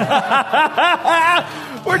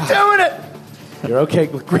 We're doing it. You're okay.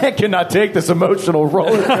 Grant cannot take this emotional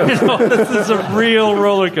roller coaster. This is a real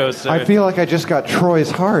roller coaster. I feel like I just got Troy's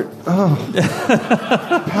heart. Oh,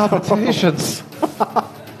 palpitations.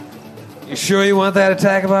 You sure you want that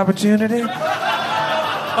attack of opportunity?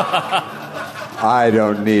 I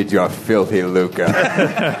don't need your filthy Luca.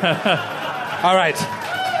 All right.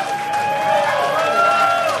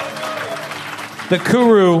 The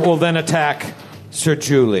Kuru will then attack Sir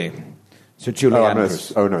Julie. Sir Julie no, Andrews.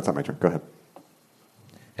 it's not my turn. Go ahead.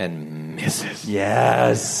 And misses.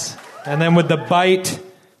 Yes. And then with the bite,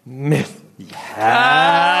 miss.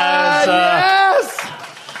 Yes.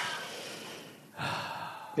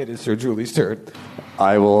 It is Sir Julie's turn.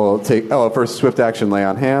 I will take. First swift action, lay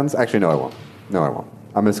on hands. Actually, no, I won't.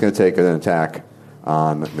 I'm just going to take an attack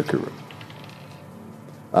on the Kuru.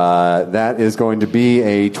 That is going to be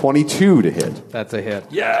a 22 to hit. That's a hit.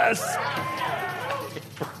 Yes!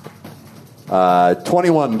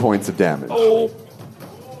 21 points of damage. Oh.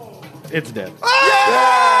 It's dead.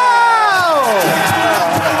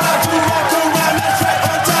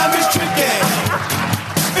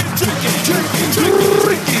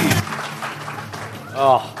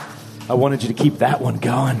 Oh, I wanted you to keep that one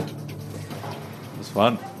going. It was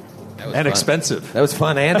fun. That was And fun. expensive. That was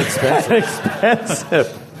fun and expensive.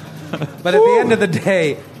 Expensive. But at the end of the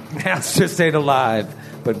day, Master stayed alive.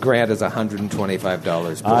 But Grant is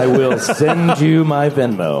 $125. I will send you my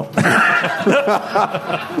Venmo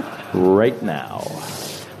right now.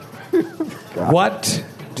 What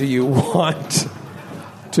do you want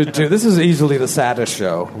to do? This is easily the saddest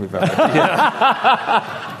show we've ever done.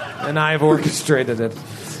 And I've orchestrated it.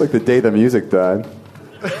 It's like the day the music died.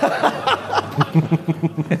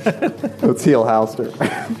 Let's heal Halster.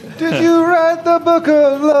 Did you write the book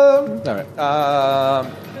of love? All right.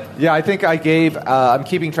 Yeah, I think I gave. I'm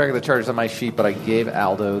keeping track of the charges on my sheet, but I gave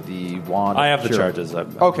Aldo the wand. I have the Cure. charges.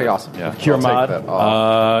 Okay, awesome. Yeah. Cure I'll take mod? that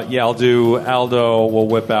off. Yeah, I'll do. Aldo will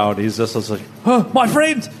whip out. He's just like, oh, my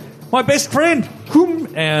friend, my best friend,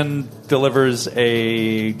 whom, and delivers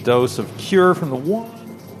a dose of cure from the wand.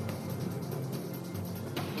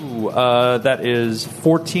 Ooh, that is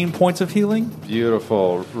 14 points of healing.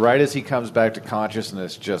 Beautiful. Right as he comes back to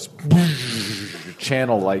consciousness, just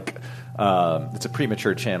channel like it's a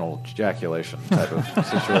premature channel ejaculation type of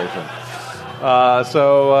situation.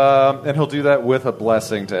 And he'll do that with a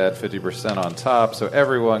blessing to add 50% on top, so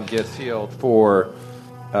everyone gets healed for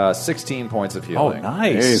 16 points of healing. Oh,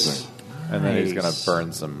 nice. Amazing. And then he's going to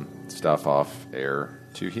burn some stuff off air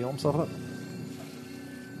to heal himself up.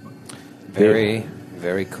 Very,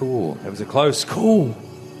 very cool. It was a close call.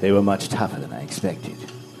 They were much tougher than I expected.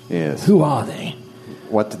 Yes. Who are they?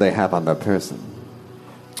 What do they have on their person?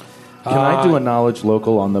 Can I do a knowledge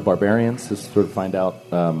local on the barbarians to sort of find out,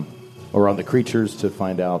 or on the creatures to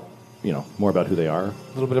find out, more about who they are? A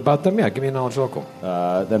little bit about them? Yeah, give me a knowledge local.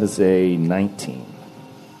 That is a 19.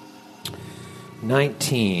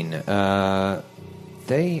 19.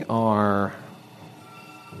 They are...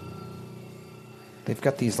 They've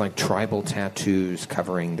got these like tribal tattoos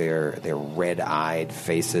covering their red-eyed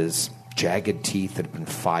faces, jagged teeth that have been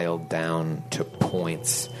filed down to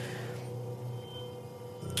points.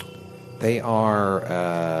 They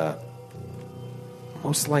are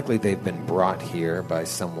most likely they've been brought here by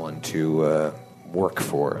someone to work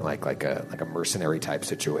for, like a mercenary type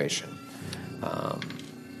situation.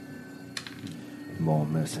 More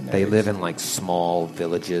mercenaries. They live in like small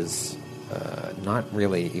villages. Not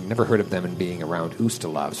really. You've never heard of them in being around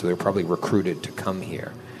Ustalav, so they're probably recruited to come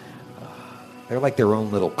here. They're like their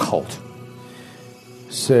own little cult.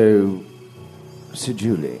 So,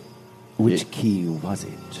 Julie, which key was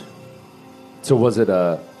it? So was it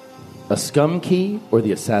a scum key or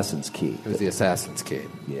the assassin's key? It was the assassin's key.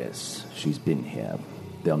 Yes, she's been here.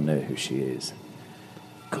 They'll know who she is.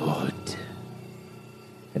 Good.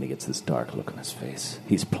 And he gets this dark look on his face.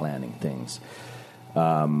 He's planning things.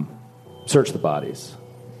 Search the bodies.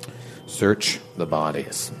 Search the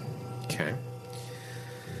bodies. Okay.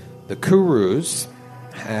 The Kurus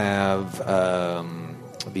have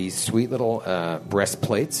these sweet little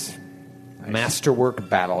breastplates, masterwork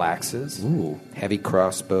battle axes, heavy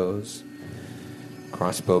crossbows,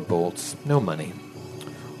 crossbow bolts, no money.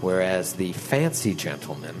 Whereas the fancy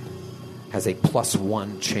gentleman has a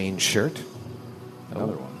 +1 chain shirt.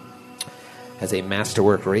 Another one. Has a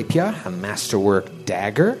masterwork rapier, a masterwork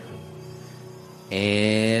dagger,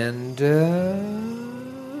 and an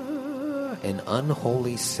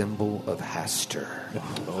unholy symbol of Hastur.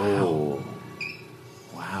 Oh.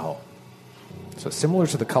 Wow. So similar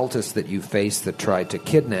to the cultists that you faced that tried to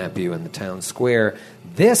kidnap you in the town square,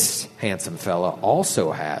 this handsome fella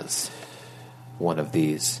also has one of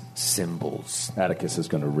these symbols. Atticus is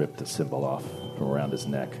going to rip the symbol off from around his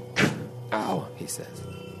neck. Ow, he says.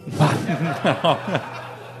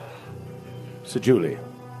 So, Julie,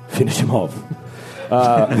 finish him off.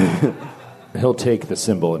 He'll take the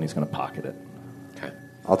symbol and he's going to pocket it. Okay.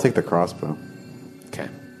 I'll take the crossbow. Okay.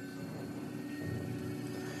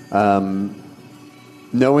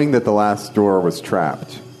 Knowing that the last door was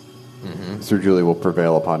trapped, Sir Julie will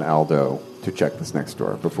prevail upon Aldo to check this next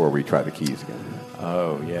door before we try the keys again.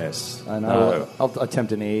 Oh, yes. And I'll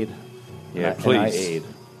attempt an aid. Yeah, And I please. aid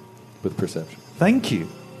with perception. Thank you.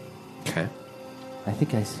 Okay. I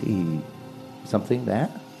think I see something there.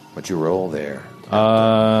 What'd you roll there?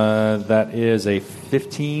 That is a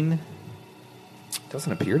 15.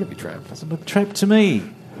 Doesn't appear to be trapped. Doesn't look trapped to me.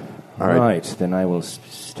 All right. Right, then I will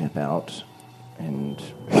step out and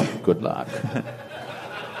good luck.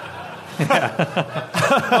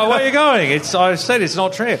 Oh, where are you going? I said it's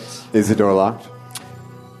not trapped. Is the door locked?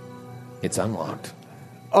 It's unlocked.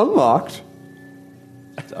 Unlocked?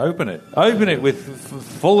 Open it. Open it with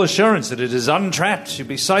full assurance that it is untrapped. You'll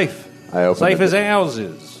be safe. I open Safe it. as ours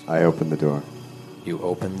is. I open the door. You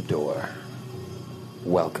open the door.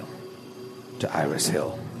 Welcome to Iris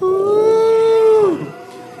Hill.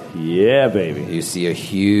 Yeah, baby. You see a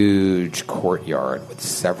huge courtyard with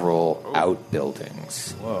several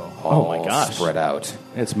outbuildings. Whoa. All Oh, my gosh. spread out.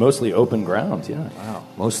 It's mostly open ground, yeah. Wow.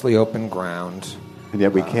 Mostly open ground. And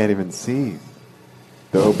yet we can't even see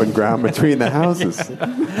the open ground between the houses.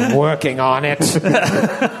 I'm working on it.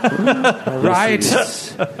 Right.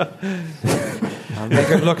 I'll make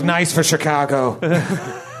it look nice for Chicago.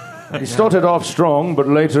 He started off strong, but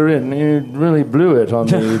later in, he really blew it on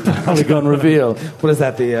the Polygon reveal. What is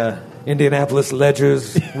that, the Indianapolis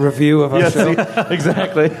Ledger's review of our show?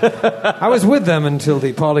 Exactly. I was with them until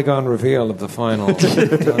the Polygon reveal of the final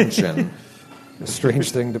dungeon. A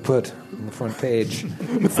strange thing to put on the front page.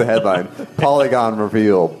 It's the headline. Polygon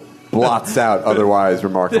reveal blots out otherwise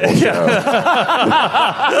remarkable show.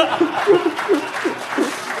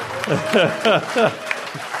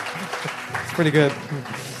 It's pretty good.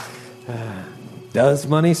 Does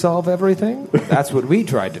money solve everything? That's what we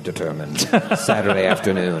tried to determine Saturday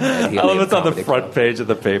afternoon. At I love Helium it's on the Comedy front Club. page of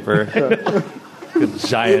the paper. A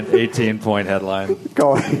giant 18-point headline.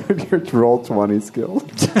 Calling your roll 20 skill.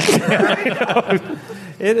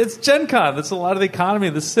 It's Gen Con. That's a lot of the economy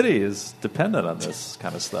of the city is dependent on this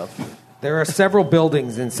kind of stuff. There are several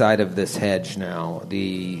buildings inside of this hedge now.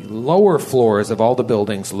 The lower floors of all the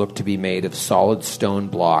buildings look to be made of solid stone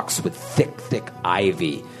blocks with thick, thick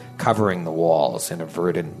ivy covering the walls in a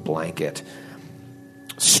verdant blanket.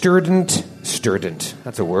 Sturdent,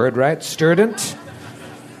 that's a word, right? Sturdent?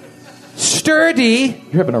 Sturdy!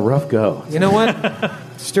 You're having a rough go. You know what?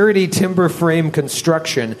 Sturdy timber frame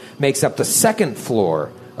construction makes up the second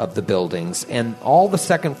floor of the buildings, and all the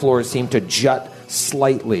second floors seem to jut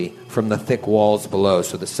slightly from the thick walls below.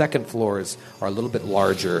 So the second floors are a little bit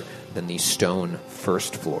larger than the stone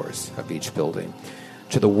first floors of each building.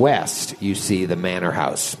 To the west, you see the manor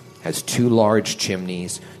house. Has two large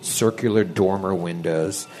chimneys, circular dormer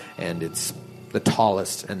windows, and it's the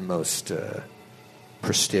tallest and most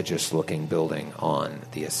prestigious-looking building on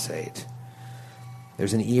the estate.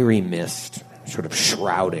 There's an eerie mist sort of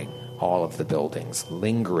shrouding all of the buildings,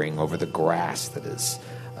 lingering over the grass that is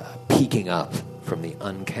peeking up from the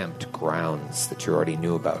unkempt grounds that you already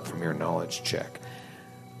knew about from your knowledge check.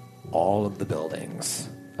 All of the buildings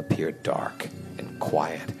appear dark and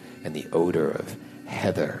quiet, and the odor of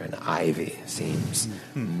heather and ivy seems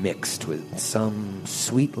mixed with some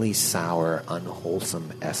sweetly sour,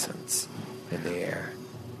 unwholesome essence in the air.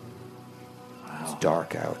 It's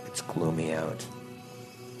dark out. It's gloomy out.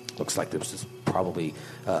 Looks like this was probably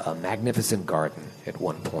a magnificent garden at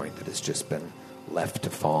one point that has just been left to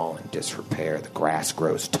fall in disrepair. The grass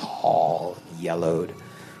grows tall, yellowed,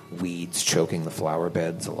 weeds choking the flower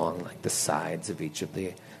beds along like the sides of each of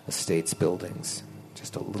the estate's buildings.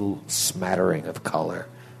 Just a little smattering of color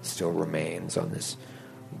still remains on this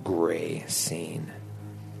gray scene.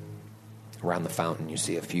 Around the fountain, you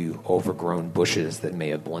see a few overgrown bushes that may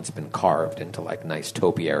have once been carved into like nice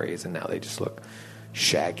topiaries, and now they just look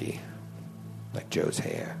shaggy, like Joe's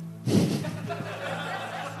hair.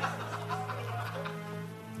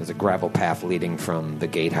 There's a gravel path leading from the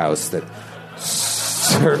gatehouse that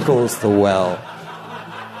circles the well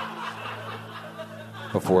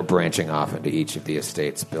before branching off into each of the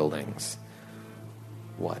estate's buildings.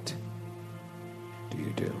 What do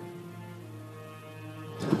you do?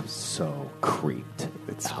 So creeped.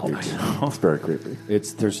 It's very creepy.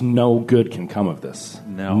 There's no good can come of this.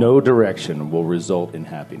 No. No direction will result in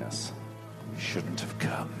happiness. We shouldn't have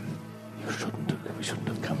come. We shouldn't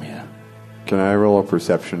have come here. Can I roll a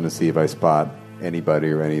perception to see if I spot anybody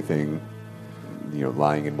or anything,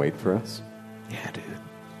 lying in wait for us? Yeah, dude.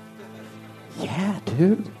 Yeah,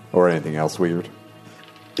 dude. Or anything else weird?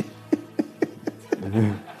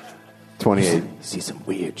 28. See some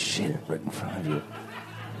weird shit right in front of you.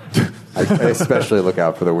 I especially look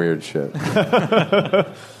out for the weird shit.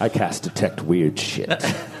 I cast detect weird shit.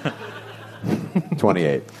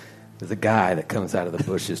 28. There's a guy that comes out of the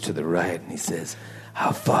bushes to the right, and he says,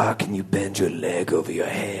 "How far can you bend your leg over your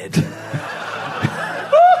head?"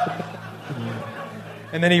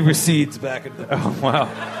 And then he recedes back into the... Oh, wow.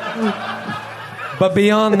 But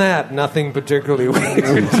beyond that, nothing particularly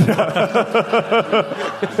weird.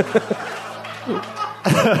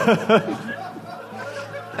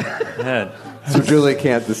 So Julie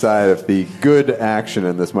can't decide if the good action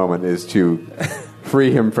in this moment is to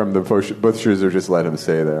free him from the bushes or just let him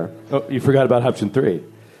stay there. Oh, you forgot about option 3.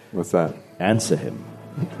 What's that? Answer him.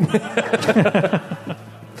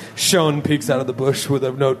 Sean peeks out of the bush with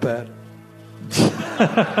a notepad.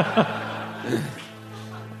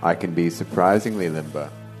 I can be surprisingly limber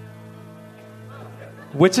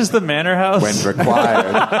Which is the manor house? when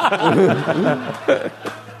required.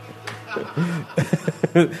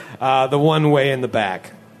 The one way in the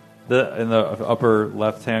back. In the upper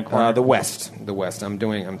left-hand corner? The west. I'm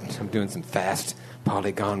doing some fast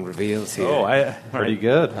polygon reveals here. Oh, pretty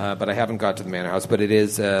good. But I haven't got to the manor house. But it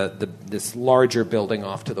is this larger building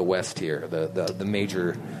off to the west here. The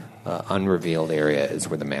major unrevealed area is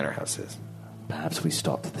where the manor house is. Perhaps we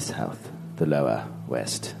start to the south, the lower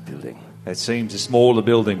west building. It seems a smaller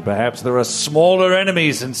building. Perhaps there are smaller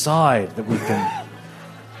enemies inside that we can...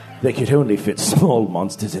 They could only fit small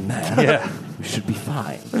monsters in there. Yeah. We should be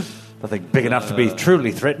fine. Nothing big enough to be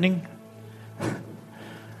truly threatening.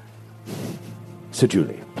 So,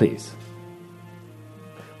 Julie, please.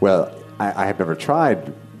 Well, I have never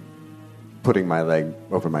tried putting my leg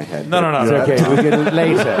over my head. No. It's okay. We can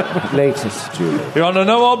later, Julie. You're under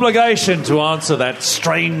no obligation to answer that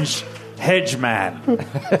strange hedge man.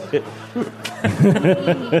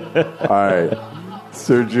 All right.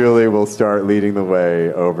 Sir Julie will start leading the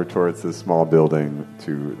way over towards this small building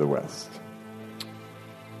to the west.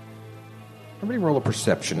 Everybody roll a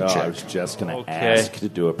perception No, check. I was just going to Okay. ask to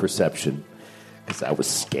do a perception because I was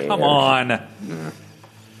scared. Come on.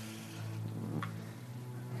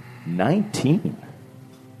 19,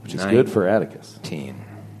 which is 19. good for Atticus.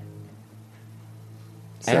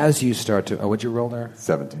 As you start to... Oh, what'd you roll there?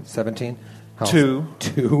 17. 17? 2.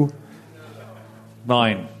 2.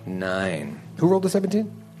 9. 9. Who rolled the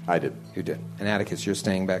 17? I did. You did. And Atticus, you're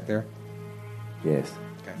staying back there? Yes.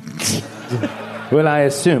 Okay. Well, I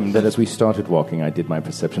assumed that as we started walking, I did my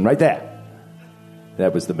perception right there.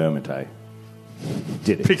 That was the moment I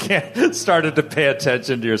did it. Started to pay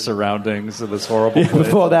attention to your surroundings in this horrible place.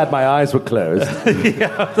 Before that, my eyes were closed,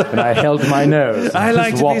 and I held my nose. I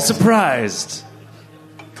like Just to be walked. surprised.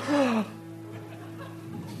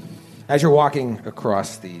 As you're walking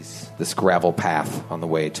across this gravel path on the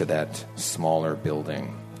way to that smaller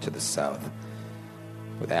building to the south,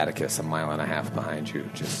 with Atticus a mile and a half behind you,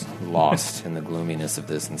 just lost in the gloominess of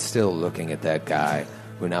this, and still looking at that guy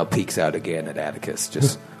who now peeks out again at Atticus,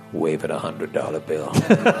 just waving $100 bill.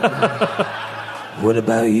 What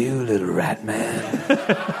about you, little rat man?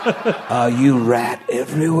 Are you rat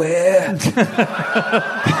everywhere?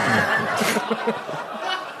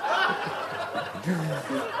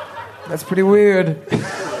 That's pretty weird.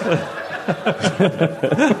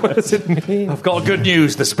 What does it mean? I've got good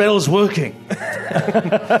news. The spell's working.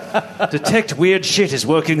 Detect weird shit is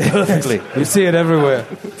working perfectly. You see it everywhere.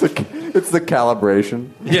 It's the calibration.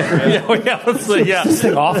 Yeah. This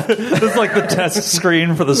thing off. This is like the test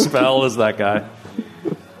screen for the spell is that guy.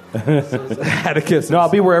 Atticus. No, I'll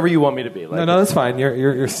be wherever you want me to be. Like, No, that's fine.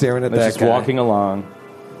 You're staring at that just guy. walking along.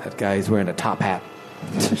 That guy, he's wearing a top hat.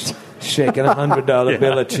 Shaking $100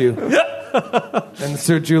 bill at you. And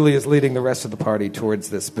Sir Julie is leading the rest of the party towards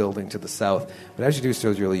this building to the south. But as you do,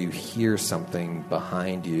 Sir Julie, you hear something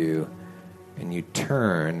behind you, and you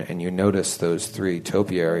turn, and you notice those 3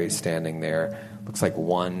 topiaries standing there. Looks like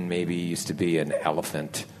one maybe used to be an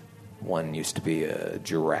elephant, one used to be a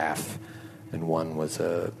giraffe, and one was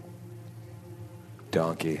a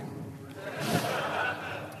donkey.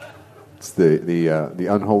 It's the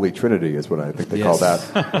unholy trinity is what I think they call that.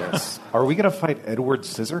 Yes. Are we going to fight Edward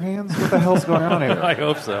Scissorhands? What the hell's going on here? I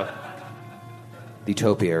hope so. The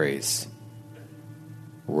topiaries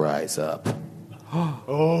rise up.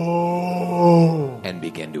 And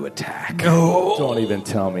begin to attack. Don't even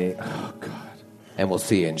tell me. Oh, God. And we'll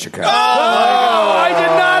see you in Chicago. I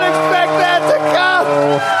did not expect that to come.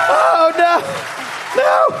 Oh,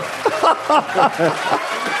 no.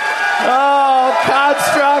 Oh,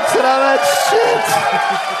 constructs and all that shit.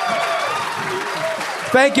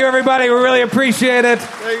 Thank you, everybody. We really appreciate it.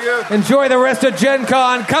 Thank you. Enjoy the rest of Gen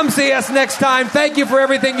Con. Come see us next time. Thank you for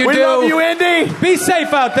everything you do. We love you, Indy. Be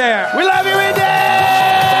safe out there. We love you, Indy.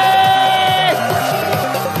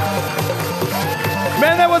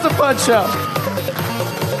 Man, that was a fun show.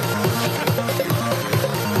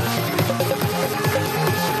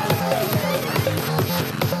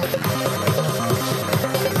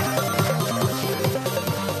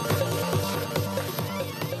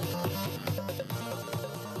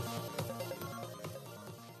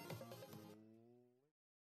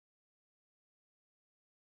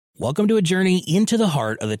 Welcome to a journey into the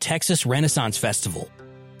heart of the Texas Renaissance Festival,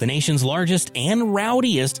 the nation's largest and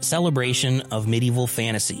rowdiest celebration of medieval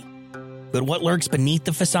fantasy. But what lurks beneath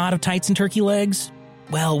the facade of tights and turkey legs?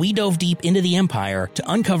 Well, we dove deep into the empire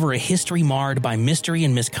to uncover a history marred by mystery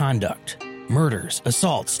and misconduct, murders,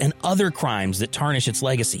 assaults, and other crimes that tarnish its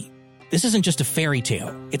legacy. This isn't just a fairy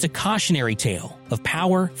tale, it's a cautionary tale of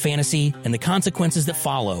power, fantasy, and the consequences that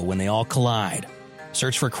follow when they all collide.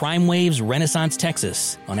 Search for Crime Waves Renaissance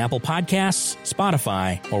Texas on Apple Podcasts,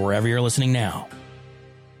 Spotify, or wherever you're listening now.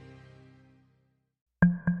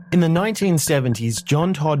 In the 1970s,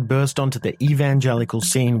 John Todd burst onto the evangelical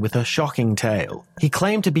scene with a shocking tale. He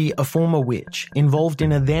claimed to be a former witch involved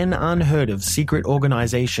in a then unheard-of secret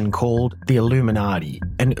organization called the Illuminati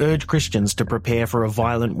and urged Christians to prepare for a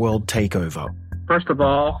violent world takeover. First of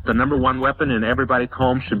all, the number one weapon in everybody's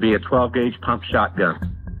home should be a 12-gauge pump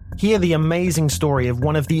shotgun. Hear the amazing story of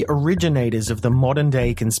one of the originators of the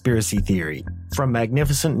modern-day conspiracy theory. From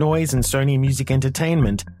Magnificent Noise and Sony Music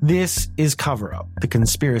Entertainment, this is Cover Up, the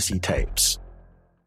Conspiracy Tapes.